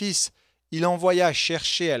sacrifices, il envoya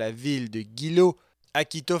chercher à la ville de Gilo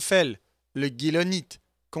Achitophel, le Gilonite,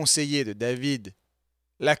 conseiller de David.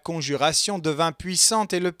 La conjuration devint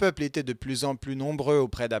puissante et le peuple était de plus en plus nombreux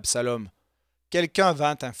auprès d'Absalom. Quelqu'un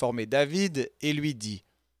vint informer David et lui dit,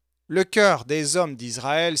 le cœur des hommes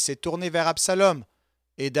d'Israël s'est tourné vers Absalom.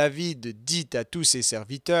 Et David dit à tous ses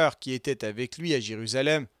serviteurs qui étaient avec lui à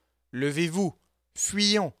Jérusalem, levez-vous,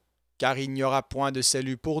 fuyons, car il n'y aura point de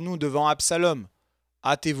salut pour nous devant Absalom.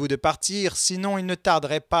 Hâtez-vous de partir, sinon il ne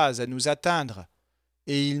tarderait pas à nous atteindre.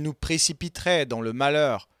 Et il nous précipiterait dans le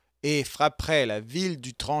malheur, et frapperait la ville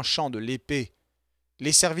du tranchant de l'épée.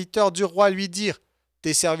 Les serviteurs du roi lui dirent,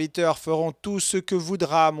 tes serviteurs feront tout ce que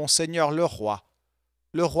voudra mon seigneur le roi.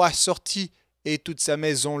 Le roi sortit, et toute sa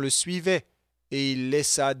maison le suivait, et il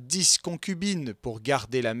laissa 10 concubines pour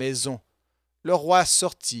garder la maison. Le roi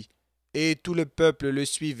sortit, et tout le peuple le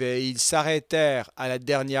suivait, et ils s'arrêtèrent à la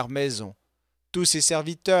dernière maison. Tous ses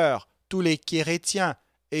serviteurs, tous les Kérétiens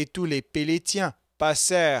et tous les Pélétiens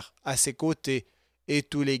passèrent à ses côtés, et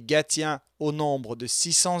tous les Gatiens, au nombre de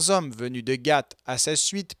 600 hommes venus de Gath à sa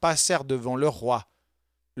suite, passèrent devant le roi.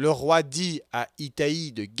 Le roi dit à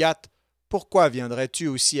Itaï de Gath, « Pourquoi viendrais-tu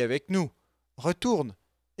aussi avec nous? Retourne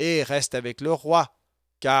et reste avec le roi,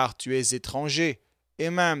 car tu es étranger, et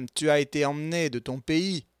même tu as été emmené de ton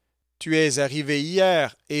pays. Tu es arrivé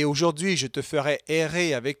hier, et aujourd'hui je te ferai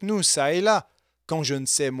errer avec nous çà et là, quand je ne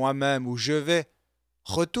sais moi-même où je vais.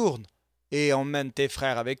 Retourne et emmène tes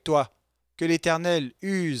frères avec toi, que l'Éternel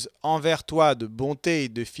use envers toi de bonté et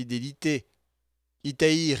de fidélité. »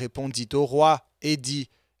 Itaï répondit au roi et dit,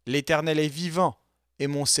 « L'Éternel est vivant, et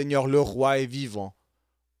mon seigneur le roi est vivant.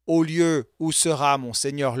 Au lieu où sera mon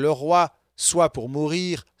seigneur le roi, soit pour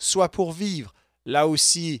mourir, soit pour vivre, là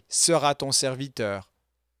aussi sera ton serviteur. »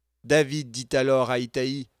 David dit alors à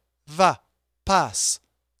Itaï, « Va, passe. »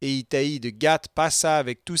 Et Itaï de Gath passa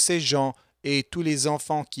avec tous ses gens et tous les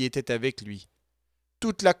enfants qui étaient avec lui.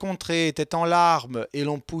 Toute la contrée était en larmes, et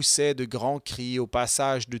l'on poussait de grands cris au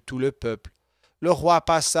passage de tout le peuple. Le roi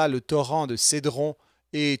passa le torrent de Cédron,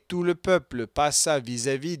 et tout le peuple passa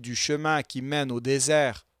vis-à-vis du chemin qui mène au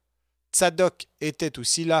désert. Tsadok était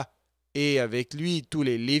aussi là, et avec lui tous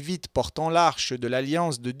les Lévites portant l'arche de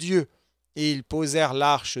l'alliance de Dieu, et ils posèrent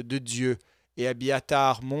l'arche de Dieu, et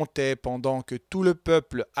Abiatar montait pendant que tout le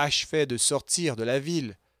peuple achevait de sortir de la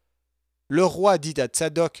ville. Le roi dit à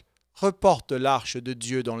Tsadok, « Reporte l'arche de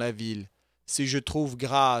Dieu dans la ville. Si je trouve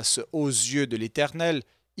grâce aux yeux de l'Éternel,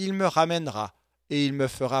 il me ramènera, et il me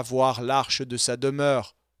fera voir l'arche de sa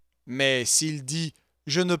demeure. Mais s'il dit, «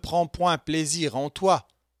 Je ne prends point plaisir en toi,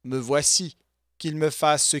 me voici, qu'il me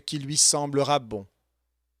fasse ce qui lui semblera bon. »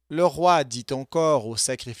 Le roi dit encore au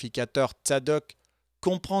sacrificateur Tsadok, «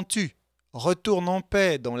 Comprends-tu? Retourne en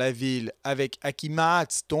paix dans la ville avec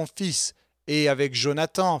Achimaatz ton fils, et avec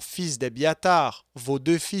Jonathan, fils d'Abiatar, vos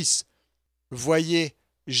 2 fils. Voyez,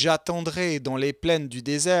 j'attendrai dans les plaines du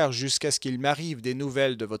désert jusqu'à ce qu'il m'arrive des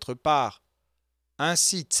nouvelles de votre part. »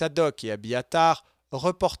 Ainsi Tsadok et Abiatar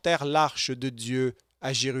reportèrent l'arche de Dieu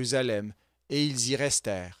à Jérusalem, et ils y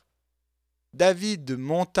restèrent. David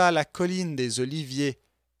monta la colline des Oliviers.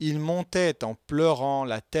 Il montait en pleurant,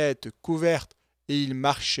 la tête couverte, et il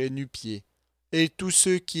marchait nu-pieds. Et tous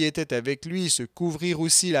ceux qui étaient avec lui se couvrirent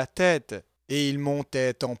aussi la tête, et ils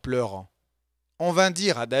montaient en pleurant. On vint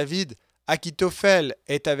dire à David, « Achitophel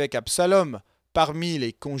est avec Absalom, parmi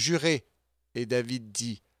les conjurés. » Et David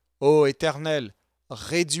dit, « Ô Éternel,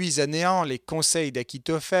 réduis à néant les conseils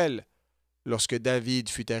d'Achitophel. » Lorsque David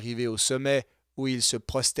fut arrivé au sommet, où il se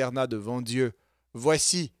prosterna devant Dieu,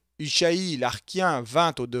 voici, Ushaï l'Archien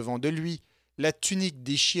vint au-devant de lui, la tunique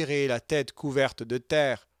déchirée, la tête couverte de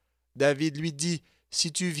terre. David lui dit, «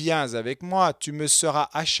 Si tu viens avec moi, tu me seras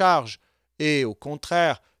à charge, et au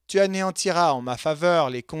contraire, tu anéantiras en ma faveur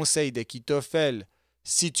les conseils d'Achitophel.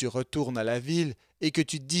 Si tu retournes à la ville et que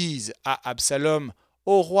tu dises à Absalom, «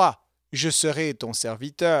 Ô roi, je serai ton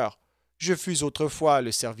serviteur. Je fus autrefois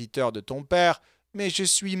le serviteur de ton père, mais je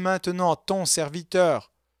suis maintenant ton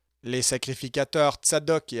serviteur. » Les sacrificateurs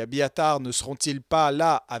Tsadok et Abiatar ne seront-ils pas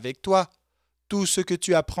là avec toi? Tout ce que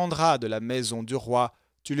tu apprendras de la maison du roi,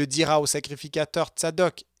 tu le diras aux sacrificateurs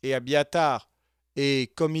Tsadok et Abiatar. Et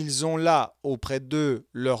comme ils ont là auprès d'eux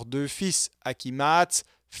leurs deux fils, Akimahatz,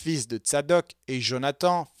 fils de Tsadok, et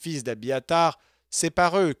Jonathan, fils d'Abiatar, c'est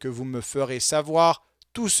par eux que vous me ferez savoir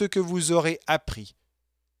tout ce que vous aurez appris.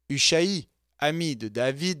 Hushaï, ami de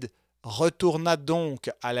David, retourna donc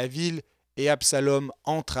à la ville et Absalom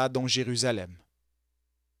entra dans Jérusalem.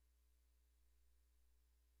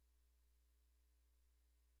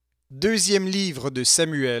 Deuxième livre de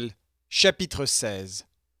Samuel, chapitre 16.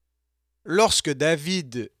 Lorsque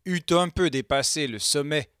David eut un peu dépassé le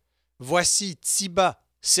sommet, voici Tsiba,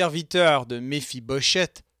 serviteur de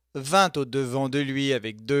Méphibosheth, vint au-devant de lui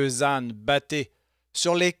avec 2 ânes bâtés,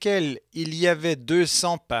 sur lesquels il y avait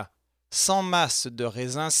 200 pains, 100 masses de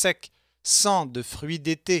raisins secs, 100 de fruits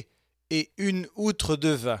d'été, et 1 outre de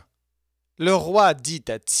vin. Le roi dit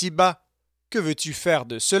à Tsiba, « Que veux-tu faire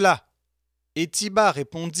de cela ?» Et Tsiba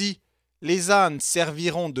répondit, « Les ânes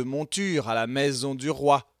serviront de monture à la maison du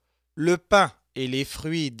roi. Le pain et les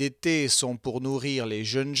fruits d'été sont pour nourrir les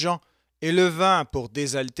jeunes gens, et le vin pour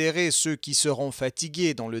désaltérer ceux qui seront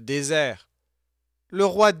fatigués dans le désert. » Le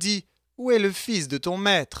roi dit, « Où est le fils de ton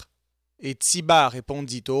maître ?» Et Tsiba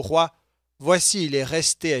répondit au roi, « Voici, il est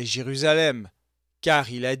resté à Jérusalem,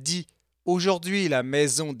 car il a dit, « Aujourd'hui la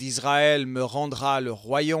maison d'Israël me rendra le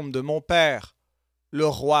royaume de mon père. » Le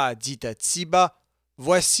roi dit à Tsiba, «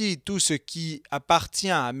 Voici tout ce qui appartient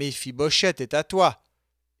à Méphibosheth est à toi. »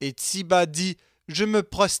 Et Tsiba dit, « Je me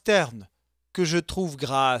prosterne, que je trouve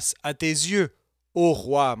grâce à tes yeux, ô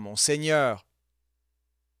roi mon seigneur. »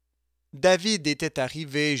 David était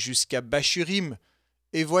arrivé jusqu'à Bachurim,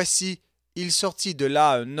 et voici, il sortit de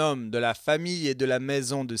là un homme de la famille et de la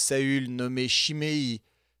maison de Saül nommé Shimei,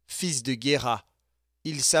 fils de Guéra.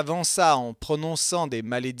 Il s'avança en prononçant des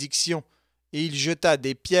malédictions, et il jeta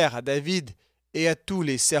des pierres à David et à tous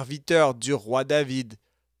les serviteurs du roi David,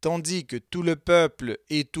 tandis que tout le peuple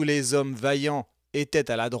et tous les hommes vaillants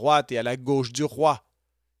étaient à la droite et à la gauche du roi.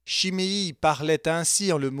 Shimei parlait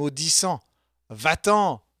ainsi en le maudissant. «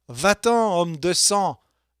 Va-t'en, va-t'en, homme de sang,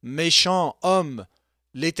 méchant homme!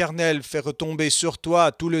 L'Éternel fait retomber sur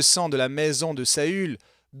toi tout le sang de la maison de Saül,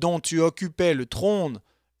 dont tu occupais le trône,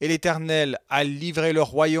 et l'Éternel a livré le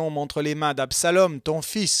royaume entre les mains d'Absalom, ton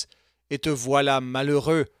fils, et te voilà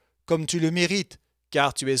malheureux, comme tu le mérites,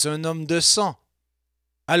 car tu es un homme de sang. »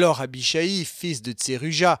 Alors Abishai, fils de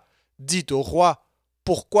Tseruja, dit au roi, «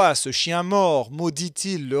 Pourquoi ce chien mort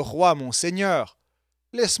maudit-il le roi mon seigneur?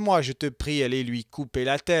 Laisse-moi, je te prie, aller lui couper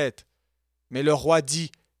la tête. » Mais le roi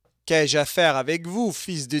dit, « Qu'ai-je à faire avec vous,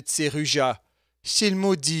 fils de Tseruja? S'il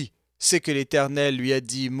maudit, c'est que l'Éternel lui a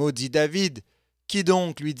dit, maudit David. Qui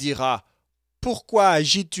donc lui dira, pourquoi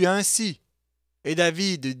agis-tu ainsi? » Et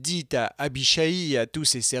David dit à Abishai et à tous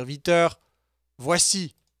ses serviteurs, «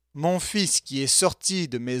 Voici, mon fils qui est sorti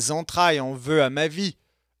de mes entrailles en veut à ma vie,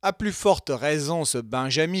 à plus forte raison ce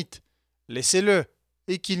Benjamite. Laissez-le,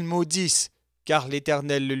 et qu'il maudisse, car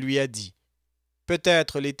l'Éternel le lui a dit.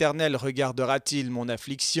 Peut-être l'Éternel regardera-t-il mon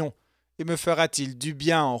affliction, et me fera-t-il du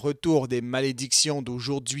bien en retour des malédictions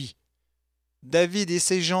d'aujourd'hui. » David et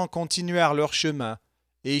ses gens continuèrent leur chemin,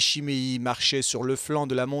 et Shimei marchait sur le flanc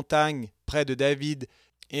de la montagne, près de David,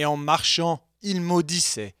 et en marchant, il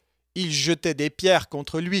maudissait. Il jetait des pierres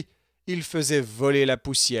contre lui, il faisait voler la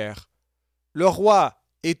poussière. Le roi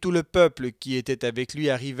et tout le peuple qui était avec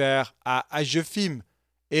lui arrivèrent à Ajephim,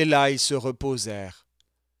 et là ils se reposèrent.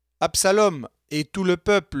 Absalom et tout le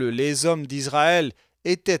peuple, les hommes d'Israël,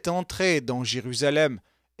 étaient entrés dans Jérusalem,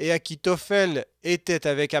 et Akitophel était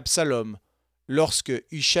avec Absalom. Lorsque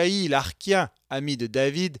Hushaï l'Archien, ami de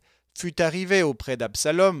David, fut arrivé auprès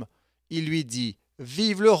d'Absalom, il lui dit «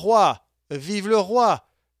 Vive le roi! Vive le roi !»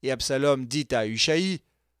 Et Absalom dit à Hushaï,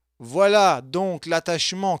 « Voilà donc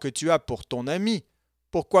l'attachement que tu as pour ton ami.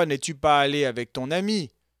 Pourquoi n'es-tu pas allé avec ton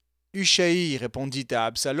ami ?» Hushaï répondit à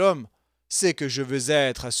Absalom, « C'est que je veux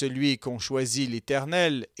être à celui qu'ont choisi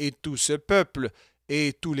l'Éternel et tout ce peuple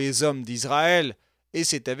et tous les hommes d'Israël, et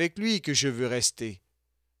c'est avec lui que je veux rester.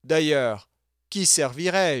 D'ailleurs, qui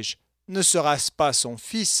servirai-je? Ne sera-ce pas son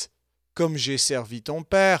fils? Comme j'ai servi ton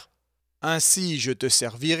père, ainsi je te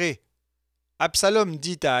servirai. » Absalom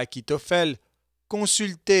dit à Akitophel, «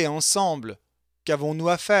 Consultez ensemble, qu'avons-nous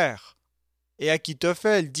à faire ?» Et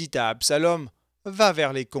Akitophel dit à Absalom, « Va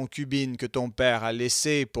vers les concubines que ton père a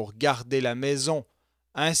laissées pour garder la maison.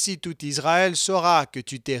 Ainsi tout Israël saura que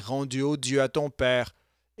tu t'es rendu odieux à ton père,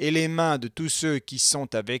 et les mains de tous ceux qui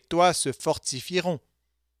sont avec toi se fortifieront. »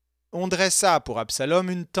 On dressa pour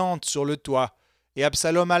Absalom une tente sur le toit, et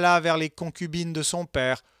Absalom alla vers les concubines de son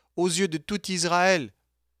père, aux yeux de tout Israël.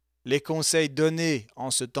 Les conseils donnés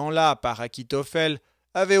en ce temps-là par Achitophel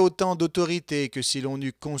avaient autant d'autorité que si l'on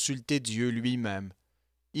eût consulté Dieu lui-même.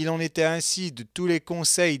 Il en était ainsi de tous les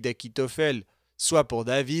conseils d'Achitophel, soit pour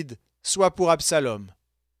David, soit pour Absalom.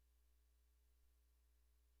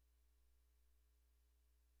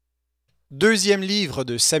 Deuxième livre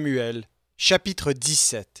de Samuel, chapitre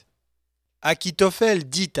 17. Achitophel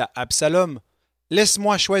dit à Absalom, «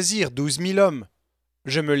 Laisse-moi choisir 12 000 hommes.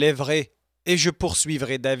 Je me lèverai et je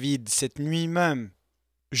poursuivrai David cette nuit même.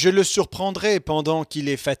 Je le surprendrai pendant qu'il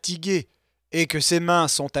est fatigué et que ses mains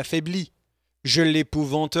sont affaiblies. Je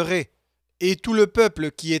l'épouvanterai, et tout le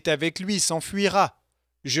peuple qui est avec lui s'enfuira.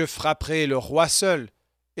 Je frapperai le roi seul,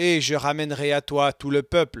 et je ramènerai à toi tout le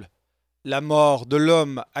peuple. La mort de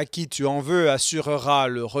l'homme à qui tu en veux assurera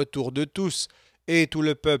le retour de tous, et tout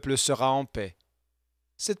le peuple sera en paix. »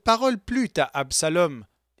 Cette parole plut à Absalom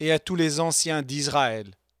et à tous les anciens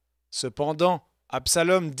d'Israël. Cependant,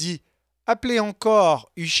 Absalom dit, « Appelez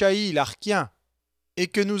encore Hushaï l'Archien, et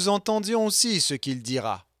que nous entendions aussi ce qu'il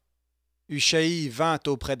dira. » Hushaï vint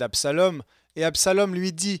auprès d'Absalom, et Absalom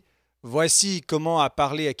lui dit, « Voici comment a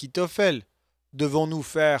parlé Achitophel. Devons-nous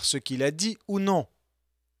faire ce qu'il a dit ou non?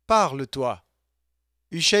 Parle-toi. »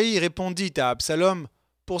 Hushaï répondit à Absalom,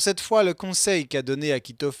 « Pour cette fois, le conseil qu'a donné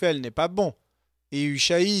Achitophel n'est pas bon. » Et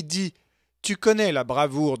Hushaï dit, « Tu connais la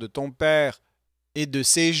bravoure de ton père et de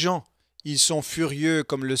ses gens. Ils sont furieux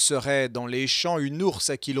comme le serait dans les champs une ours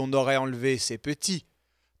à qui l'on aurait enlevé ses petits.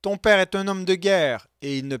 Ton père est un homme de guerre,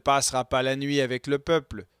 et il ne passera pas la nuit avec le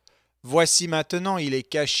peuple. Voici maintenant il est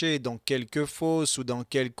caché dans quelque fosse ou dans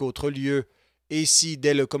quelque autre lieu, et si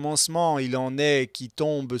dès le commencement il en est qui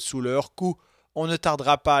tombent sous leur coup, on ne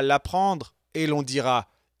tardera pas à l'apprendre, et l'on dira,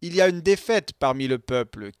 il y a une défaite parmi le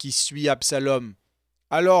peuple qui suit Absalom.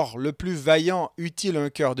 Alors le plus vaillant eût-il un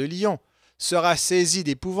cœur de lion, sera saisi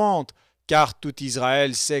d'épouvante, car tout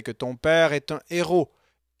Israël sait que ton père est un héros,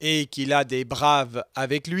 et qu'il a des braves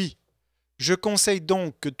avec lui. Je conseille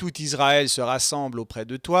donc que tout Israël se rassemble auprès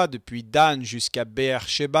de toi, depuis Dan jusqu'à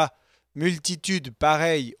Beer-Sheba, multitude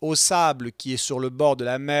pareille au sable qui est sur le bord de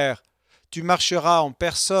la mer. Tu marcheras en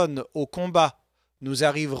personne au combat. Nous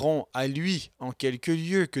arriverons à lui en quelque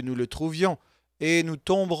lieu que nous le trouvions, et nous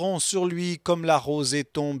tomberons sur lui comme la rosée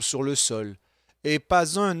tombe sur le sol. Et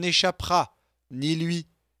pas un n'échappera, ni lui,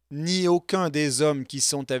 ni aucun des hommes qui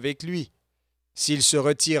sont avec lui. S'il se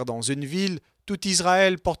retire dans une ville, tout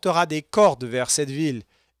Israël portera des cordes vers cette ville,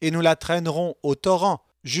 et nous la traînerons au torrent,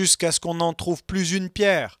 jusqu'à ce qu'on n'en trouve plus une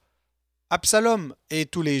pierre. » Absalom et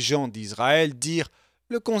tous les gens d'Israël dirent, «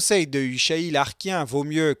 Le conseil de Hushaï l'Archien vaut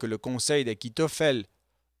mieux que le conseil d'Achitophel. »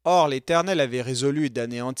 Or l'Éternel avait résolu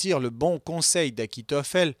d'anéantir le bon conseil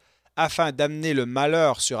d'Achitophel, afin d'amener le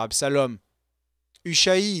malheur sur Absalom.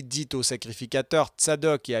 Hushaï dit aux sacrificateurs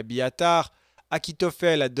Tsadok et Abiatar, «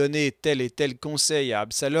 Achitophel a donné tel et tel conseil à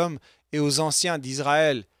Absalom et aux anciens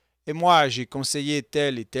d'Israël, et moi j'ai conseillé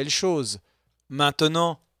telle et telle chose.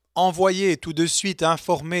 Maintenant, envoyez tout de suite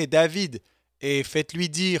informer David, et faites-lui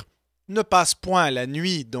dire, ne passe point la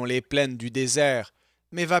nuit dans les plaines du désert,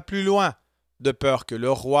 mais va plus loin, de peur que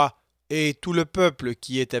le roi et tout le peuple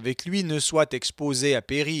qui est avec lui ne soient exposés à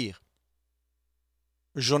périr. »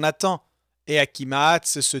 Jonathan et Achimaats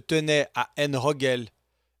se tenaient à En-Rogel.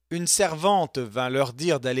 Une servante vint leur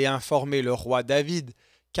dire d'aller informer le roi David,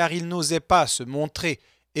 car il n'osait pas se montrer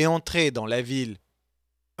et entrer dans la ville.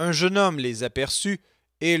 Un jeune homme les aperçut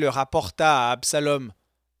et le rapporta à Absalom,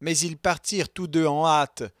 mais ils partirent tous deux en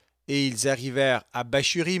hâte, et ils arrivèrent à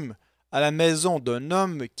Bachurim, à la maison d'un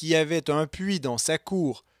homme qui avait un puits dans sa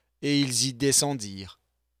cour, et ils y descendirent.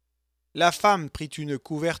 La femme prit une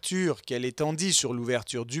couverture qu'elle étendit sur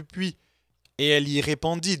l'ouverture du puits, et elle y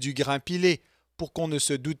répandit du grain pilé, pour qu'on ne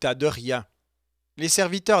se doutât de rien. Les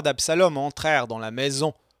serviteurs d'Absalom entrèrent dans la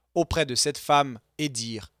maison auprès de cette femme et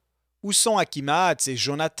dirent, « Où sont Achimaats et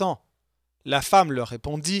Jonathan ?» La femme leur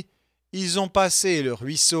répondit, « Ils ont passé le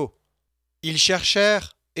ruisseau. » Ils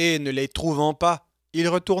cherchèrent, et ne les trouvant pas, ils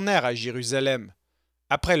retournèrent à Jérusalem.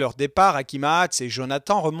 Après leur départ, Achimaats et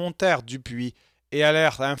Jonathan remontèrent du puits et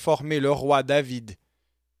allèrent informer le roi David.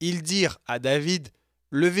 Ils dirent à David,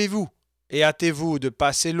 « Levez-vous et hâtez-vous de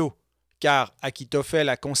passer l'eau, car Achitophel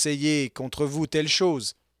a conseillé contre vous telle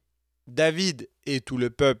chose. » David et tout le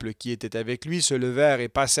peuple qui était avec lui se levèrent et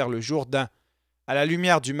passèrent le Jourdain. À la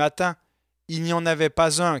lumière du matin, il n'y en avait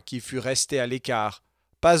pas un qui fût resté à l'écart,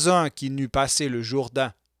 pas un qui n'eût passé le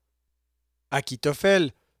Jourdain.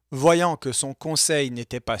 Achitophel, voyant que son conseil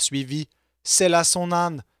n'était pas suivi, sella son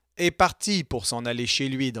âne et partit pour s'en aller chez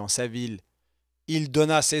lui dans sa ville. Il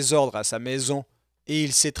donna ses ordres à sa maison et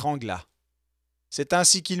il s'étrangla. C'est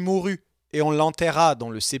ainsi qu'il mourut, et on l'enterra dans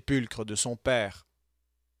le sépulcre de son père.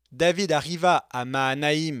 David arriva à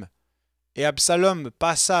Mahanaïm, et Absalom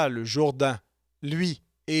passa le Jourdain, lui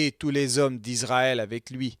et tous les hommes d'Israël avec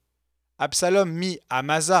lui. Absalom mit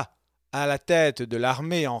Amasa à la tête de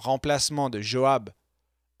l'armée en remplacement de Joab.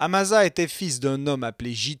 Amasa était fils d'un homme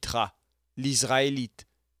appelé Jitra, l'Israélite,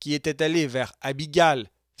 qui était allé vers Abigail,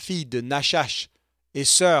 fille de Nachash, et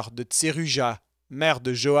sœur de Tseruja, mère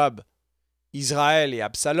de Joab. Israël et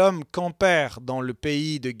Absalom campèrent dans le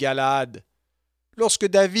pays de Galaad. Lorsque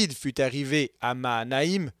David fut arrivé à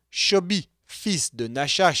Mahanaïm, Shobi, fils de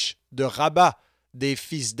Nachash, de Rabat, des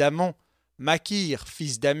fils d'Amon, Makir,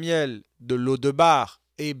 fils d'Amiel, de Lodebar,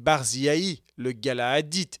 et Barziaï, le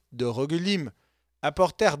Galaadite, de Rogelim,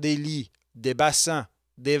 apportèrent des lits, des bassins,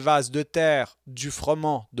 des vases de terre, du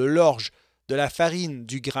froment, de l'orge, de la farine,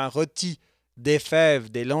 du grain rôti, des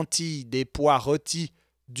fèves, des lentilles, des pois rôtis,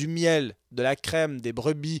 du miel, de la crème des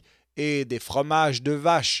brebis et des fromages de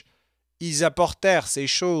vache. Ils apportèrent ces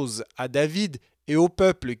choses à David et au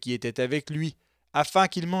peuple qui était avec lui, afin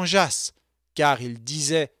qu'ils mangeassent, car ils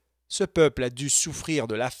disaient: ce peuple a dû souffrir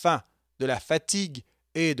de la faim, de la fatigue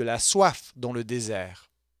et de la soif dans le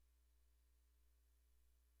désert.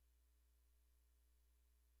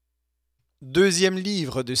 Deuxième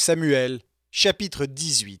livre de Samuel, chapitre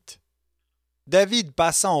 18. David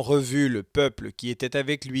passa en revue le peuple qui était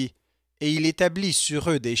avec lui, et il établit sur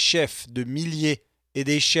eux des chefs de milliers et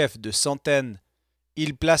des chefs de centaines.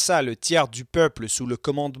 Il plaça le tiers du peuple sous le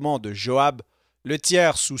commandement de Joab, le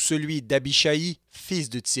tiers sous celui d'Abishaï, fils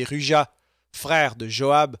de Tseruja, frère de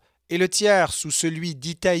Joab, et le tiers sous celui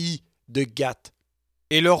d'Itaï de Gath.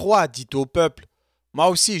 Et le roi dit au peuple: moi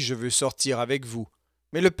aussi je veux sortir avec vous.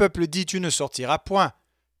 Mais le peuple dit: tu ne sortiras point.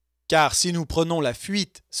 Car si nous prenons la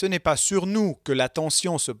fuite, ce n'est pas sur nous que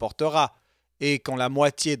l'attention se portera, et quand la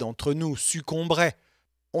moitié d'entre nous succomberait,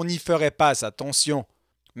 on n'y ferait pas attention.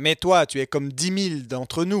 Mais toi, tu es comme 10 000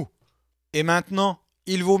 d'entre nous. Et maintenant,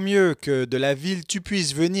 il vaut mieux que de la ville tu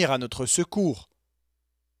puisses venir à notre secours.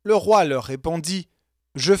 Le roi leur répondit: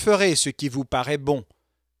 je ferai ce qui vous paraît bon.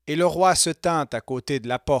 Et le roi se tint à côté de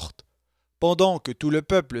la porte. Pendant que tout le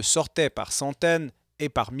peuple sortait par centaines et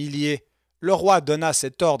par milliers, le roi donna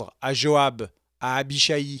cet ordre à Joab, à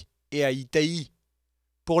Abishaï et à Itaï: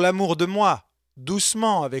 pour l'amour de moi,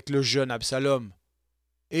 doucement avec le jeune Absalom.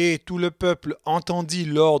 Et tout le peuple entendit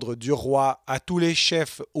l'ordre du roi à tous les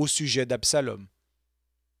chefs au sujet d'Absalom.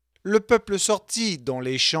 Le peuple sortit dans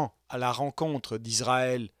les champs à la rencontre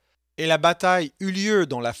d'Israël, et la bataille eut lieu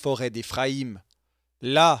dans la forêt d'Éphraïm.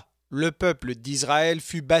 Là, le peuple d'Israël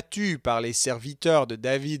fut battu par les serviteurs de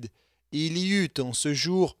David, et il y eut en ce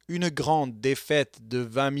jour une grande défaite de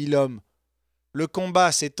 20 000 hommes. Le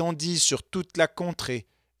combat s'étendit sur toute la contrée,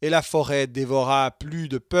 et la forêt dévora plus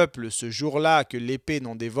de peuple ce jour-là que l'épée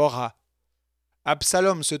n'en dévora.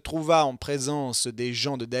 Absalom se trouva en présence des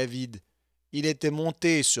gens de David. Il était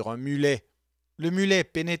monté sur un mulet. Le mulet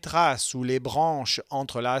pénétra sous les branches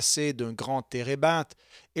entrelacées d'un grand térébinthe,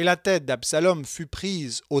 et la tête d'Absalom fut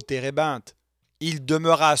prise au térébinthe. Il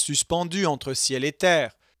demeura suspendu entre ciel et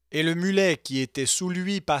terre, et le mulet qui était sous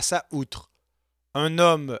lui passa outre. Un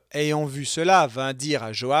homme ayant vu cela vint dire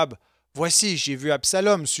à Joab: voici, j'ai vu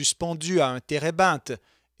Absalom suspendu à un térébinthe.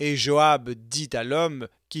 Et Joab dit à l'homme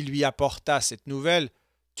qui lui apporta cette nouvelle: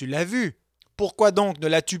 tu l'as vu? Pourquoi donc ne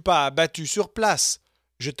l'as-tu pas abattu sur place?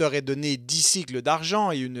 Je t'aurais donné 10 cycles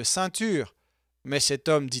d'argent et une ceinture. Mais cet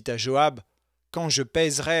homme dit à Joab: quand je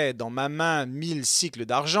pèserai dans ma main 1000 cycles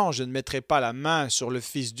d'argent, je ne mettrai pas la main sur le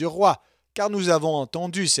fils du roi, car nous avons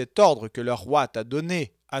entendu cet ordre que le roi t'a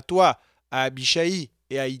donné, à toi, à Abishaï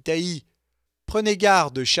et à Itaï. Prenez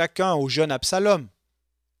garde chacun au jeune Absalom.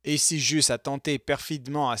 Et si j'eusse attenté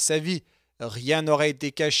perfidement à sa vie, rien n'aurait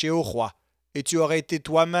été caché au roi, et tu aurais été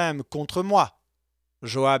toi-même contre moi.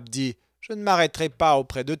 Joab dit: je ne m'arrêterai pas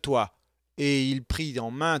auprès de toi. Et il prit en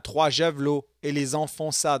main 3 javelots et les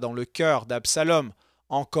enfonça dans le cœur d'Absalom,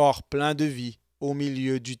 encore plein de vie, au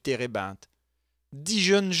milieu du térébinthe. 10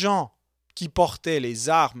 jeunes gens, qui portaient les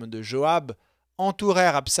armes de Joab,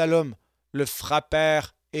 entourèrent Absalom, le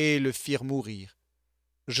frappèrent et le firent mourir.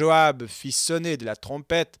 Joab fit sonner de la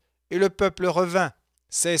trompette, et le peuple revint,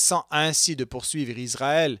 cessant ainsi de poursuivre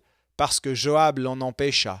Israël, parce que Joab l'en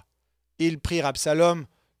empêcha. Ils prirent Absalom,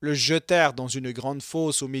 le jetèrent dans une grande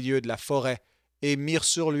fosse au milieu de la forêt, et mirent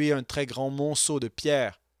sur lui un très grand monceau de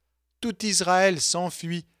pierres. Tout Israël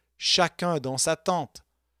s'enfuit, chacun dans sa tente.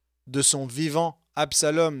 De son vivant,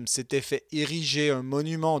 Absalom s'était fait ériger un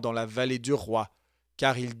monument dans la vallée du roi,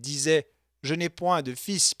 car il disait: je n'ai point de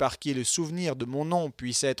fils par qui le souvenir de mon nom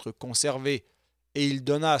puisse être conservé. Et il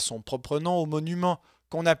donna son propre nom au monument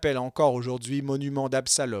qu'on appelle encore aujourd'hui monument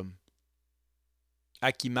d'Absalom.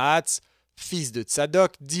 Akhimaatz, fils de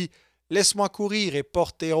Tsadok, dit « Laisse-moi courir et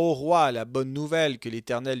porter au roi la bonne nouvelle que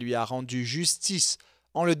l'Éternel lui a rendu justice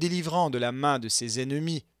en le délivrant de la main de ses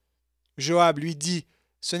ennemis. » Joab lui dit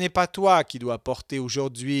 « Ce n'est pas toi qui dois porter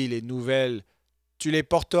aujourd'hui les nouvelles. Tu les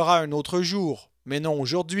porteras un autre jour, mais non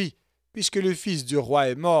aujourd'hui, puisque le fils du roi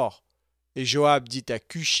est mort. » Et Joab dit à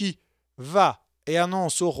Cushi « Va et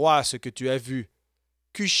annonce au roi ce que tu as vu. »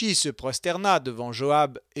 Cushi se prosterna devant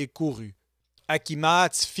Joab et courut.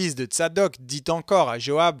 Akhimaats, fils de Tsadok, dit encore à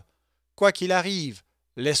Joab « Quoi qu'il arrive,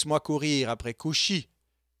 laisse-moi courir après Cushi. »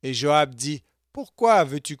 Et Joab dit « Pourquoi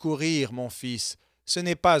veux-tu courir, mon fils? Ce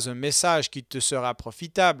n'est pas un message qui te sera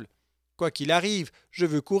profitable. » « Quoi qu'il arrive, je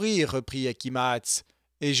veux courir, reprit Akhimaats.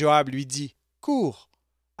 Et Joab lui dit « Cours. »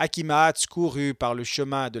 Akhimaats courut par le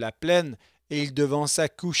chemin de la plaine et il devança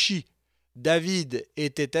Cushi. David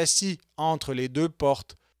était assis entre les deux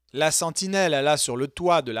portes. La sentinelle alla sur le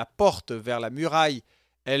toit de la porte vers la muraille.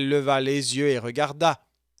 Elle leva les yeux et regarda.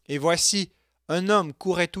 Et voici, un homme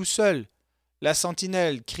courait tout seul. La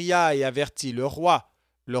sentinelle cria et avertit le roi.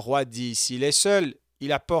 Le roi dit « S'il est seul,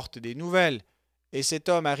 il apporte des nouvelles. » Et cet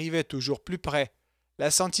homme arrivait toujours plus près.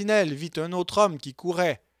 La sentinelle vit un autre homme qui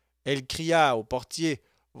courait. Elle cria au portier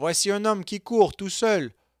 « Voici un homme qui court tout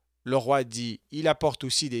seul. » Le roi dit « Il apporte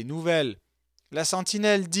aussi des nouvelles. » La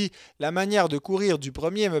sentinelle dit « La manière de courir du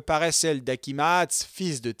premier me paraît celle d'Akhimaats,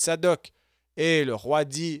 fils de Tsadok. » Et le roi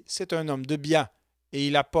dit « C'est un homme de bien, et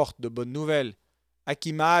il apporte de bonnes nouvelles. »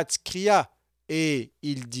 Akhimaats cria, et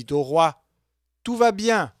il dit au roi « Tout va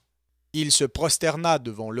bien. » Il se prosterna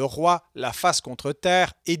devant le roi, la face contre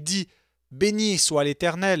terre, et dit « Béni soit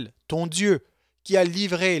l'Éternel, ton Dieu, qui a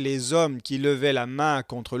livré les hommes qui levaient la main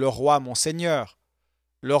contre le roi mon seigneur. »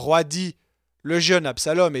 Le roi dit « Le jeune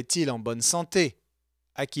Absalom est-il en bonne santé ?»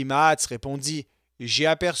 Akhimaats répondit « J'ai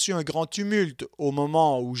aperçu un grand tumulte au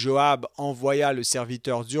moment où Joab envoya le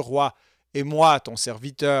serviteur du roi, et moi ton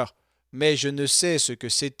serviteur, mais je ne sais ce que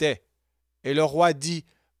c'était. » Et le roi dit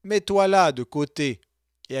 « Mets-toi là de côté. »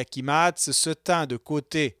 Et Akhimaats se tint de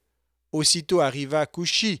côté. Aussitôt arriva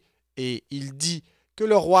Cushi, et il dit « Que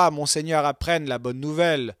le roi, mon seigneur, apprenne la bonne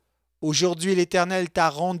nouvelle. Aujourd'hui l'Éternel t'a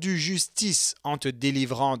rendu justice en te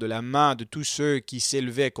délivrant de la main de tous ceux qui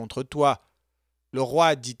s'élevaient contre toi. » Le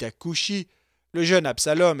roi dit à Cushi « Le jeune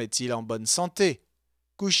Absalom est-il en bonne santé ?»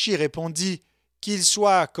 Cushi répondit « Qu'il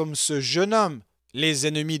soit comme ce jeune homme, les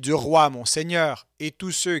ennemis du roi, mon seigneur, et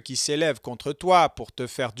tous ceux qui s'élèvent contre toi pour te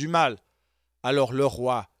faire du mal. » Alors le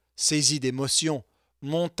roi, saisi d'émotion,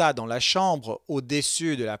 monta dans la chambre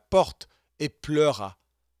au-dessus de la porte et pleura.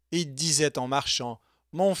 Il disait en marchant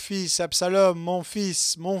 « Mon fils Absalom, mon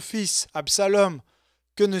fils Absalom,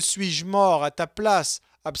 que ne suis-je mort à ta place,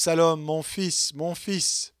 Absalom, mon fils, mon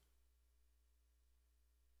fils. »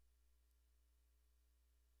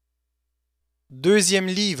 Deuxième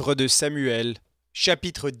livre de Samuel,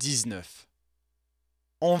 chapitre 19.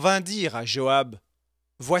 On vint dire à Joab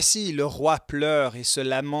 « Voici le roi pleure et se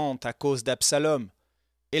lamente à cause d'Absalom. »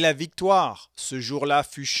 Et la victoire, ce jour-là,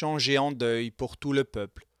 fut changée en deuil pour tout le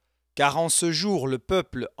peuple. Car en ce jour, le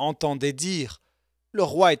peuple entendait dire « Le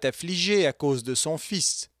roi est affligé à cause de son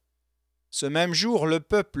fils. » Ce même jour, le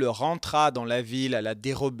peuple rentra dans la ville à la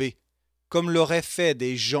dérobée, comme l'auraient fait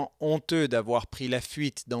des gens honteux d'avoir pris la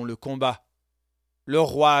fuite dans le combat. Le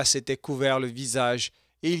roi s'était couvert le visage,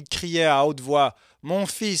 et il criait à haute voix « Mon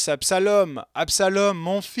fils Absalom, Absalom,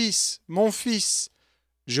 mon fils, mon fils !»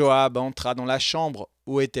 Joab entra dans la chambre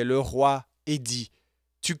où était le roi et dit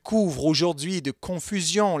 « Tu couvres aujourd'hui de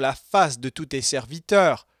confusion la face de tous tes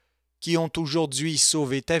serviteurs, qui ont aujourd'hui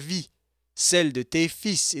sauvé ta vie, celle de tes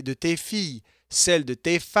fils et de tes filles, celle de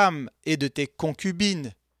tes femmes et de tes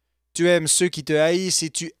concubines. Tu aimes ceux qui te haïssent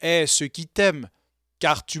et tu hais ceux qui t'aiment.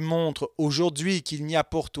 Car tu montres aujourd'hui qu'il n'y a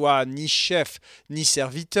pour toi ni chef ni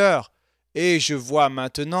serviteur. Et je vois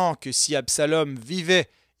maintenant que si Absalom vivait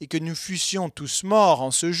et que nous fussions tous morts en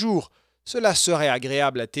ce jour, cela serait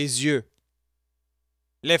agréable à tes yeux.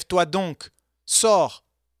 Lève-toi donc, sors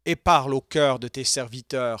et parle au cœur de tes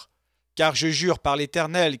serviteurs. Car je jure par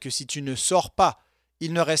l'Éternel que si tu ne sors pas,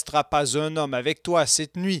 il ne restera pas un homme avec toi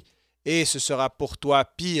cette nuit, et ce sera pour toi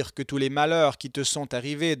pire que tous les malheurs qui te sont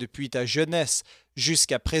arrivés depuis ta jeunesse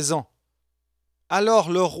jusqu'à présent. »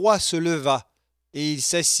 Alors le roi se leva, et il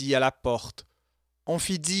s'assit à la porte. On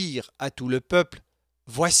fit dire à tout le peuple, «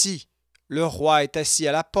 Voici, le roi est assis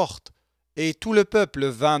à la porte. » Et tout le peuple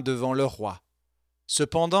vint devant le roi.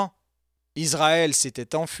 Cependant, Israël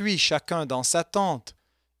s'était enfui chacun dans sa tente,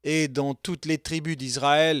 et dans toutes les tribus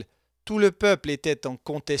d'Israël, tout le peuple était en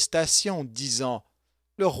contestation, disant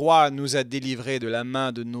 « Le roi nous a délivrés de la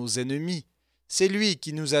main de nos ennemis. C'est lui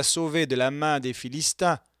qui nous a sauvés de la main des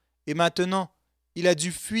Philistins. Et maintenant, il a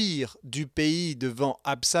dû fuir du pays devant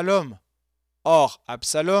Absalom. Or,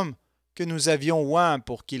 Absalom, que nous avions oint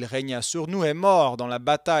pour qu'il régnât sur nous, est mort dans la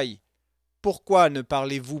bataille. Pourquoi ne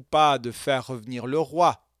parlez-vous pas de faire revenir le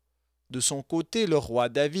roi? De son côté, le roi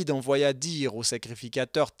David envoya dire aux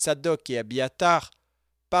sacrificateurs Tsadok et Abiatar,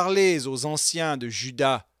 parlez aux anciens de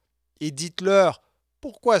Juda, et dites-leur,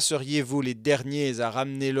 pourquoi seriez-vous les derniers à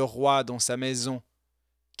ramener le roi dans sa maison?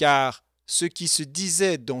 Car ce qui se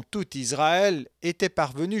disait dans tout Israël était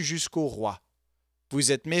parvenu jusqu'au roi.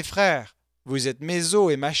 Vous êtes mes frères, vous êtes mes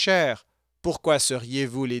os et ma chair, pourquoi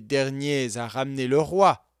seriez-vous les derniers à ramener le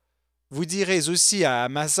roi? Vous direz aussi à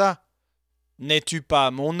Amasa, n'es-tu pas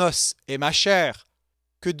mon os et ma chair?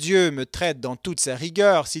 Que Dieu me traite dans toute sa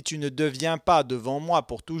rigueur si tu ne deviens pas devant moi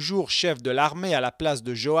pour toujours chef de l'armée à la place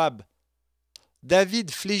de Joab. David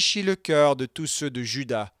fléchit le cœur de tous ceux de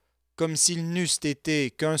Juda, comme s'ils n'eussent été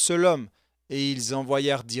qu'un seul homme, et ils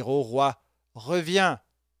envoyèrent dire au roi, reviens,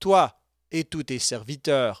 toi et tous tes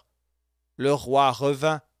serviteurs. Le roi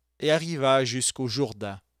revint et arriva jusqu'au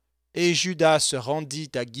Jourdain. Et Juda se rendit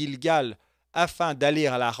à Gilgal, afin d'aller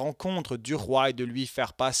à la rencontre du roi et de lui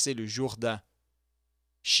faire passer le Jourdain.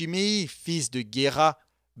 Shimei, fils de Guéra,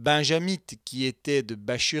 benjamite qui était de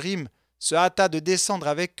Bachurim, se hâta de descendre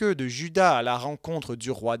avec eux de Juda à la rencontre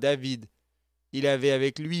du roi David. Il avait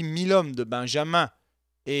avec lui 1000 hommes de Benjamin,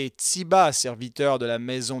 et Tsiba, serviteur de la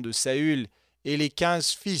maison de Saül, et les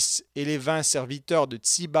 15 fils et les 20 serviteurs de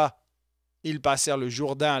Tsiba. Ils passèrent le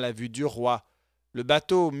Jourdain à la vue du roi. Le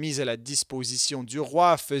bateau mis à la disposition du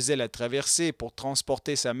roi faisait la traversée pour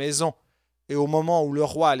transporter sa maison, et au moment où le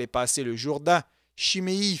roi allait passer le Jourdain,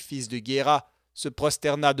 Shimei, fils de Guéra, se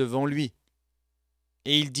prosterna devant lui.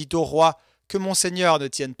 Et il dit au roi, que mon seigneur ne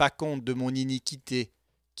tienne pas compte de mon iniquité,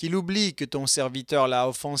 qu'il oublie que ton serviteur l'a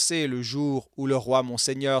offensé le jour où le roi mon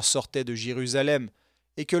seigneur sortait de Jérusalem,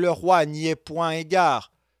 et que le roi n'y ait point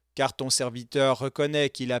égard, car ton serviteur reconnaît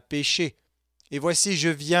qu'il a péché. Et voici je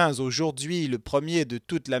viens aujourd'hui le premier de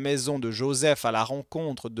toute la maison de Joseph à la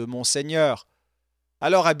rencontre de mon seigneur.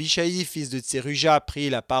 Alors Abishai, fils de Tseruja, prit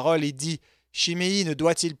la parole et dit, Shimei ne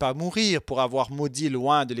doit-il pas mourir pour avoir maudit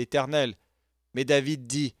loin de l'Éternel? Mais David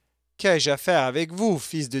dit, qu'ai-je à faire avec vous,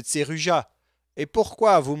 fils de Tseruja? Et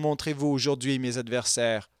pourquoi vous montrez-vous aujourd'hui mes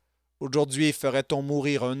adversaires? Aujourd'hui ferait-on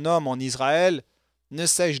mourir un homme en Israël? Ne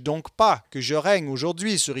sais-je donc pas que je règne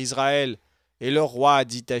aujourd'hui sur Israël? Et le roi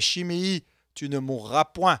dit à Shimei, tu ne mourras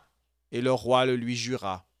point. Et le roi le lui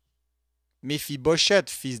jura. Méphibosheth,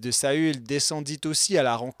 fils de Saül, descendit aussi à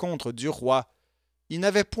la rencontre du roi. Il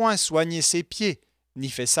n'avait point soigné ses pieds, ni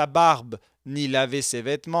fait sa barbe, ni lavé ses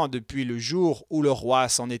vêtements depuis le jour où le roi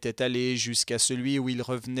s'en était allé jusqu'à celui où il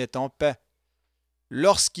revenait en paix.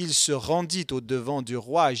 Lorsqu'il se rendit au-devant du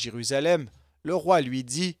roi à Jérusalem, le roi lui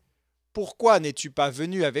dit, « Pourquoi n'es-tu pas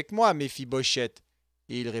venu avec moi, Méphibosheth »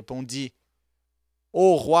 Et il répondit, «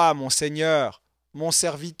 Ô roi, mon seigneur, mon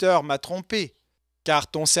serviteur m'a trompé, car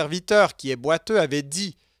ton serviteur qui est boiteux avait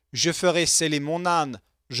dit, « Je ferai seller mon âne,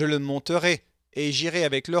 je le monterai, et j'irai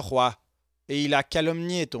avec le roi. » Et il a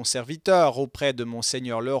calomnié ton serviteur auprès de mon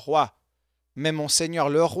seigneur le roi. Mais mon seigneur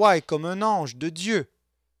le roi est comme un ange de Dieu.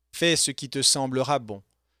 Fais ce qui te semblera bon.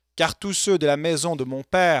 Car tous ceux de la maison de mon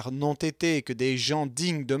père n'ont été que des gens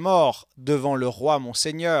dignes de mort devant le roi mon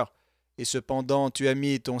seigneur. Et cependant tu as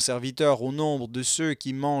mis ton serviteur au nombre de ceux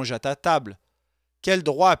qui mangent à ta table. Quel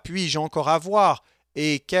droit puis-je encore avoir,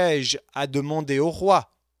 et qu'ai-je à demander au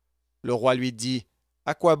roi? Le roi lui dit,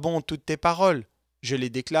 à quoi bon toutes tes paroles? Je l'ai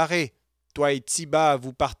déclaré. Toi et Tsiba,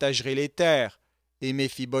 vous partagerez les terres. Et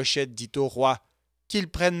Méphibosheth dit au roi, qu'il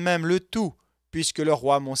prenne même le tout, puisque le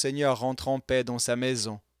roi mon seigneur rentre en paix dans sa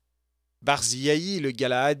maison. Barzillai, le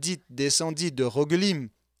Galaadite, descendit de Rogelim,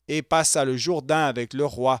 et passa le Jourdain avec le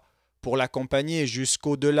roi, pour l'accompagner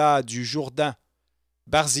jusqu'au-delà du Jourdain.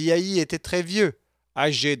 Barzillai était très vieux,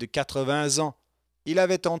 âgé de 80 ans. Il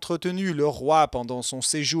avait entretenu le roi pendant son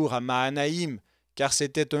séjour à Mahanaïm, car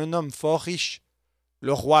c'était un homme fort riche.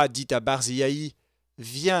 Le roi dit à Barzillai, «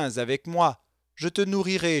 Viens avec moi, je te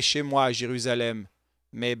nourrirai chez moi à Jérusalem. »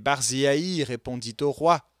 Mais Barzillai répondit au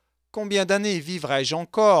roi, « Combien d'années vivrai-je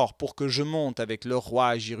encore pour que je monte avec le roi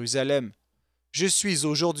à Jérusalem? Je suis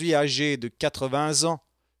aujourd'hui âgé de 80 ans.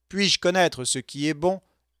 Puis-je connaître ce qui est bon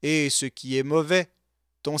et ce qui est mauvais?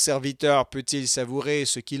 Ton serviteur peut-il savourer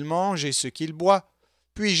ce qu'il mange et ce qu'il boit?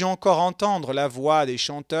 Puis-je encore entendre la voix des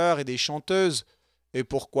chanteurs et des chanteuses? Et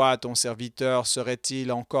pourquoi ton serviteur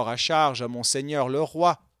serait-il encore à charge à mon seigneur le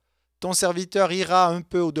roi? Ton serviteur ira un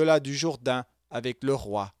peu au-delà du Jourdain avec le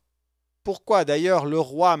roi. Pourquoi d'ailleurs le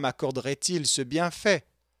roi m'accorderait-il ce bienfait?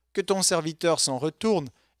 Que ton serviteur s'en retourne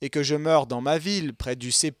et que je meure dans ma ville près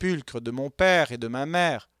du sépulcre de mon père et de ma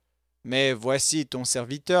mère. Mais voici ton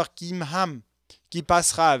serviteur Kimham, qui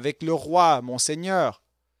passera avec le roi, mon seigneur.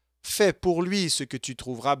 Fais pour lui ce que tu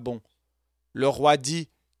trouveras bon. » Le roi dit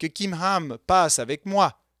que Kimham passe avec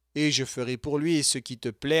moi, et je ferai pour lui ce qui te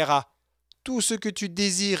plaira. Tout ce que tu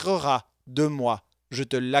désireras de moi, je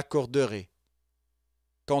te l'accorderai.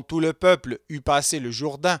 Quand tout le peuple eut passé le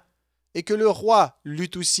Jourdain, et que le roi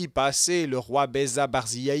l'eut aussi passé, le roi baisa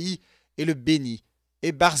Barzilaï et le bénit,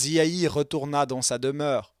 et Barzilaï retourna dans sa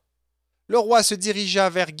demeure. Le roi se dirigea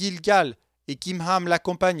vers Gilgal, et Kimham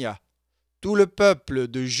l'accompagna. Tout le peuple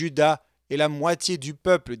de Juda et la moitié du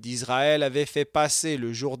peuple d'Israël avaient fait passer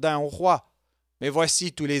le Jourdain au roi. Mais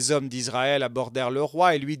voici tous les hommes d'Israël abordèrent le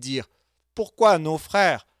roi et lui dirent : « Pourquoi nos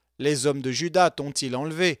frères, les hommes de Juda, t'ont-ils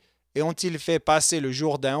enlevé et ont-ils fait passer le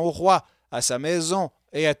Jourdain au roi, à sa maison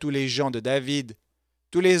et à tous les gens de David ?»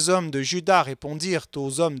 Tous les hommes de Juda répondirent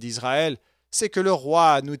aux hommes d'Israël : « C'est que le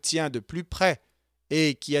roi nous tient de plus près.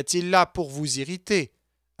 Et qu'y a-t-il là pour vous irriter ?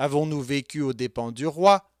 Avons-nous vécu aux dépens du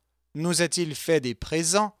roi ? Nous a-t-il fait des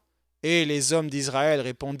présents ? » Et les hommes d'Israël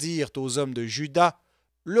répondirent aux hommes de Juda :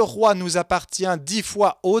 « Le roi nous appartient 10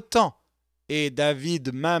 fois autant, et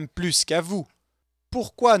David même plus qu'à vous.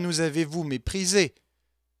 Pourquoi nous avez-vous méprisés ?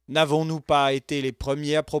 N'avons-nous pas été les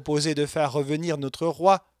premiers à proposer de faire revenir notre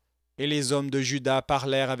roi ?» Et les hommes de Juda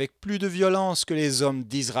parlèrent avec plus de violence que les hommes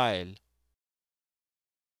d'Israël.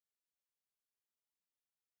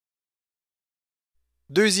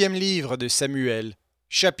 Deuxième livre de Samuel,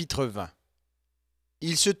 chapitre 20.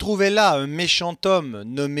 Il se trouvait là un méchant homme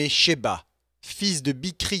nommé Sheba, fils de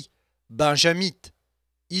Bichri, benjamite.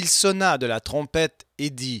 Il sonna de la trompette et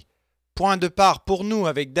dit : « Point de part pour nous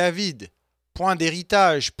avec David, point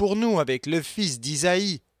d'héritage pour nous avec le fils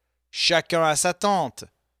d'Isaïe. Chacun à sa tente,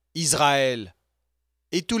 Israël. »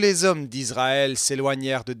 Et tous les hommes d'Israël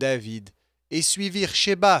s'éloignèrent de David et suivirent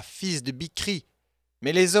Sheba, fils de Bichri.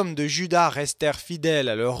 Mais les hommes de Juda restèrent fidèles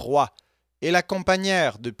à leur roi et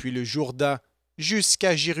l'accompagnèrent depuis le Jourdain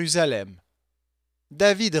jusqu'à Jérusalem.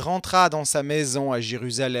 David rentra dans sa maison à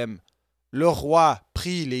Jérusalem. Le roi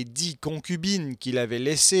prit les 10 concubines qu'il avait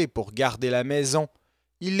laissées pour garder la maison.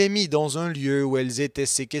 Il les mit dans un lieu où elles étaient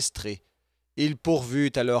séquestrées. Il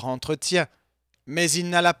pourvut à leur entretien, mais il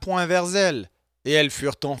n'alla point vers elles, et elles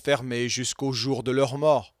furent enfermées jusqu'au jour de leur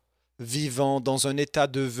mort, vivant dans un état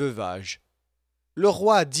de veuvage. Le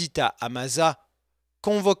roi dit à Amasa : «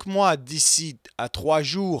 Convoque-moi d'ici à 3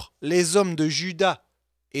 jours les hommes de Juda,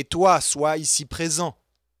 et toi sois ici présent. »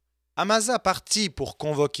 Amasa partit pour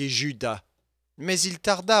convoquer Juda, mais il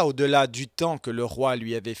tarda au-delà du temps que le roi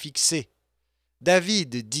lui avait fixé.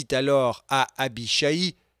 David dit alors à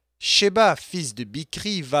Abishai : « Sheba, fils de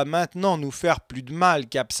Bichri, va maintenant nous faire plus de mal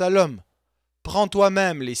qu'Absalom. Prends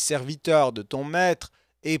toi-même les serviteurs de ton maître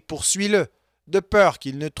et poursuis-le, de peur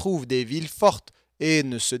qu'il ne trouve des villes fortes et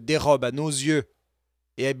ne se dérobe à nos yeux. »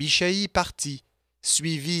 Et Abishai partit,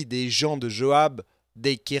 suivi des gens de Joab,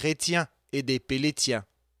 des Kérétiens et des Pélétiens,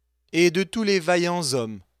 et de tous les vaillants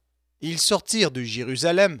hommes. Ils sortirent de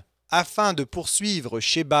Jérusalem afin de poursuivre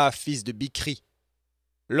Sheba, fils de Bichri.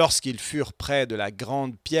 Lorsqu'ils furent près de la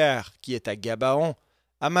grande pierre qui est à Gabaon,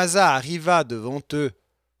 Amasa arriva devant eux.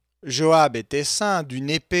 Joab était ceint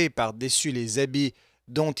d'une épée par-dessus les habits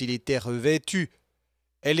dont il était revêtu.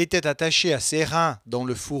 Elle était attachée à ses reins dans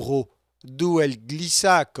le fourreau, d'où elle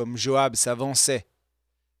glissa comme Joab s'avançait.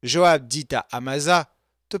 Joab dit à Amasa :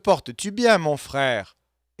 « Te portes-tu bien, mon frère ? »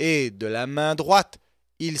 Et de la main droite,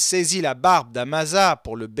 il saisit la barbe d'Amasa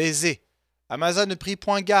pour le baiser. Amasa ne prit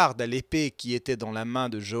point garde à l'épée qui était dans la main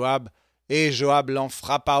de Joab, et Joab l'en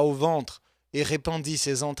frappa au ventre et répandit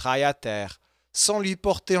ses entrailles à terre, sans lui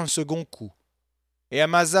porter un second coup. Et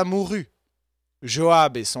Amasa mourut.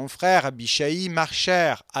 Joab et son frère Abishai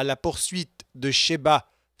marchèrent à la poursuite de Sheba,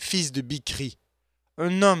 fils de Bichri.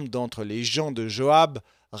 Un homme d'entre les gens de Joab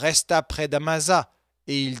resta près d'Amasa,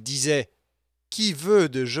 et il disait : « Qui veut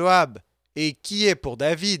de Joab, et qui est pour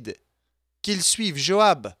David ? Qu'il suive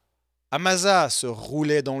Joab. » Amasa se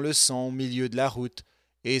roulait dans le sang au milieu de la route,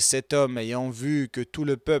 et cet homme, ayant vu que tout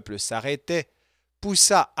le peuple s'arrêtait,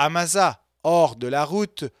 poussa Amasa hors de la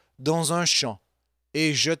route dans un champ,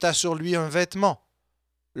 et jeta sur lui un vêtement,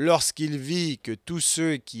 lorsqu'il vit que tous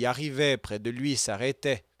ceux qui arrivaient près de lui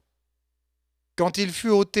s'arrêtaient. Quand il fut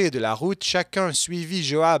ôté de la route, chacun suivit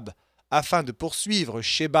Joab, afin de poursuivre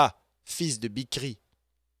Sheba, fils de Bichri.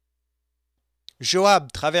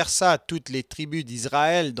 Joab traversa toutes les tribus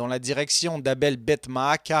d'Israël dans la direction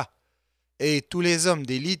d'Abel-Beth-Maaka, et tous les hommes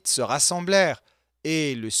d'élite se rassemblèrent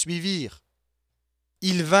et le suivirent.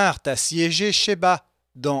 Ils vinrent assiéger Sheba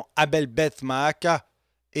dans Abel-Beth-Maaka,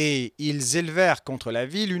 et ils élevèrent contre la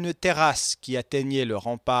ville une terrasse qui atteignait le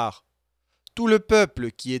rempart. Tout le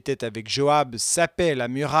peuple qui était avec Joab sapait la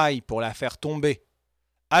muraille pour la faire tomber.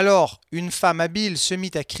 Alors une femme habile se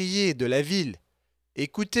mit à crier de la ville. «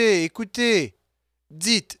 Écoutez, écoutez!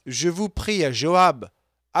 Dites, je vous prie à Joab,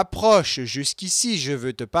 approche jusqu'ici, je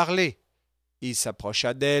veux te parler. » Il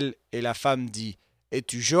s'approcha d'elle, et la femme dit, «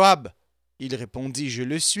 Es-tu Joab ?» Il répondit, « Je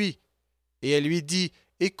le suis. » Et elle lui dit,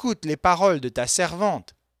 « Écoute les paroles de ta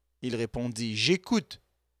servante. » Il répondit, « J'écoute. »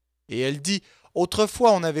 Et elle dit, «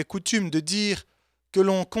 Autrefois on avait coutume de dire que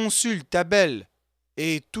l'on consulte ta belle,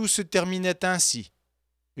 et tout se terminait ainsi.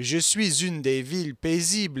 Je suis une des villes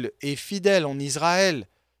paisibles et fidèles en Israël,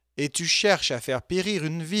 et tu cherches à faire périr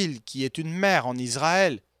une ville qui est une mère en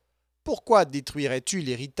Israël. Pourquoi détruirais-tu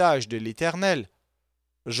l'héritage de l'Éternel »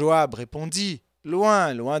 Joab répondit, «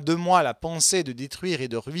 Loin, loin de moi la pensée de détruire et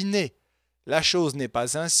de ruiner. La chose n'est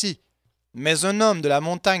pas ainsi. Mais un homme de la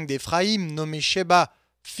montagne d'Éphraïm nommé Sheba,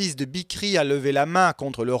 fils de Bichri, a levé la main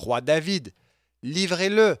contre le roi David.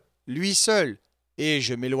 Livrez-le, lui seul, et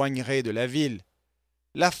je m'éloignerai de la ville. »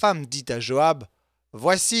 La femme dit à Joab, «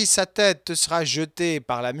 Voici sa tête te sera jetée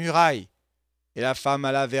par la muraille. » Et la femme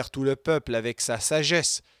alla vers tout le peuple avec sa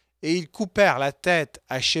sagesse, et ils coupèrent la tête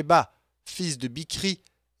à Sheba, fils de Bichri,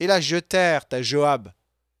 et la jetèrent à Joab.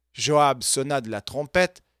 Joab sonna de la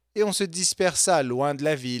trompette, et on se dispersa loin de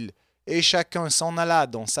la ville, et chacun s'en alla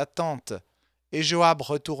dans sa tente. Et Joab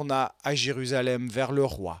retourna à Jérusalem vers le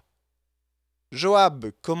roi.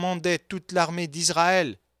 Joab commandait toute l'armée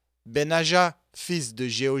d'Israël. Benaja, fils de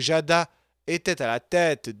Jéhojada, était à la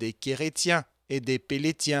tête des Kérétiens et des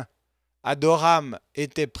Pélétiens. Adoram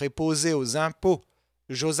était préposé aux impôts.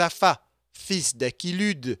 Josaphat, fils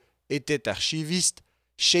d'Achilude, était archiviste.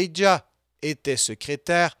 Sheidja était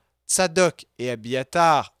secrétaire. Tsadok et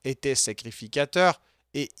Abiatar étaient sacrificateurs.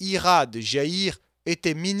 Et Ira de Jaïr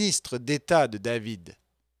était ministre d'État de David.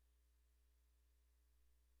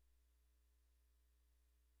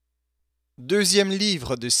 Deuxième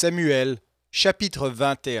livre de Samuel, chapitre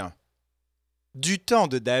 21. Du temps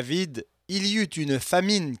de David, il y eut une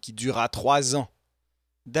famine qui dura 3 ans.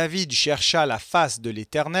 David chercha la face de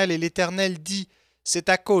l'Éternel, et l'Éternel dit, « C'est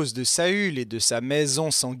à cause de Saül et de sa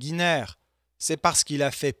maison sanguinaire. C'est parce qu'il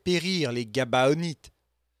a fait périr les Gabaonites. »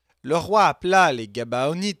 Le roi appela les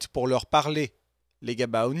Gabaonites pour leur parler. Les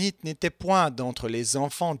Gabaonites n'étaient point d'entre les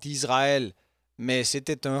enfants d'Israël, mais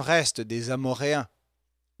c'était un reste des Amoréens.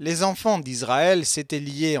 Les enfants d'Israël s'étaient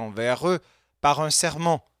liés envers eux par un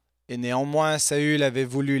serment, et néanmoins Saül avait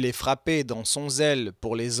voulu les frapper dans son zèle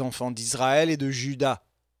pour les enfants d'Israël et de Juda.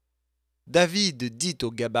 David dit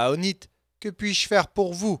aux Gabaonites, « Que puis-je faire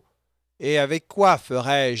pour vous? Et avec quoi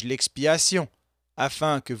ferai-je l'expiation,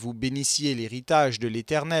 afin que vous bénissiez l'héritage de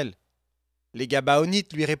l'Éternel » Les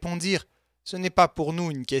Gabaonites lui répondirent, « Ce n'est pas pour nous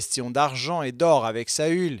une question d'argent et d'or avec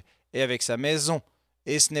Saül et avec sa maison,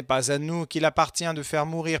 et ce n'est pas à nous qu'il appartient de faire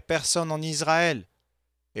mourir personne en Israël. »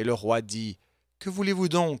 Et le roi dit, « Que voulez-vous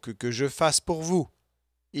donc que je fasse pour vous »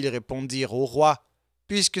 Ils répondirent au roi, «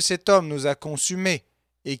 Puisque cet homme nous a consumés,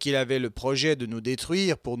 et qu'il avait le projet de nous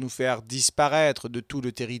détruire pour nous faire disparaître de tout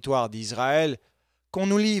le territoire d'Israël, qu'on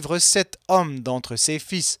nous livre 7 hommes d'entre ses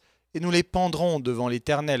fils, et nous les pendrons devant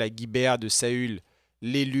l'Éternel à Gibéa de Saül,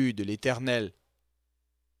 l'élu de l'Éternel. »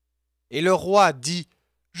 Et le roi dit,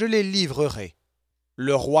 « Je les livrerai. »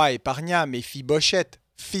 Le roi épargna Méphi-Bosheth,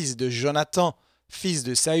 fils de Jonathan, fils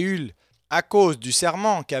de Saül, à cause du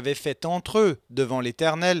serment qu'avaient fait entre eux devant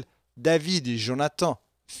l'Éternel David et Jonathan,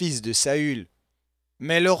 fils de Saül.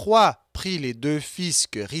 Mais le roi prit les 2 fils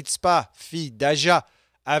que Ritzpa, fille d'Aja,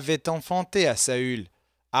 avait enfantés à Saül,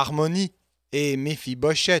 Harmoni et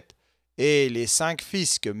Méphi-Bosheth, et les 5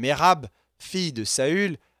 fils que Mérab, fille de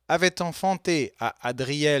Saül, avait enfantés à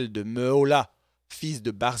Adriel de Mehola, fils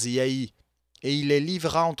de Barziaï, et il les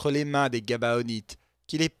livra entre les mains des Gabaonites,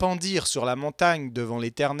 qui les pendirent sur la montagne devant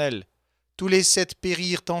l'Éternel. Tous les 7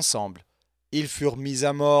 périrent ensemble. Ils furent mis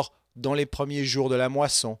à mort dans les premiers jours de la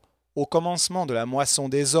moisson, au commencement de la moisson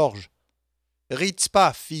des orges.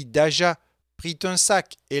 Ritzpa, fille d'Aja, prit un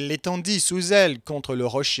sac et l'étendit sous elle contre le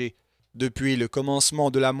rocher, depuis le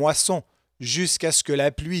commencement de la moisson, jusqu'à ce que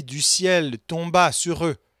la pluie du ciel tombât sur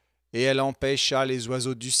eux, et elle empêcha les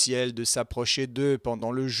oiseaux du ciel de s'approcher d'eux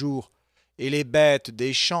pendant le jour, et les bêtes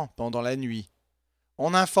des champs pendant la nuit.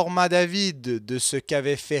 On informa David de ce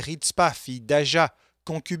qu'avait fait Ritzpa, fille d'Aja,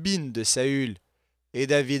 concubine de Saül. Et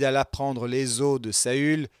David alla prendre les os de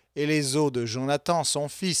Saül et les os de Jonathan, son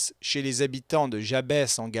fils, chez les habitants de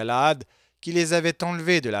Jabès en Galaad, qui les avaient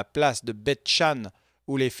enlevés de la place de Beth-Shan,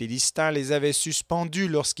 où les Philistins les avaient suspendus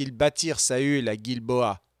lorsqu'ils battirent Saül à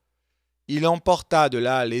Gilboa. Il emporta de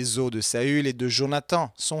là les os de Saül et de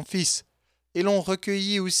Jonathan, son fils, et l'on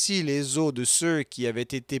recueillit aussi les os de ceux qui avaient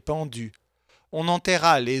été pendus. on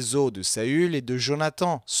enterra les os de Saül et de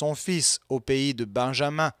Jonathan, son fils, au pays de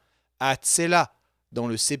Benjamin, à Tséla, dans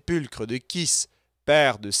le sépulcre de Kis,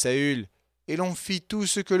 père de Saül, et l'on fit tout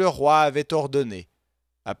ce que le roi avait ordonné.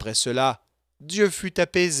 Après cela, Dieu fut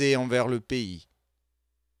apaisé envers le pays.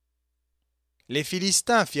 Les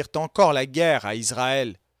Philistins firent encore la guerre à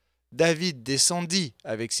Israël. David descendit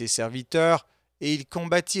avec ses serviteurs, et ils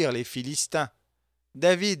combattirent les Philistins.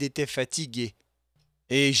 David était fatigué.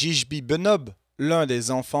 Et Jishbi-Benob, l'un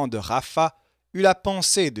des enfants de Rapha, eut la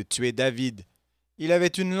pensée de tuer David. Il avait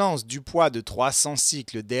une lance du poids de 300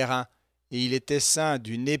 cycles d'airain, et il était ceint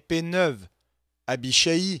d'une épée neuve.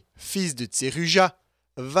 Abishai, fils de Tseruja,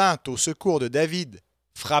 vint au secours de David,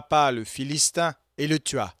 frappa le Philistin et le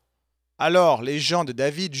tua. Alors les gens de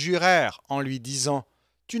David jurèrent en lui disant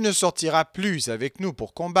 « Tu ne sortiras plus avec nous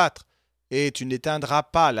pour combattre, et tu n'éteindras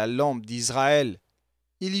pas la lampe d'Israël. »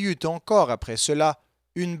 Il y eut encore après cela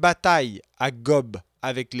une bataille à Gob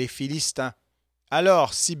avec les Philistins.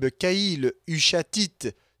 Alors Sibekaï le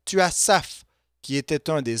Hushatite tua Saph, qui était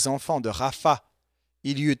un des enfants de Rapha.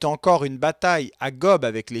 Il y eut encore une bataille à Gob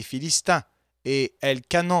avec les Philistins, et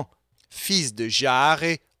Elkanan, fils de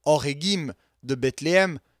Jaharé, Orégim de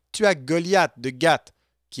Bethléem, tua Goliath de Gath,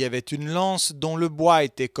 qui avait une lance dont le bois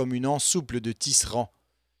était comme une ensouple de tisserand.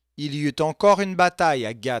 Il y eut encore une bataille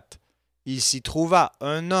à Gath. Il s'y trouva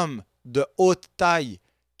un homme de haute taille,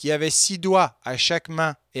 qui avait 6 doigts à chaque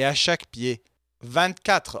main et à chaque pied,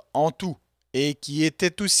 24 en tout, et qui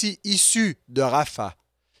était aussi issu de Rapha.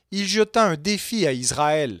 Il jeta un défi à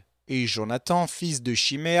Israël, et Jonathan, fils de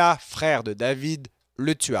Chiméa, frère de David,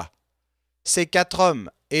 le tua. Ces 4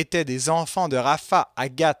 hommes étaient des enfants de Rapha à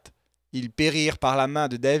Gath. Ils périrent par la main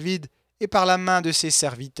de David et par la main de ses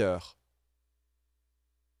serviteurs.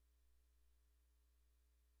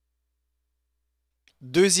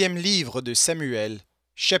 Deuxième livre de Samuel,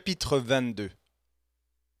 chapitre 22.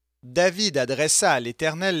 David adressa à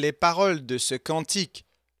l'Éternel les paroles de ce cantique,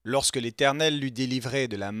 lorsque l'Éternel l'eut délivré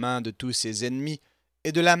de la main de tous ses ennemis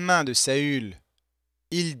et de la main de Saül.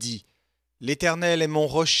 Il dit, « L'Éternel est mon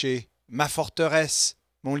rocher, ma forteresse,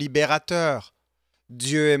 mon libérateur.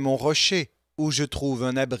 Dieu est mon rocher, où je trouve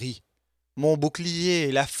un abri. Mon bouclier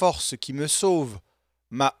est la force qui me sauve,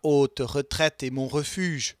 ma haute retraite est mon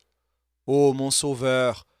refuge. Ô mon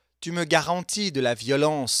Sauveur, tu me garantis de la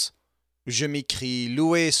violence. Je m'écrie,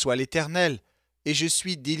 loué soit l'Éternel, et je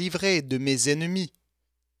suis délivré de mes ennemis.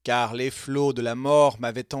 Car les flots de la mort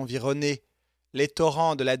m'avaient environné, les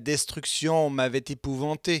torrents de la destruction m'avaient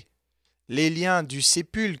épouvanté, les liens du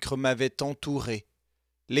sépulcre m'avaient entouré,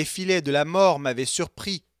 les filets de la mort m'avaient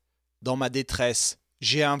surpris. Dans ma détresse,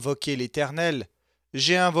 j'ai invoqué l'Éternel,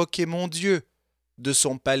 j'ai invoqué mon Dieu. De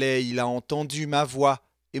son palais il a entendu ma voix,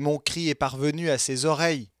 et mon cri est parvenu à ses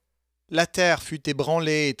oreilles. La terre fut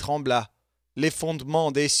ébranlée et trembla, les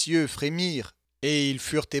fondements des cieux frémirent, et ils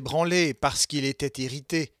furent ébranlés parce qu'il était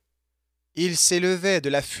irrité. Il s'élevait de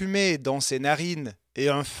la fumée dans ses narines, et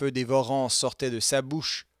un feu dévorant sortait de sa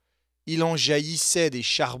bouche. Il en jaillissait des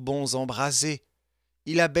charbons embrasés.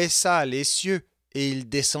 Il abaissa les cieux, et il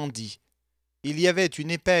descendit. Il y avait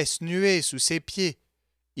une épaisse nuée sous ses pieds.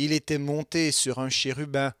 Il était monté sur un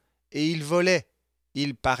chérubin, et il volait.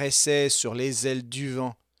 Il paraissait sur les ailes du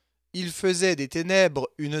vent. Il faisait des ténèbres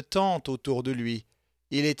une tente autour de lui.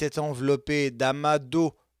 Il était enveloppé d'amas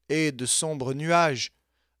d'eau et de sombres nuages.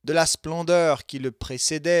 De la splendeur qui le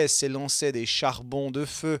précédait s'élançaient des charbons de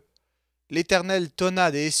feu. L'Éternel tonna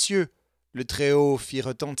des cieux. Le Très-Haut fit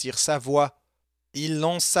retentir sa voix. Il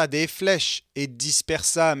lança des flèches et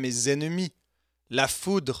dispersa mes ennemis. La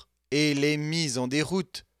foudre et les mit en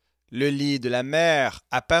déroute. Le lit de la mer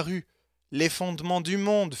apparut. Les fondements du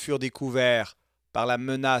monde furent découverts par la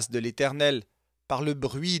menace de l'Éternel, par le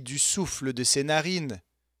bruit du souffle de ses narines.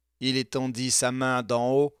 Il étendit sa main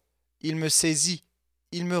d'en haut, il me saisit,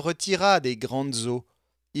 il me retira des grandes eaux,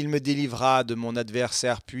 il me délivra de mon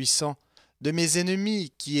adversaire puissant, de mes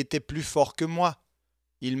ennemis qui étaient plus forts que moi.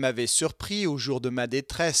 Il m'avait surpris au jour de ma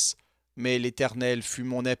détresse, mais l'Éternel fut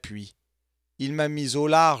mon appui. Il m'a mis au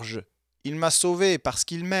large, il m'a sauvé parce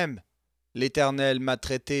qu'il m'aime. L'Éternel m'a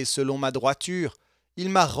traité selon ma droiture, il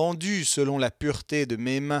m'a rendu selon la pureté de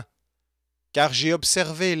mes mains. Car j'ai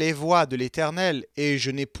observé les voies de l'Éternel, et je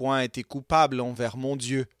n'ai point été coupable envers mon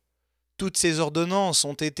Dieu. Toutes ses ordonnances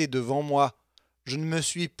ont été devant moi. Je ne me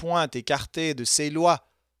suis point écarté de ses lois.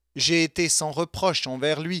 J'ai été sans reproche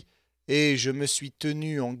envers lui, et je me suis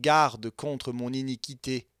tenu en garde contre mon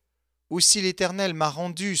iniquité. Aussi l'Éternel m'a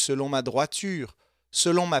rendu selon ma droiture,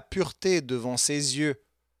 selon ma pureté devant ses yeux.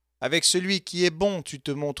 Avec celui qui est bon, tu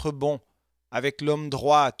te montres bon. Avec l'homme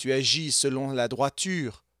droit, tu agis selon la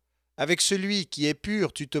droiture. Avec celui qui est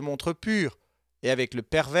pur, tu te montres pur. et avec le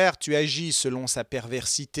pervers tu agis selon sa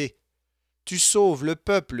perversité. Tu sauves le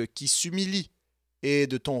peuple qui s'humilie, et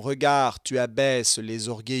de ton regard tu abaisses les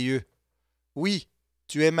orgueilleux. Oui,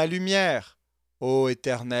 tu es ma lumière, ô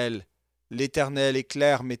Éternel. L'Éternel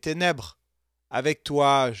éclaire mes ténèbres. Avec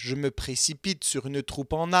toi, je me précipite sur une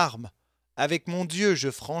troupe en armes. Avec mon Dieu, je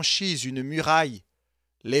franchis une muraille.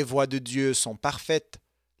 Les voies de Dieu sont parfaites.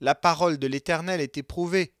 La parole de l'Éternel est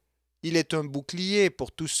éprouvée. Il est un bouclier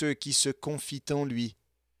pour tous ceux qui se confient en lui.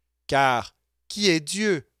 Car qui est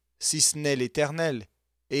Dieu, si ce n'est l'Éternel?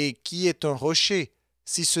 Et qui est un rocher,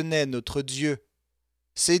 si ce n'est notre Dieu?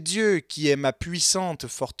 C'est Dieu qui est ma puissante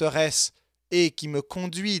forteresse et qui me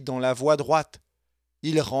conduit dans la voie droite.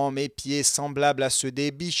 Il rend mes pieds semblables à ceux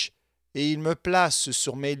des biches, et il me place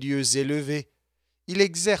sur mes lieux élevés. Il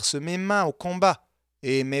exerce mes mains au combat,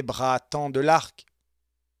 et mes bras tendent l'arc.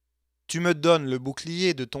 Tu me donnes le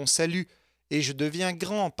bouclier de ton salut, et je deviens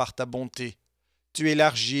grand par ta bonté. Tu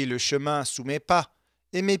élargis le chemin sous mes pas,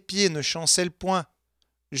 et mes pieds ne chancellent point.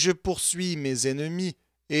 Je poursuis mes ennemis,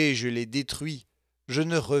 et je les détruis. Je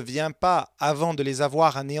ne reviens pas avant de les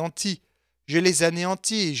avoir anéantis. Je les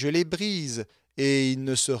anéantis, je les brise, et ils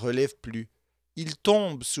ne se relèvent plus. Ils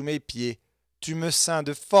tombent sous mes pieds. Tu me ceins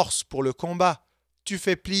de force pour le combat. Tu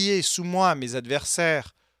fais plier sous moi mes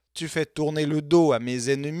adversaires. Tu fais tourner le dos à mes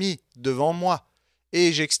ennemis devant moi,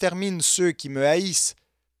 et j'extermine ceux qui me haïssent.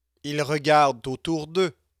 Ils regardent autour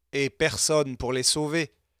d'eux, et personne pour les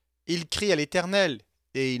sauver. Ils crient à l'Éternel,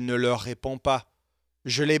 et il ne leur répond pas.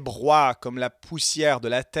 Je les broie comme la poussière de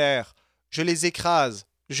la terre. Je les écrase,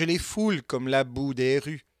 je les foule comme la boue des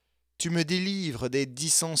rues. Tu me délivres des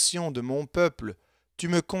dissensions de mon peuple. Tu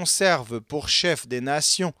me conserves pour chef des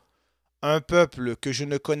nations. Un peuple que je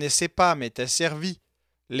ne connaissais pas m'est asservi.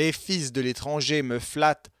 Les fils de l'étranger me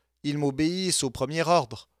flattent, ils m'obéissent au premier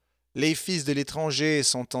ordre. Les fils de l'étranger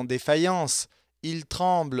sont en défaillance, ils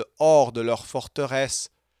tremblent hors de leur forteresse.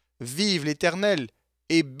 Vive l'Éternel,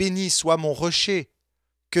 et béni soit mon rocher.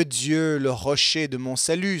 Que Dieu, le rocher de mon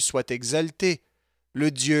salut, soit exalté. Le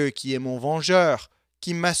Dieu qui est mon vengeur,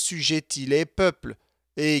 qui m'assujettit les peuples,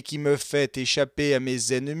 et qui me fait échapper à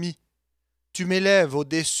mes ennemis. Tu m'élèves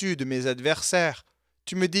au-dessus de mes adversaires,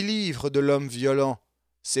 tu me délivres de l'homme violent.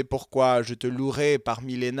 C'est pourquoi je te louerai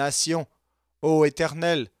parmi les nations, ô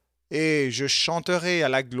Éternel, et je chanterai à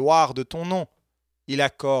la gloire de ton nom. Il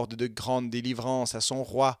accorde de grandes délivrances à son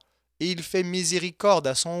roi, et il fait miséricorde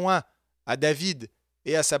à son oint, à David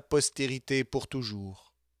et à sa postérité pour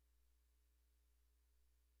toujours.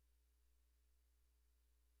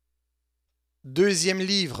 Deuxième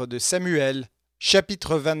livre de Samuel,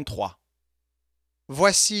 chapitre 23.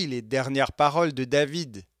 Voici les dernières paroles de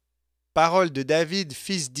David. Paroles de David,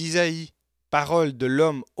 fils d'Isaïe, paroles de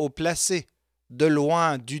l'homme haut placé, de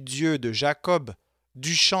loin du Dieu de Jacob,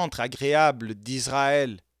 du chantre agréable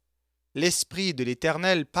d'Israël. L'Esprit de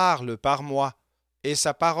l'Éternel parle par moi, et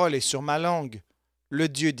sa parole est sur ma langue. Le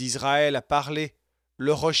Dieu d'Israël a parlé,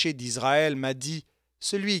 le rocher d'Israël m'a dit,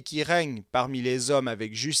 celui qui règne parmi les hommes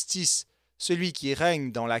avec justice, celui qui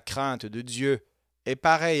règne dans la crainte de Dieu, est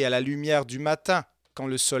pareil à la lumière du matin, quand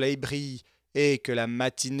le soleil brille, et que la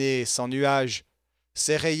matinée sans nuages.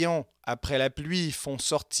 Ses rayons, après la pluie, font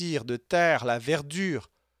sortir de terre la verdure.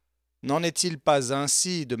 N'en est-il pas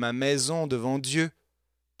ainsi de ma maison devant Dieu,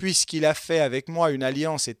 puisqu'il a fait avec moi une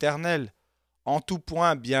alliance éternelle, en tout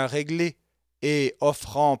point bien réglée, et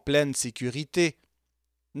offrant pleine sécurité?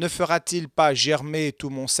 Ne fera-t-il pas germer tout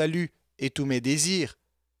mon salut et tous mes désirs?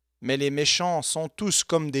 Mais les méchants sont tous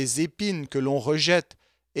comme des épines que l'on rejette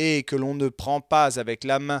et que l'on ne prend pas avec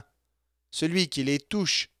la main. Celui qui les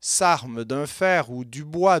touche s'arme d'un fer ou du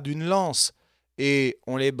bois d'une lance, et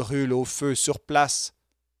on les brûle au feu sur place.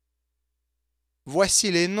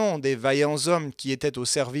 Voici les noms des vaillants hommes qui étaient au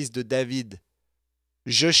service de David.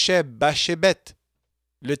 Josheb-Bashébet,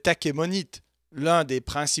 le Tachémonite, l'un des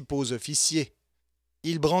principaux officiers.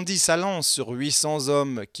 Il brandit sa lance sur 800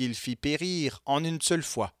 hommes qu'il fit périr en une seule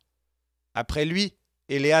fois. Après lui,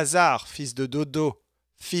 Éléazar, fils de Dodo,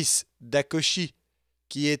 fils d'Akoshi,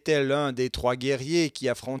 qui était l'un des 3 guerriers qui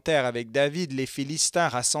affrontèrent avec David les Philistins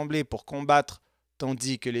rassemblés pour combattre,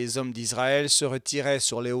 tandis que les hommes d'Israël se retiraient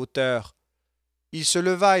sur les hauteurs. Il se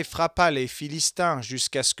leva et frappa les Philistins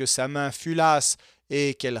jusqu'à ce que sa main fût lasse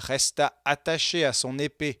et qu'elle restât attachée à son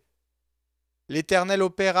épée. L'Éternel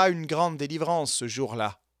opéra une grande délivrance ce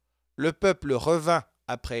jour-là. Le peuple revint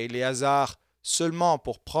après Éléazar seulement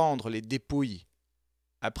pour prendre les dépouilles.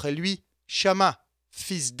 Après lui, Shama,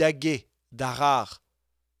 fils d'Agé, d'Arar.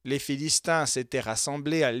 Les Philistins s'étaient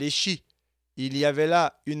rassemblés à Léchi. Il y avait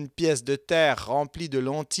là une pièce de terre remplie de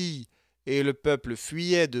lentilles, et le peuple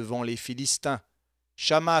fuyait devant les Philistins.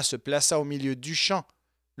 Shamma se plaça au milieu du champ,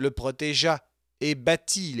 le protégea et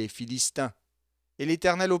battit les Philistins. Et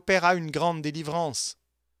l'Éternel opéra une grande délivrance.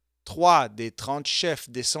 3 des 30 chefs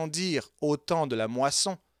descendirent au temps de la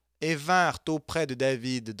moisson et vinrent auprès de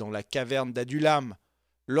David dans la caverne d'Adulam,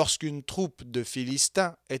 lorsqu'une troupe de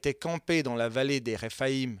Philistins était campée dans la vallée des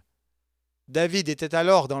Réphaïm. David était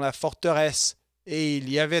alors dans la forteresse, et il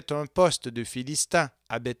y avait un poste de Philistins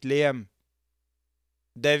à Bethléem.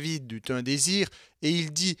 David eut un désir, et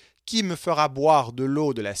il dit « Qui me fera boire de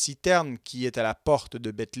l'eau de la citerne qui est à la porte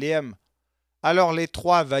de Bethléem ?» Alors les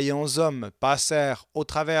 3 vaillants hommes passèrent au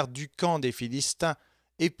travers du camp des Philistins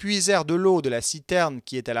et puisèrent de l'eau de la citerne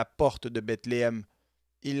qui est à la porte de Bethléem.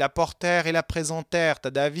 Ils la portèrent et la présentèrent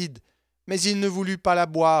à David, mais il ne voulut pas la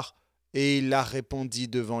boire, et il la répandit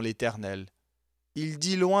devant l'Éternel. Il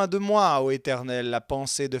dit « Loin de moi, ô Éternel, la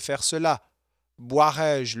pensée de faire cela.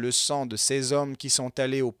 Boirai-je le sang de ces hommes qui sont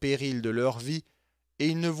allés au péril de leur vie ?» Et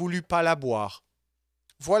il ne voulut pas la boire.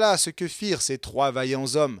 Voilà ce que firent ces 3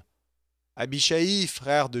 vaillants hommes. Abishai,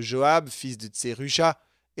 frère de Joab, fils de Tseruja,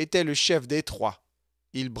 était le chef des 3.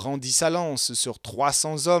 Il brandit sa lance sur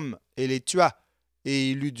 300 hommes et les tua, et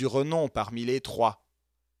il eut du renom parmi les 3.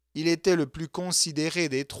 Il était le plus considéré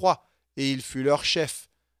des 3, et il fut leur chef,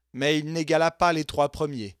 mais il n'égala pas les 3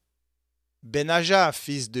 premiers. Benaja,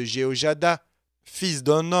 fils de Jéhojada, fils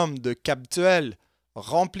d'un homme de Kabteel,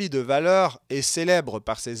 rempli de valeur et célèbre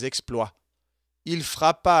par ses exploits. Il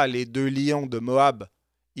frappa les 2 lions de Moab.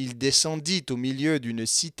 Il descendit au milieu d'une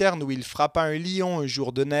citerne où il frappa un lion un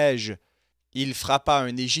jour de neige. Il frappa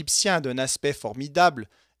un Égyptien d'un aspect formidable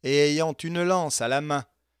et ayant une lance à la main.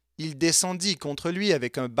 Il descendit contre lui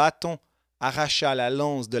avec un bâton, arracha la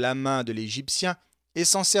lance de la main de l'Égyptien et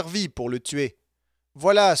s'en servit pour le tuer.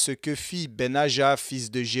 Voilà ce que fit Benaja,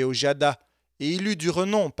 fils de Jéhojada, et il eut du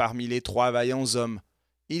renom parmi les 3 vaillants hommes.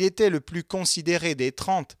 Il était le plus considéré des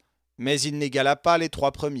 30, mais il n'égala pas les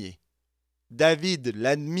 3 premiers. David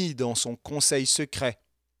l'admit dans son conseil secret.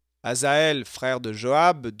 Asaël, frère de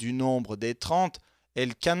Joab, du nombre des 30,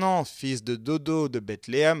 Elkanan, fils de Dodo de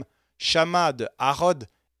Bethléem, Shamma de Harod,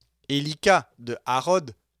 Élika de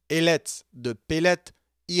Harod, Életz de Pélet,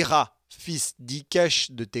 Ira, fils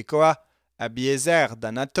d'Ikesh de Tekoa, Abiezer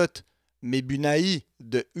d'Anatot, Mebunaï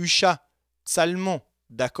de Husha, Salmon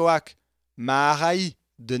d'Akoak, Maharaï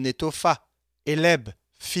de Netopha, Éleb,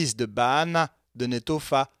 fils de Baana de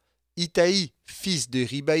Netopha, Itaï, fils de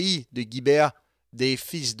Ribaï de Gibéa, des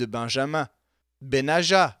fils de Benjamin,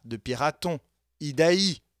 Benaja de Piraton,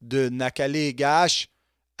 Idaï de Nakale-Gaash,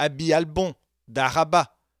 Abi-Albon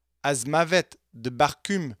d'Araba, Azmavet de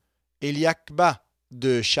Barkum, Eliakba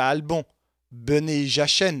de Shaalbon,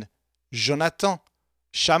 Bené-Jachen, Jonathan,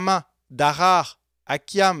 Shamma d'Arar,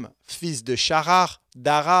 Akiam, fils de Charar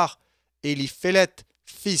d'Arar, Éliphélet,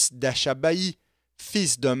 fils d'Achabaï,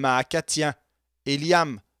 fils d'un Maacatien,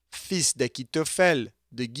 Eliam, fils d'Akitophel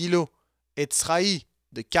de Gilo, Etzraï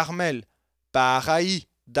de Carmel, Paaraï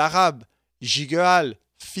d'Arab, Jigual,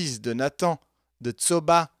 fils de Nathan, de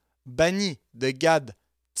Tsoba, Bani de Gad,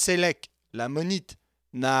 Tselek, l'Ammonite,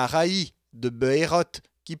 Naharaï de Behéroth,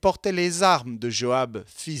 qui portait les armes de Joab,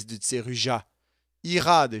 fils de Tseruja,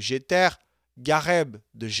 Ira de Jéter, Gareb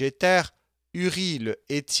de Jéter, Uri le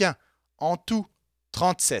Hétien, en tout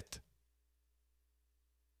 37.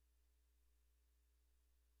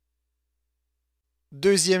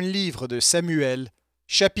 Deuxième livre de Samuel,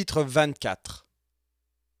 chapitre 24.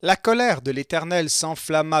 La colère de l'Éternel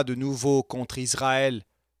s'enflamma de nouveau contre Israël,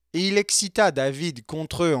 et il excita David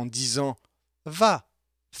contre eux en disant « Va,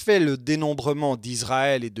 fais le dénombrement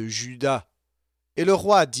d'Israël et de Juda. » Et le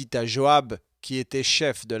roi dit à Joab, qui était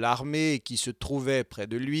chef de l'armée et qui se trouvait près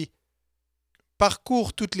de lui, «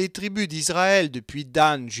 Parcours toutes les tribus d'Israël depuis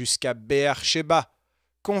Dan jusqu'à Béer-Shéba,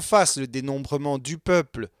 qu'on fasse le dénombrement du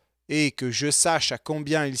peuple, et que je sache à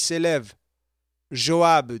combien il s'élève. »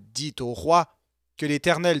 Joab dit au roi, « Que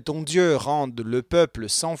l'Éternel ton Dieu rende le peuple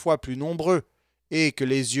 100 fois plus nombreux, et que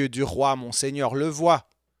les yeux du roi mon seigneur le voient.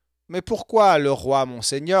 Mais pourquoi le roi mon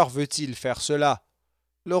seigneur veut-il faire cela ?»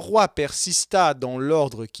 Le roi persista dans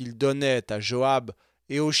l'ordre qu'il donnait à Joab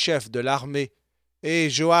et aux chefs de l'armée,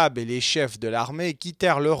 et Joab et les chefs de l'armée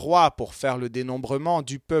quittèrent le roi pour faire le dénombrement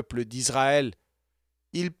du peuple d'Israël.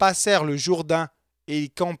 Ils passèrent le Jourdain et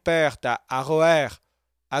ils campèrent à Aroër,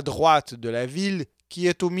 à droite de la ville qui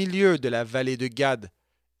est au milieu de la vallée de Gad,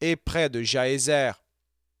 et près de Jaézer.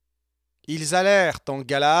 Ils allèrent en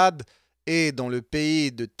Galaad et dans le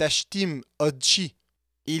pays de Tashtim-Odchi.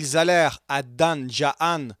 Ils allèrent à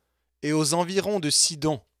Dan-Ja'an et aux environs de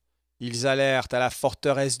Sidon. Ils allèrent à la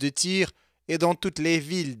forteresse de Tyr et dans toutes les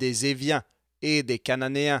villes des Éviens et des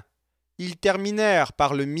Cananéens. Ils terminèrent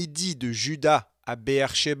par le midi de Juda à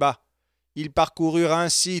Beer-Shéba. Ils parcoururent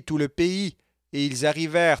ainsi tout le pays, et ils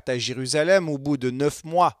arrivèrent à Jérusalem au bout de 9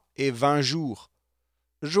 mois et 20 jours.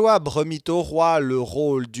 Joab remit au roi le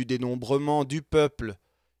rôle du dénombrement du peuple.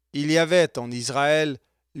 Il y avait en Israël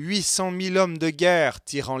 800 000 hommes de guerre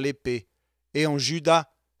tirant l'épée, et en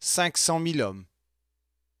Juda 500 000 hommes.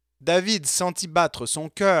 David sentit battre son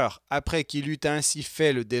cœur après qu'il eut ainsi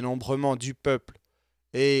fait le dénombrement du peuple,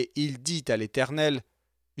 et il dit à l'Éternel :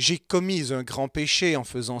 « J'ai commis un grand péché en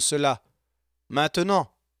faisant cela.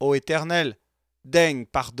 Maintenant, ô Éternel, daigne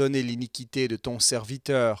pardonner l'iniquité de ton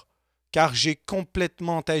serviteur, car j'ai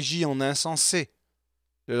complètement agi en insensé. »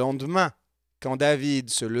 Le lendemain, quand David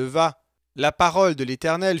se leva, la parole de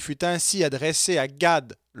l'Éternel fut ainsi adressée à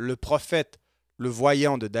Gad, le prophète, le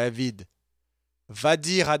voyant de David. « Va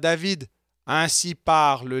dire à David, ainsi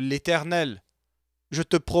parle l'Éternel. Je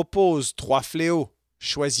te propose 3 fléaux,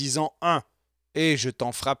 choisis-en un, et je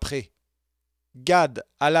t'en frapperai. » Gad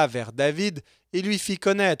alla vers David et lui fit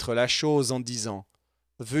connaître la chose en disant :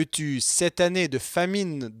 « Veux-tu 7 années de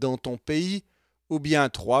famine dans ton pays, ou bien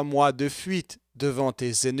 3 mois de fuite devant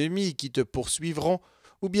tes ennemis qui te poursuivront,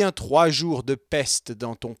 ou bien 3 jours de peste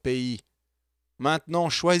dans ton pays? Maintenant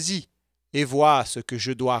choisis, et vois ce que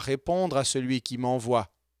je dois répondre à celui qui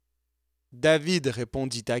m'envoie. » David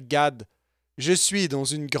répondit à Gad : « Je suis dans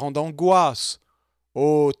une grande angoisse.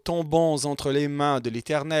 Ô, tombons entre les mains de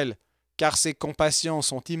l'Éternel, car ses compassions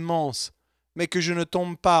sont immenses, mais que je ne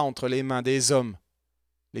tombe pas entre les mains des hommes. »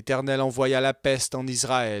 L'Éternel envoya la peste en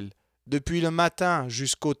Israël, depuis le matin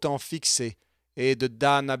jusqu'au temps fixé, et de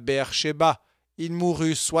Dan à Beer-Shéba, il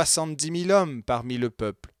mourut 70 000 hommes parmi le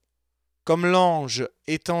peuple. Comme l'ange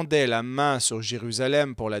étendait la main sur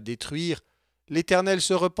Jérusalem pour la détruire, l'Éternel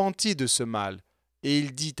se repentit de ce mal, et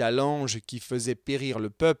il dit à l'ange qui faisait périr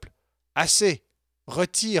le peuple : « Assez,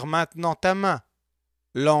 retire maintenant ta main. »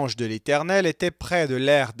 L'ange de l'Éternel était près de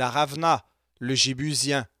l'aire d'Aravna, le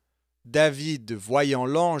Jébusien. David, voyant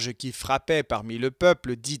l'ange qui frappait parmi le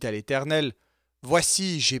peuple, dit à l'Éternel : «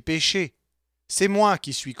 Voici, j'ai péché. C'est moi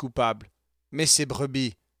qui suis coupable. Mais ces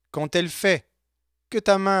brebis, qu'ont-elles fait? Que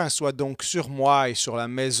ta main soit donc sur moi et sur la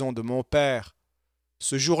maison de mon père. »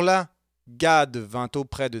 Ce jour-là, Gad vint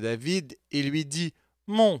auprès de David et lui dit : «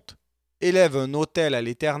 Monte, élève un autel à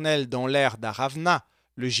l'Éternel dans l'aire d'Aravna,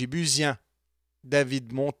 le Jébusien. »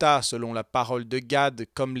 David monta selon la parole de Gad,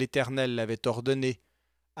 comme l'Éternel l'avait ordonné.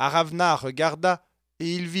 Aravna regarda,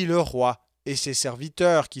 et il vit le roi et ses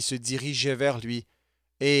serviteurs qui se dirigeaient vers lui.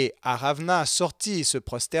 Et Aravna sortit et se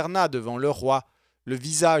prosterna devant le roi, le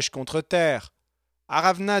visage contre terre.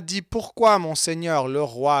 Aravna dit : « Pourquoi mon seigneur le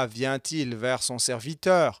roi vient-il vers son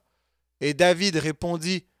serviteur ?» Et David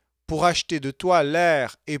répondit : « Pour acheter de toi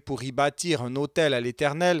l'aire et pour y bâtir un autel à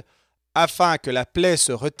l'Éternel, afin que la plaie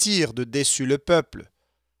se retire de dessus le peuple. »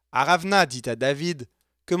 Aravna dit à David :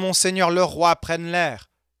 « Que mon seigneur le roi prenne l'aire,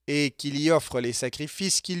 et qu'il y offre les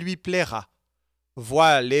sacrifices qui lui plaira.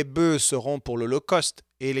 Vois, les bœufs seront pour l'holocauste,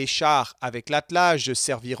 et les chars avec l'attelage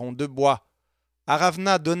serviront de bois. »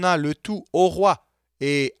 Aravna donna le tout au roi,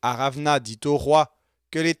 et Aravna dit au roi :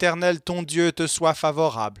 « Que l'Éternel ton Dieu te soit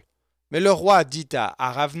favorable. » Mais le roi dit à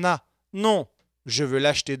Aravna : « Non, je veux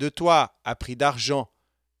l'acheter de toi à prix d'argent,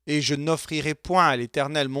 et je n'offrirai point à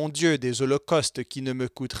l'Éternel mon Dieu des holocaustes qui ne me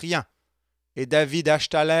coûtent rien. » Et David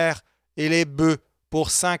acheta l'aire et les bœufs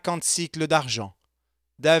pour 50 sicles d'argent.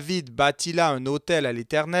 David bâtit là un autel à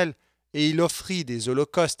l'Éternel, et il offrit des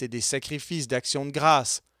holocaustes et des sacrifices d'action de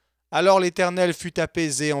grâce. Alors l'Éternel fut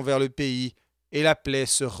apaisé envers le pays, et la plaie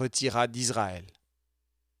se retira d'Israël.